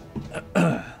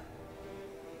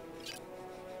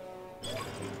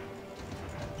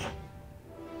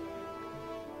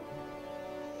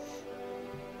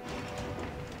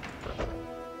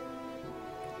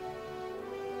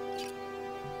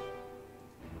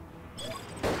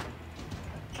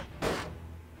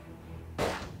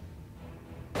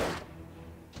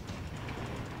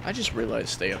 I just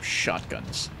realized they have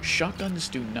shotguns. Shotguns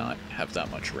do not have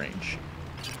that much range.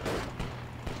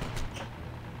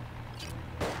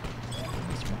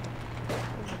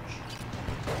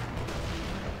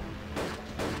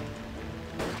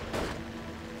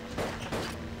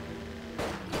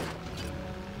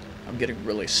 I'm getting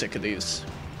really sick of these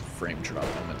frame drop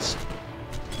moments.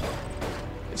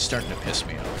 It's starting to piss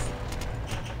me off.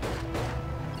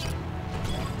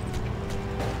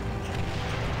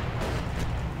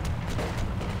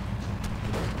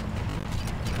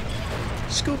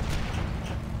 Scoop.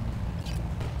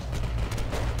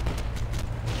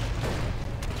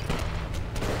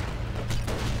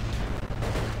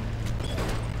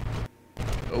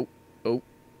 Oh, oh,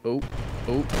 oh,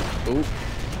 oh, oh,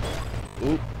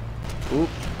 oh, oh.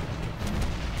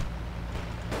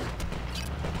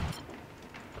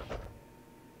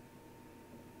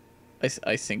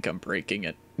 I think I'm breaking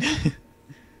it.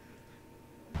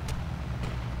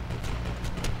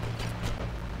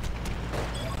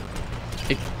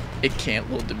 It can't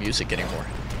load the music anymore.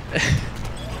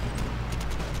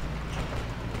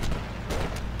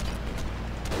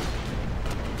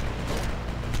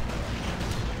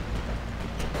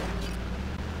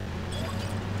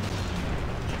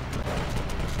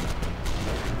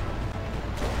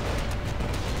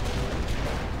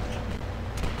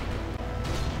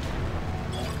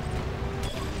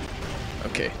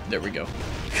 Okay, there we go.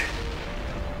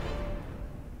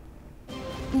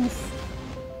 Oof.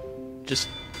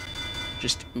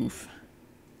 Just oof.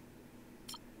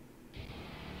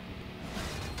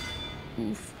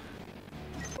 Oof.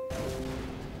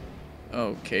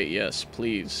 Okay, yes,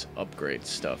 please upgrade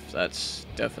stuff. That's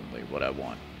definitely what I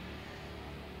want.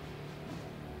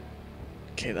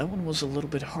 Okay, that one was a little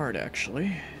bit hard,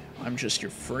 actually. I'm just your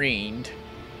friend.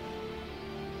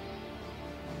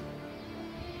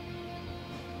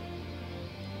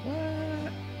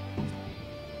 What?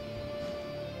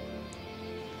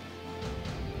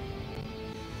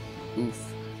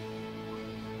 Oof.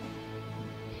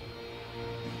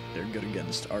 They're good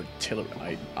against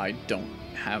artillery. I don't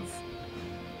have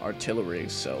artillery,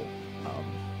 so,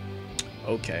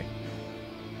 okay.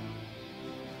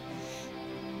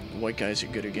 The white guys are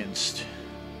good against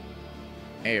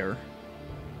air.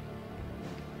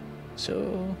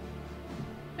 So,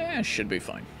 should be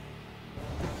fine.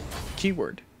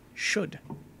 Keyword, should.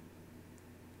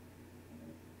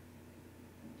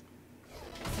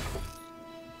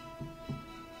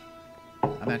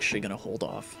 I'm actually gonna hold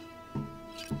off.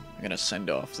 I'm gonna send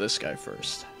off this guy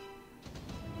first.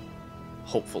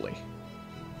 Hopefully.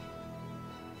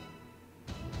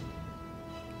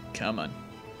 Come on.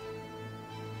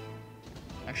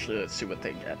 Actually, let's see what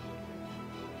they get.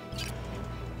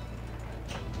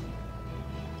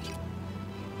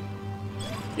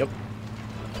 Yep.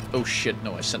 Oh shit,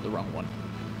 no, I sent the wrong one.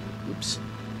 Oops.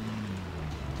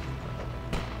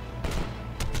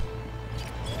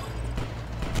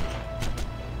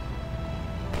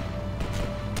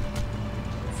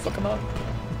 Fuck him up.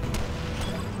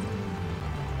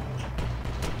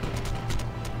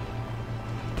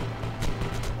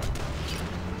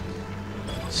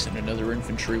 Send another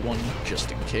infantry one,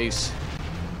 just in case.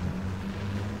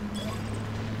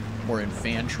 More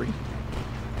infantry.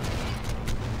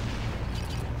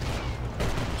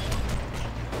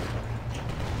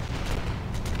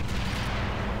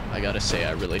 I gotta say,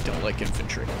 I really don't like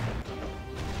infantry.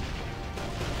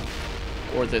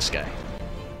 Or this guy.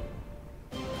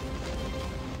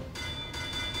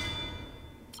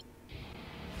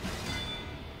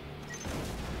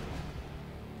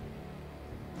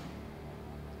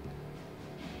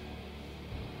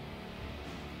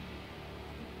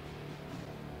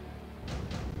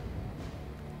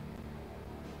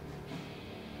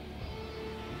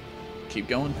 Keep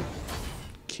going.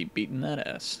 Keep beating that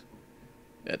ass.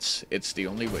 It's the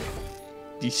only way.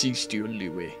 This is the only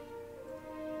way.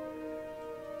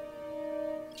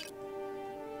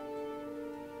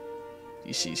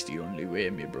 This is the only way,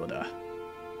 my brother.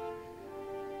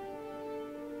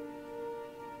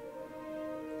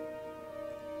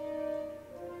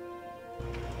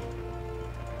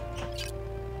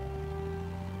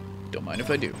 Don't mind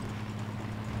if I do.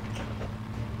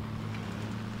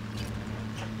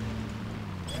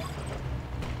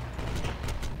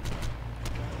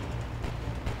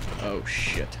 Oh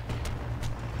shit.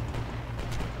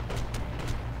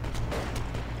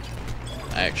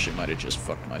 I actually might have just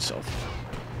fucked myself.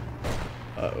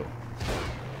 Uh-oh.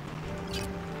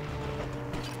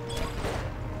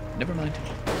 Never mind.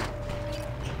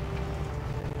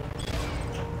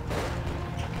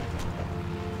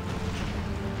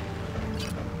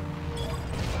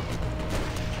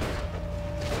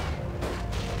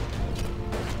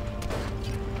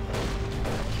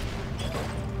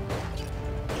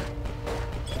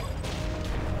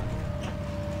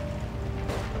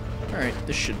 Alright,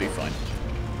 this should be fine.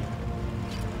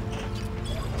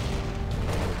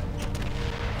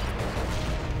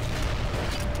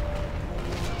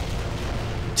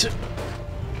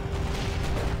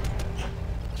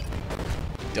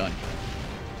 Done.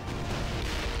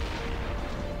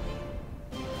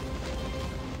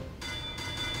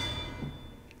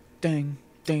 Ding,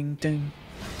 ding, ding.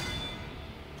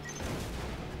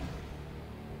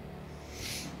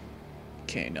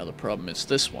 Okay, now the problem is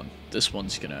this one. This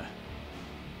one's gonna...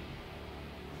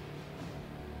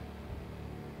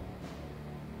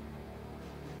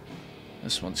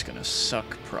 This one's gonna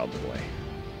suck, probably.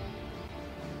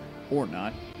 Or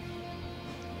not.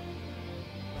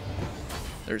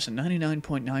 There's a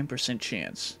 99.9%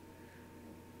 chance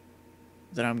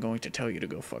that I'm going to tell you to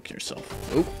go fuck yourself.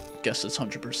 Oh, guess it's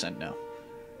 100% now.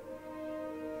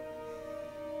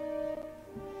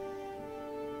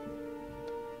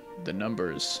 The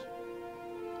numbers,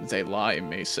 they lie,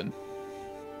 Mason.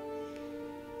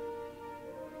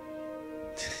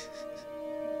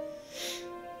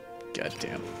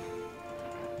 Goddamn.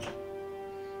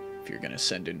 If you're gonna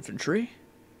send infantry,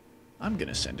 I'm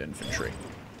gonna send infantry.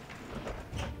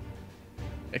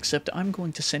 Except I'm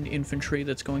going to send infantry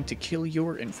that's going to kill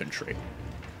your infantry.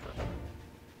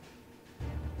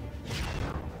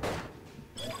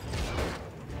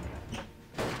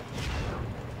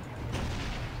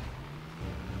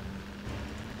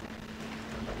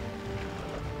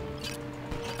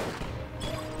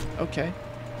 Okay.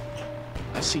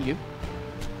 I see you.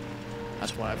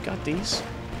 That's why I've got these.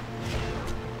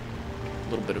 A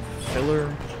little bit of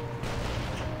filler.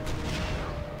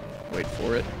 Wait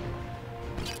for it.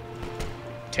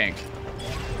 Tank.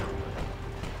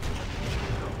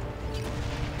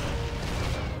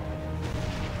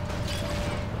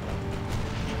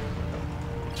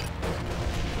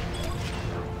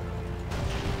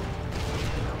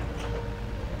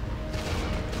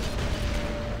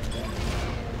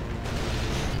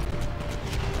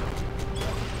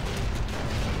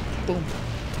 Boom.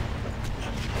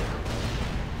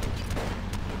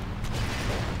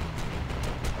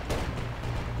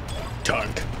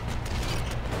 Tank.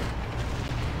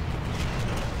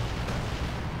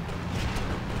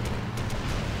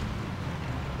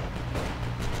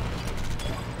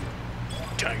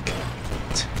 Tank.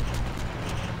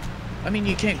 I mean,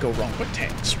 you can't go wrong with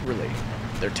tanks, really.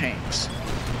 They're tanks.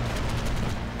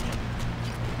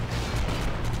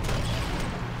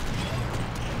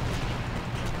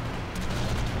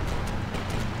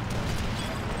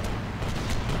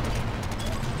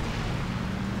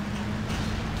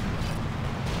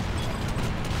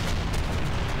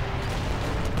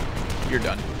 You're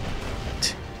done.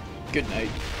 Good night.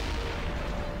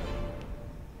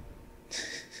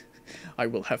 I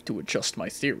will have to adjust my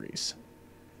theories.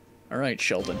 Alright,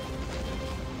 Sheldon.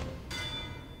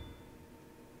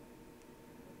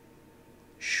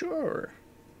 Sure.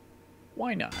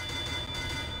 Why not?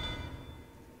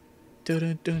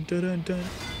 Dun dun dun dun dun.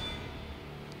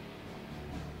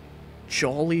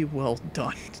 Jolly well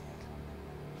done.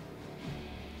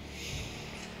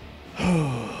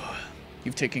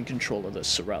 You've taken control of the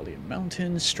Cerulean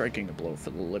Mountains, striking a blow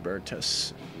for the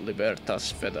Libertas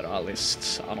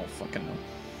Federalists. I don't fucking know.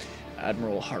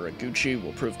 Admiral Haraguchi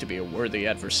will prove to be a worthy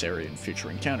adversary in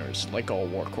future encounters. Like all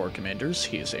War Corps commanders,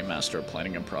 he is a master of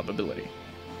planning and probability.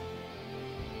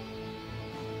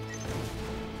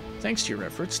 Thanks to your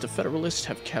efforts, the Federalists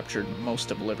have captured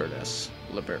most of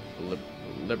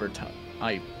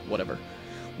whatever.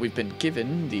 We've been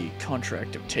given the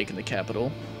contract of taking the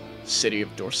capital, city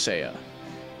of Dorsea,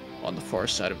 on the far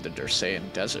side of the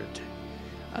Dorsean Desert.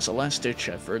 As a last-ditch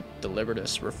effort, the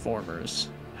Libertas reformers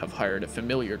have hired a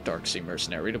familiar Darksea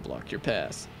mercenary to block your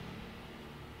path.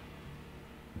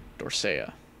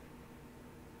 Dorsea.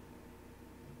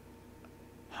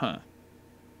 Huh.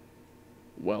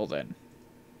 Well then.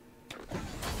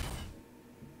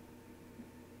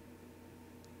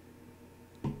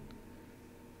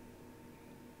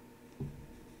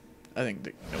 I think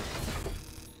the... Nope.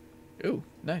 Ooh,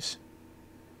 nice.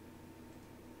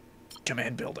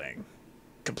 Command building.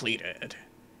 Completed.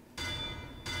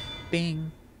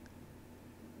 Bing.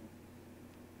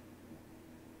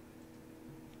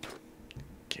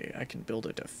 Okay, I can build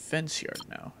a defense yard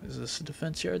now. Is this a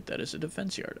defense yard? That is a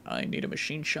defense yard. I need a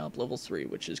machine shop level 3,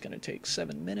 which is going to take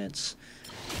 7 minutes.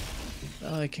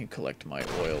 I can collect my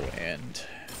oil and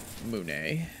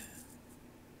Monet.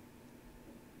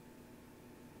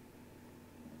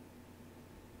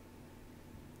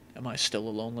 Am I still a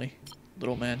lonely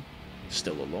little man?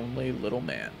 Still a lonely little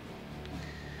man.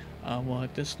 I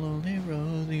walk this lonely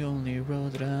road, the only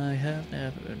road that I have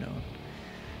never known.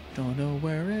 Don't know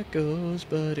where it goes,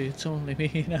 but it's only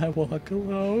me and I walk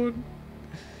alone.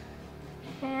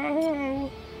 Oh.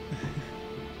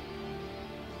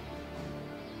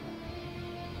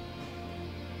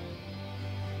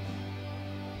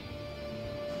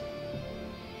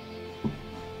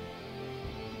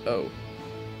 Oh.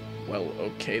 Well,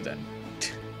 okay then.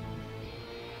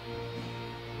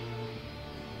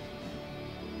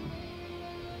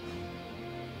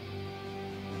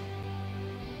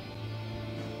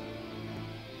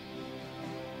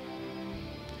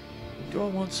 Do I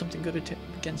want something good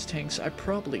against tanks? I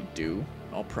probably do.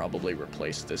 I'll probably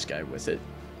replace this guy with it.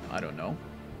 I don't know.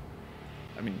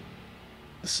 I mean,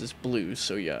 this is blue,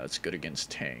 so yeah, it's good against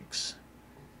tanks.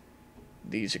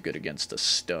 These are good against the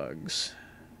Stugs.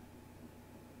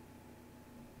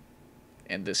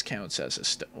 And this counts as a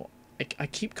Stug. Well, I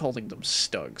keep calling them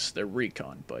Stugs. They're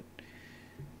recon, but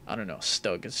I don't know.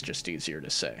 Stug is just easier to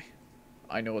say.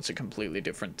 I know it's a completely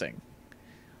different thing.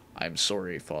 I'm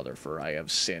sorry, Father, for I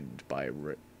have sinned by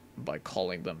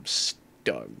calling them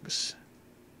Stugs.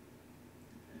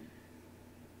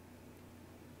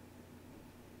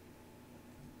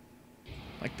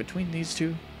 Like, between these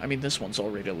two, I mean, this one's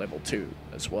already level 2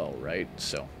 as well, right?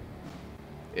 So,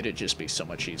 it'd just be so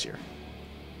much easier.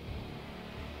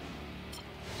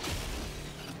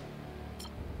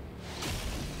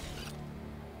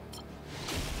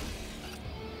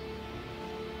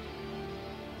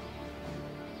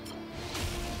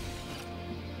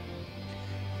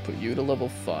 Put you to level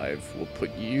 5. We'll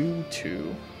put you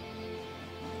to...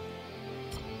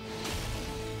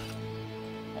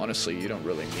 Honestly, you don't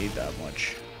really need that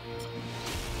much.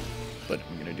 But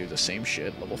I'm gonna do the same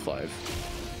shit, level 5.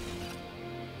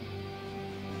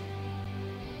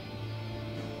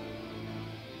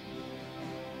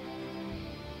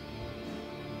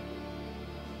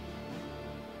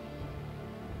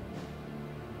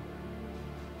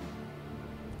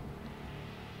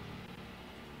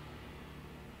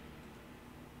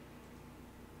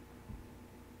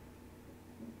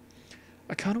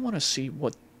 I kind of want to see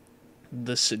what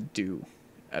this would do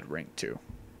at rank 2.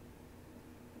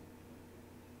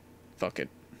 Fuck it.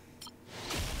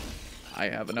 I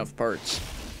have enough parts.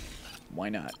 Why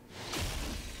not?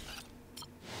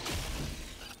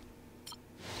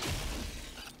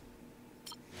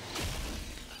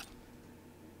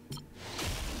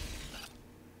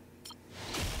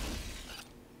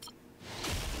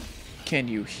 Can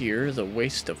you hear the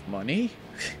waste of money?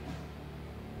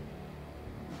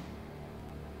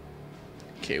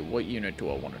 Okay, what unit do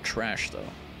I want to trash, though?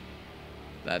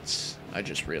 That's... I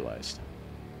just realized.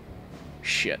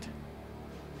 Shit.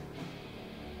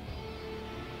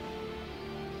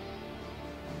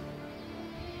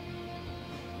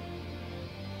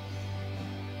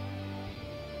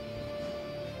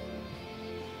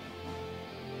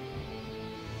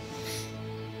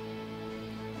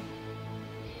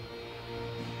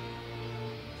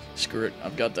 Screw it,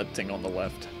 I've got that thing on the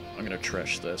left. I'm gonna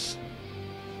trash this.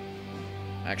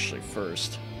 Actually,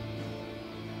 first.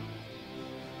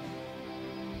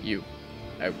 You.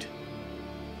 Out.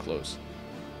 Close.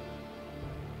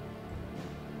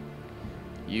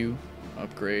 You.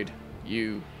 Upgrade.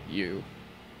 You.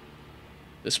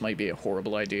 This might be a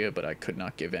horrible idea, but I could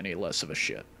not give any less of a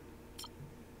shit.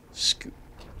 Scoop.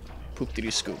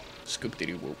 Poop-diddy scoop.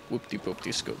 Scoop-diddy whoop.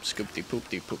 Whoop-de-poop-de scoop.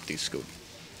 Scoop-de-poop-de-poop-de scoop.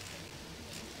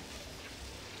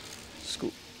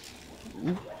 Scoop.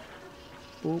 Whoop.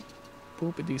 Boop.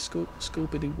 Poopity scoop,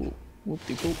 scoopity whoop,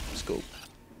 whoopty poop, scoop.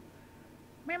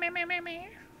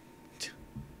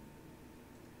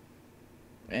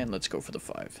 And let's go for the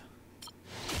 5.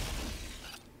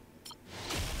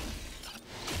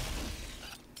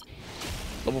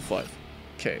 Level 5.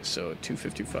 Okay, so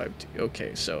 255.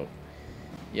 Okay, so...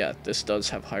 yeah, this does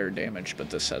have higher damage, but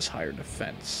this has higher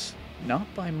defense.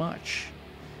 Not by much,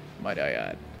 might I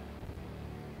add.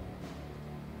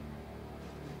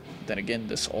 Then again,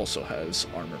 this also has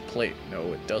armor plate.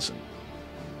 No, it doesn't.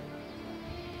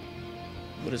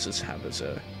 What does this have as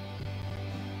a...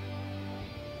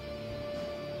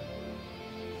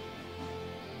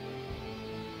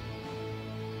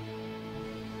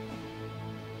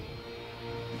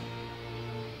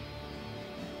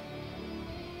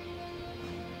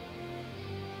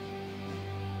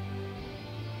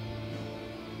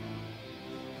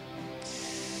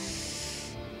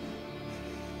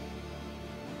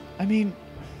 I mean,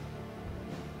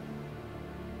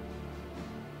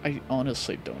 I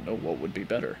honestly don't know what would be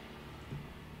better.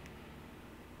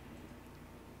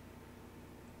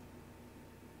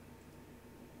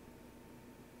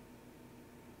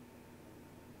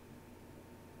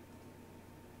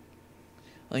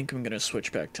 I think I'm gonna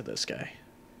switch back to this guy.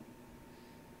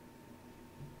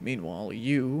 Meanwhile,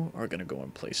 you are gonna go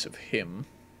in place of him.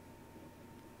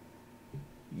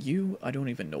 You, I don't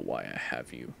even know why I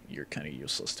have you. You're kind of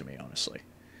useless to me, honestly.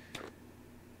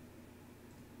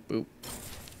 Boop.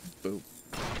 Boop.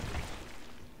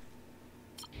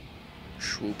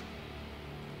 Swoop.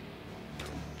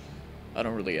 I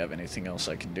don't really have anything else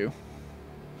I can do.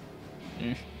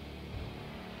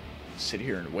 Sit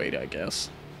here and wait, I guess.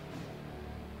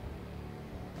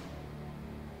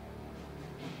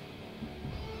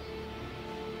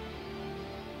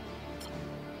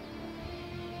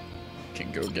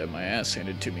 Can go get my ass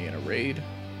handed to me in a raid.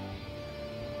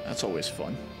 That's always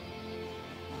fun.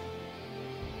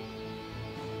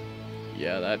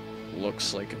 Yeah, that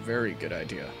looks like a very good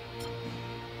idea.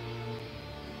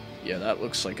 Yeah, that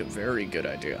looks like a very good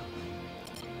idea.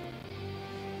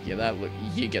 Yeah, that look.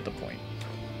 You get the point.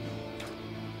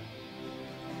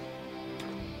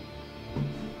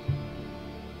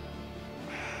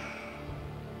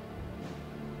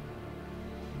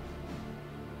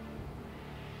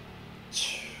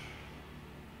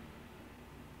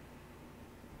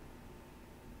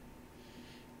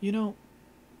 You know,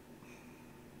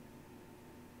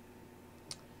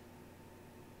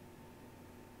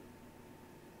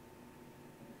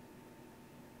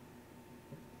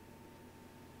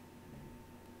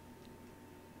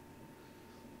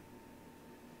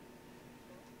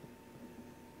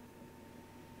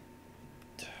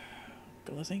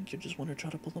 girl, I think you just want to try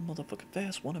to pull a motherfucking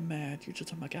fast one. I'm mad. You're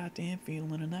just on my goddamn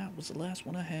feeling, and that was the last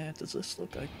one I had. Does this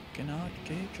look like an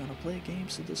arcade trying to play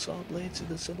games to the saw blade, to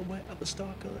the silhouette of a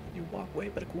stalker? You walk away,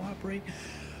 better cooperate,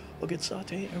 or get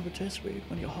sauteed and rotisserie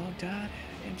when you're hog-tied.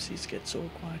 MCs get so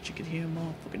quiet you can hear a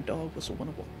motherfucking dog whistle when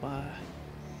I walk by.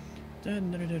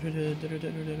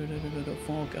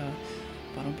 Fall guy.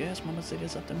 Bottom gas, mama said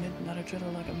it's up to midnight. I tread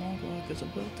her like a mongrel, cause I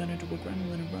will turn into a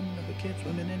gremlin and run over kids,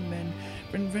 women, and men.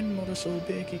 Rin, motor so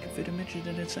big he can fit a midget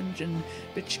in its engine.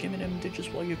 Bitch, give me them digits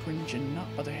while you're cringing.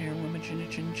 Not by the hair, women, chin,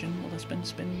 Well, I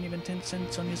spend even 10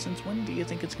 cents on you since when do you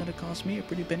think it's gonna cost me a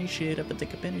pretty penny? Shit, if I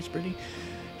think a penny's pretty.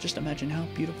 Just imagine how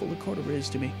beautiful a quarter is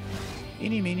to me.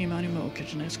 Eeny, meeny, miny, mo,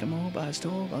 catch an Eskimo by his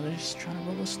toe while they're just trying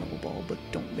to roll a snowball, but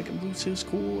don't make him lose his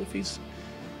cool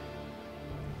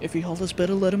if he hollers,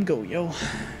 better let him go, yo.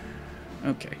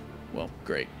 Okay, well,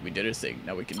 great. We did a thing.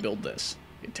 Now we can build this.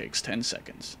 It takes 10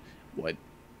 seconds. What?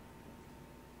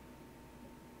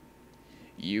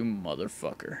 You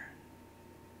motherfucker.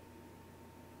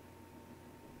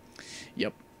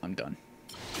 Yep, I'm done.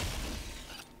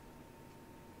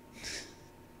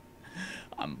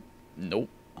 Nope.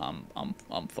 I'm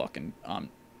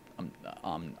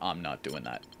not doing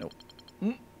that. Nope.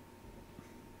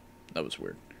 That was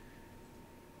weird.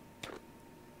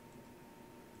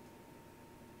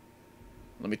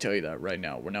 Let me tell you that right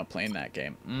now. We're not playing that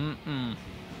game.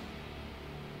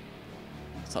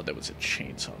 I thought that was a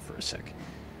chainsaw for a sec.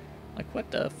 Like,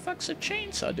 what the fuck's a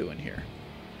chainsaw doing here?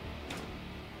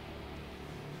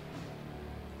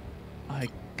 I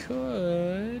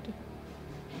could...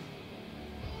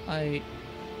 I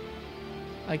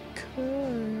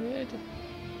could...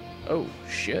 Oh,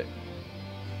 shit.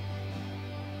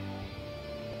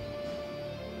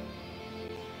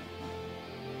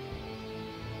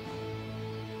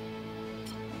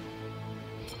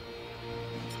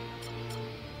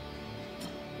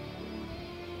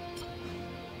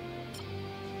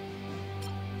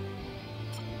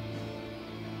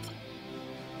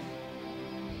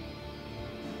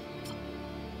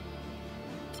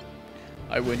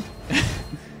 I would...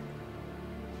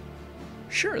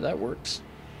 Sure, that works.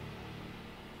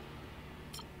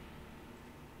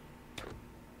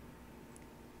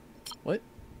 What?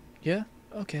 Yeah?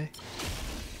 Okay.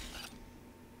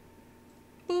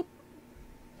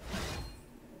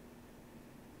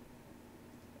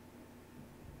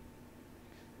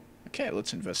 Okay,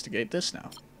 let's investigate this now,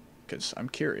 because I'm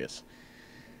curious.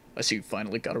 I see you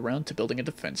finally got around to building a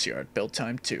defense yard. Build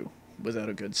time 2. Without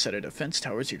a good set of defense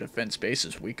towers, your defense base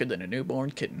is weaker than a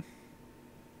newborn kitten.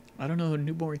 I don't know,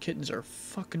 newborn kittens are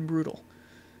fucking brutal.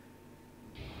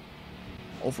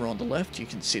 Over on the left, you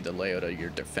can see the layout of your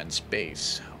defense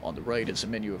base. On the right is a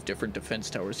menu of different defense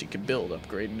towers you can build,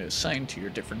 upgrade, and assign to your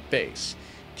different base.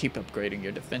 Keep upgrading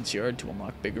your defense yard to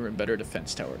unlock bigger and better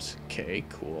defense towers. Okay,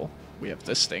 cool. We have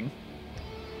this thing.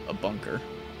 A bunker.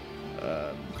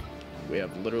 We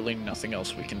have literally nothing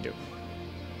else we can do.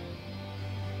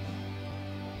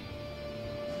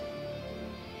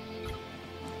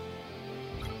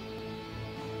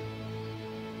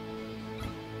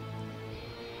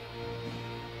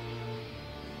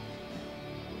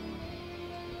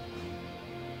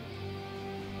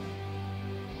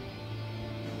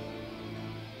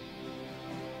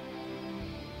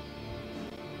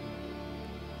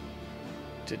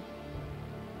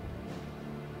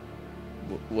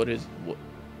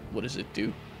 What does it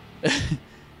do?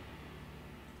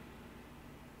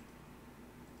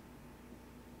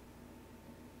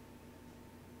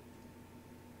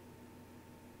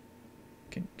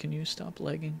 Can you stop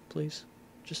lagging, please?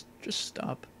 Just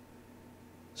stop.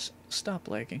 Stop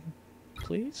lagging,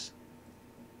 please.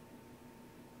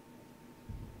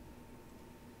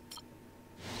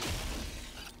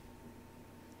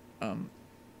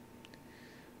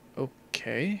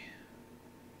 Okay.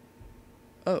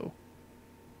 Oh.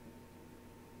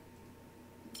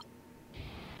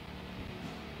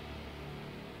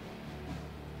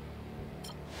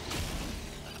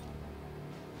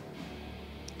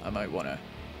 I might want to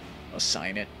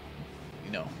assign it,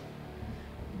 you know,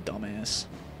 dumbass.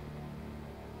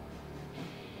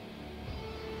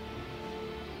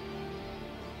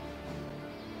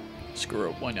 Screw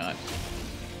it, why not?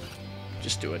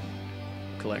 Just do it.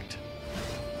 Collect.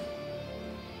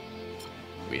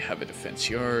 We have a defense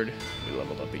yard. We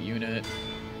leveled up a unit.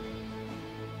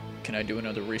 Can I do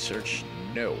another research?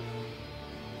 No.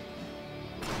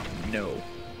 No.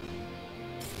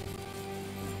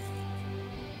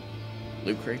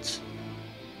 Loot crates?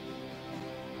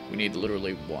 We need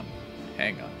literally one.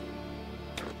 Hang on.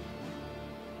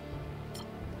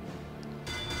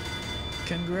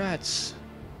 Congrats.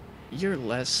 You're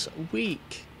less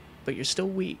weak, but you're still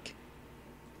weak.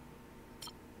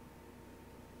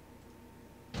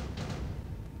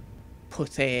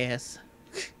 Pussies.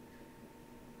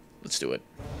 Let's do it.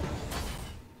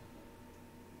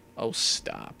 Oh,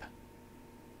 stop.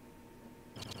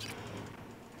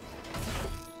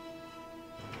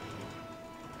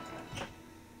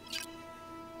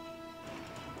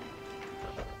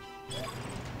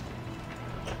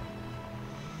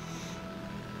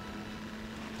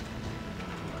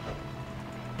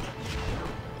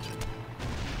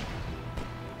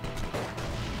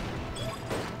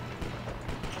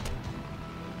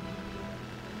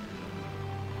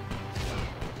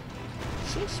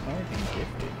 So smart and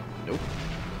gifted. Nope.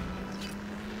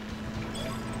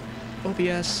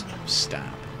 OBS,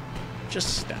 stop.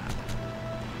 Just stop.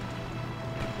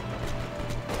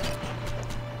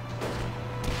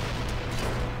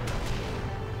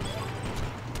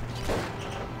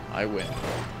 I win.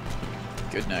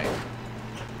 Good night.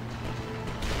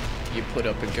 You put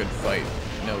up a good fight.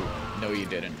 No, you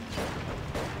didn't.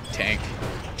 Tank.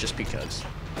 Just because.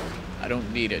 I don't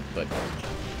need it, but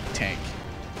tank.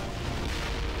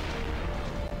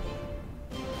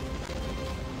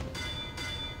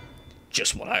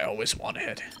 Just what I always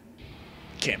wanted.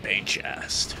 Campaign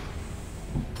chest.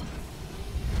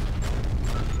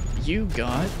 You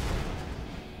got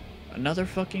another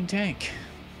fucking tank.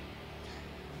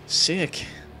 Sick.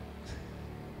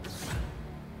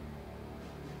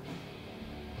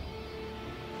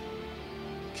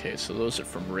 Okay, so those are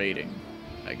from raiding,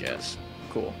 I guess.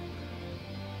 Cool.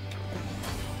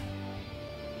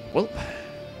 Well,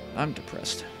 I'm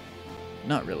depressed.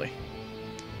 Not really.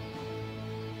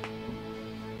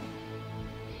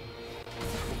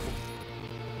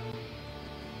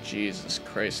 Jesus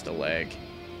Christ, the lag.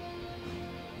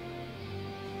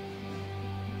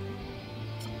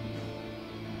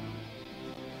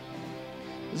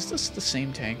 Is this the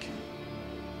same tank?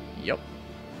 Yup.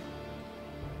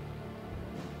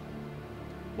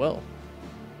 Well,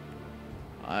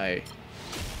 I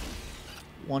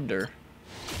wonder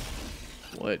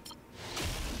what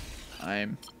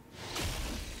I'm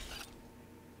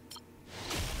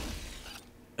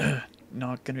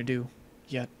not gonna do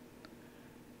yet.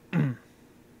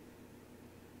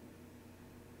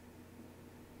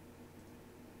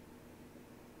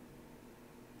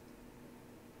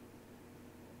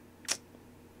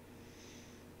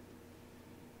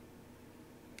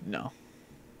 No.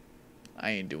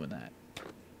 I ain't doing that.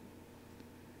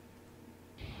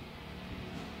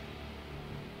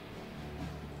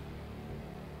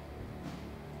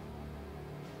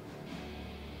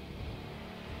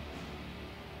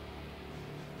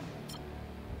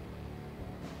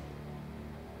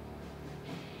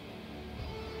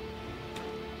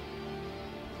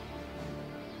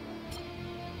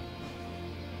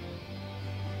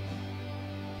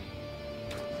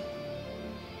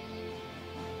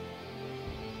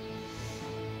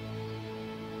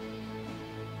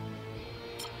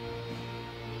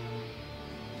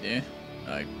 Yeah,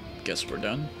 I guess we're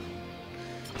done.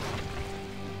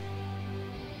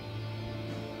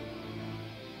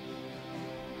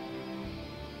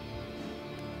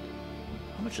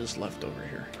 How much is left over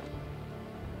here?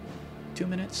 2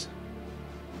 minutes?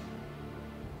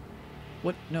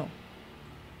 What? No.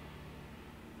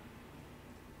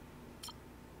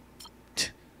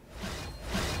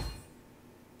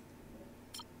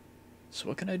 So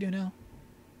what can I do now?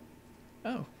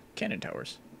 Oh, cannon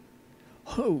towers.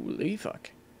 Holy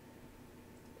fuck.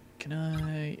 Can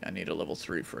I need a level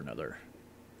 3 for another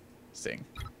thing.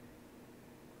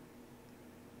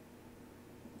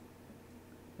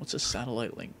 What's a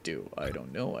satellite link do? I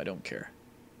don't know, I don't care.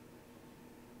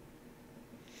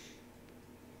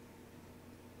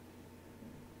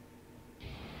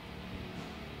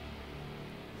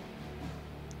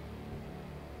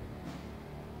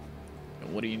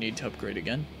 What do you need to upgrade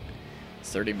again?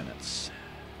 30 minutes.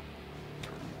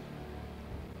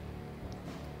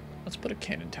 Let's put a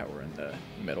cannon tower in the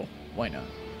middle. Why not?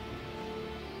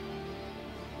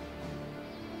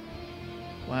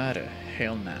 Why the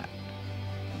hell not?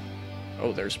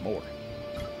 Oh, there's more.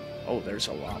 Oh, there's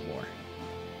a lot more.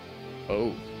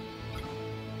 Oh.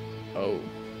 Oh.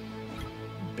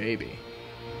 Baby.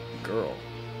 Girl.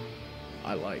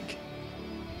 I like.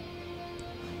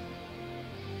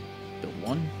 Build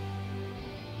one.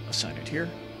 Assign it here.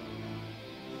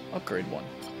 Upgrade one.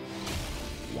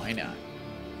 Why not?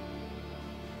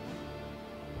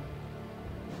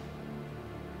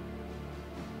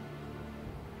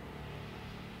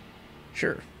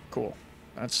 Sure, cool.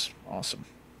 That's awesome.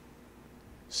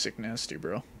 Sick nasty,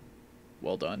 bro.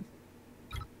 Well done.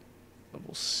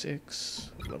 Level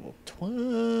 6, level 12,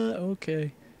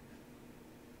 okay.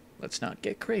 Let's not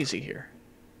get crazy here.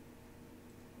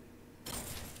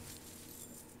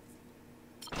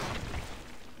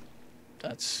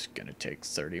 That's gonna take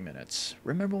 30 minutes.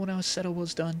 Remember when I said I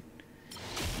was done?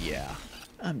 Yeah,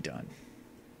 I'm done.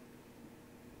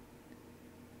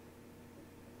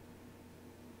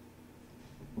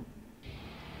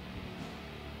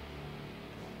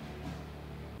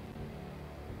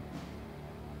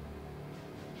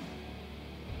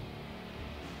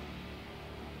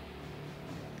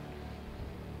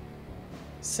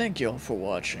 Thank you all for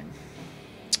watching.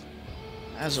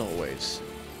 As always,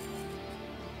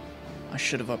 I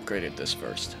should have upgraded this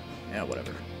first. Yeah,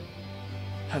 whatever.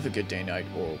 Have a good day, night,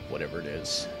 or whatever it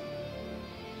is.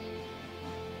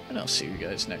 And I'll see you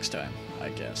guys next time, I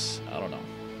guess. I don't know.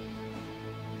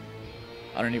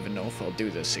 I don't even know if I'll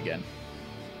do this again.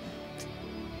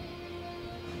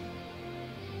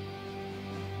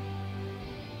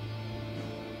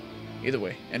 Either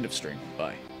way, end of stream.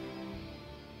 Bye.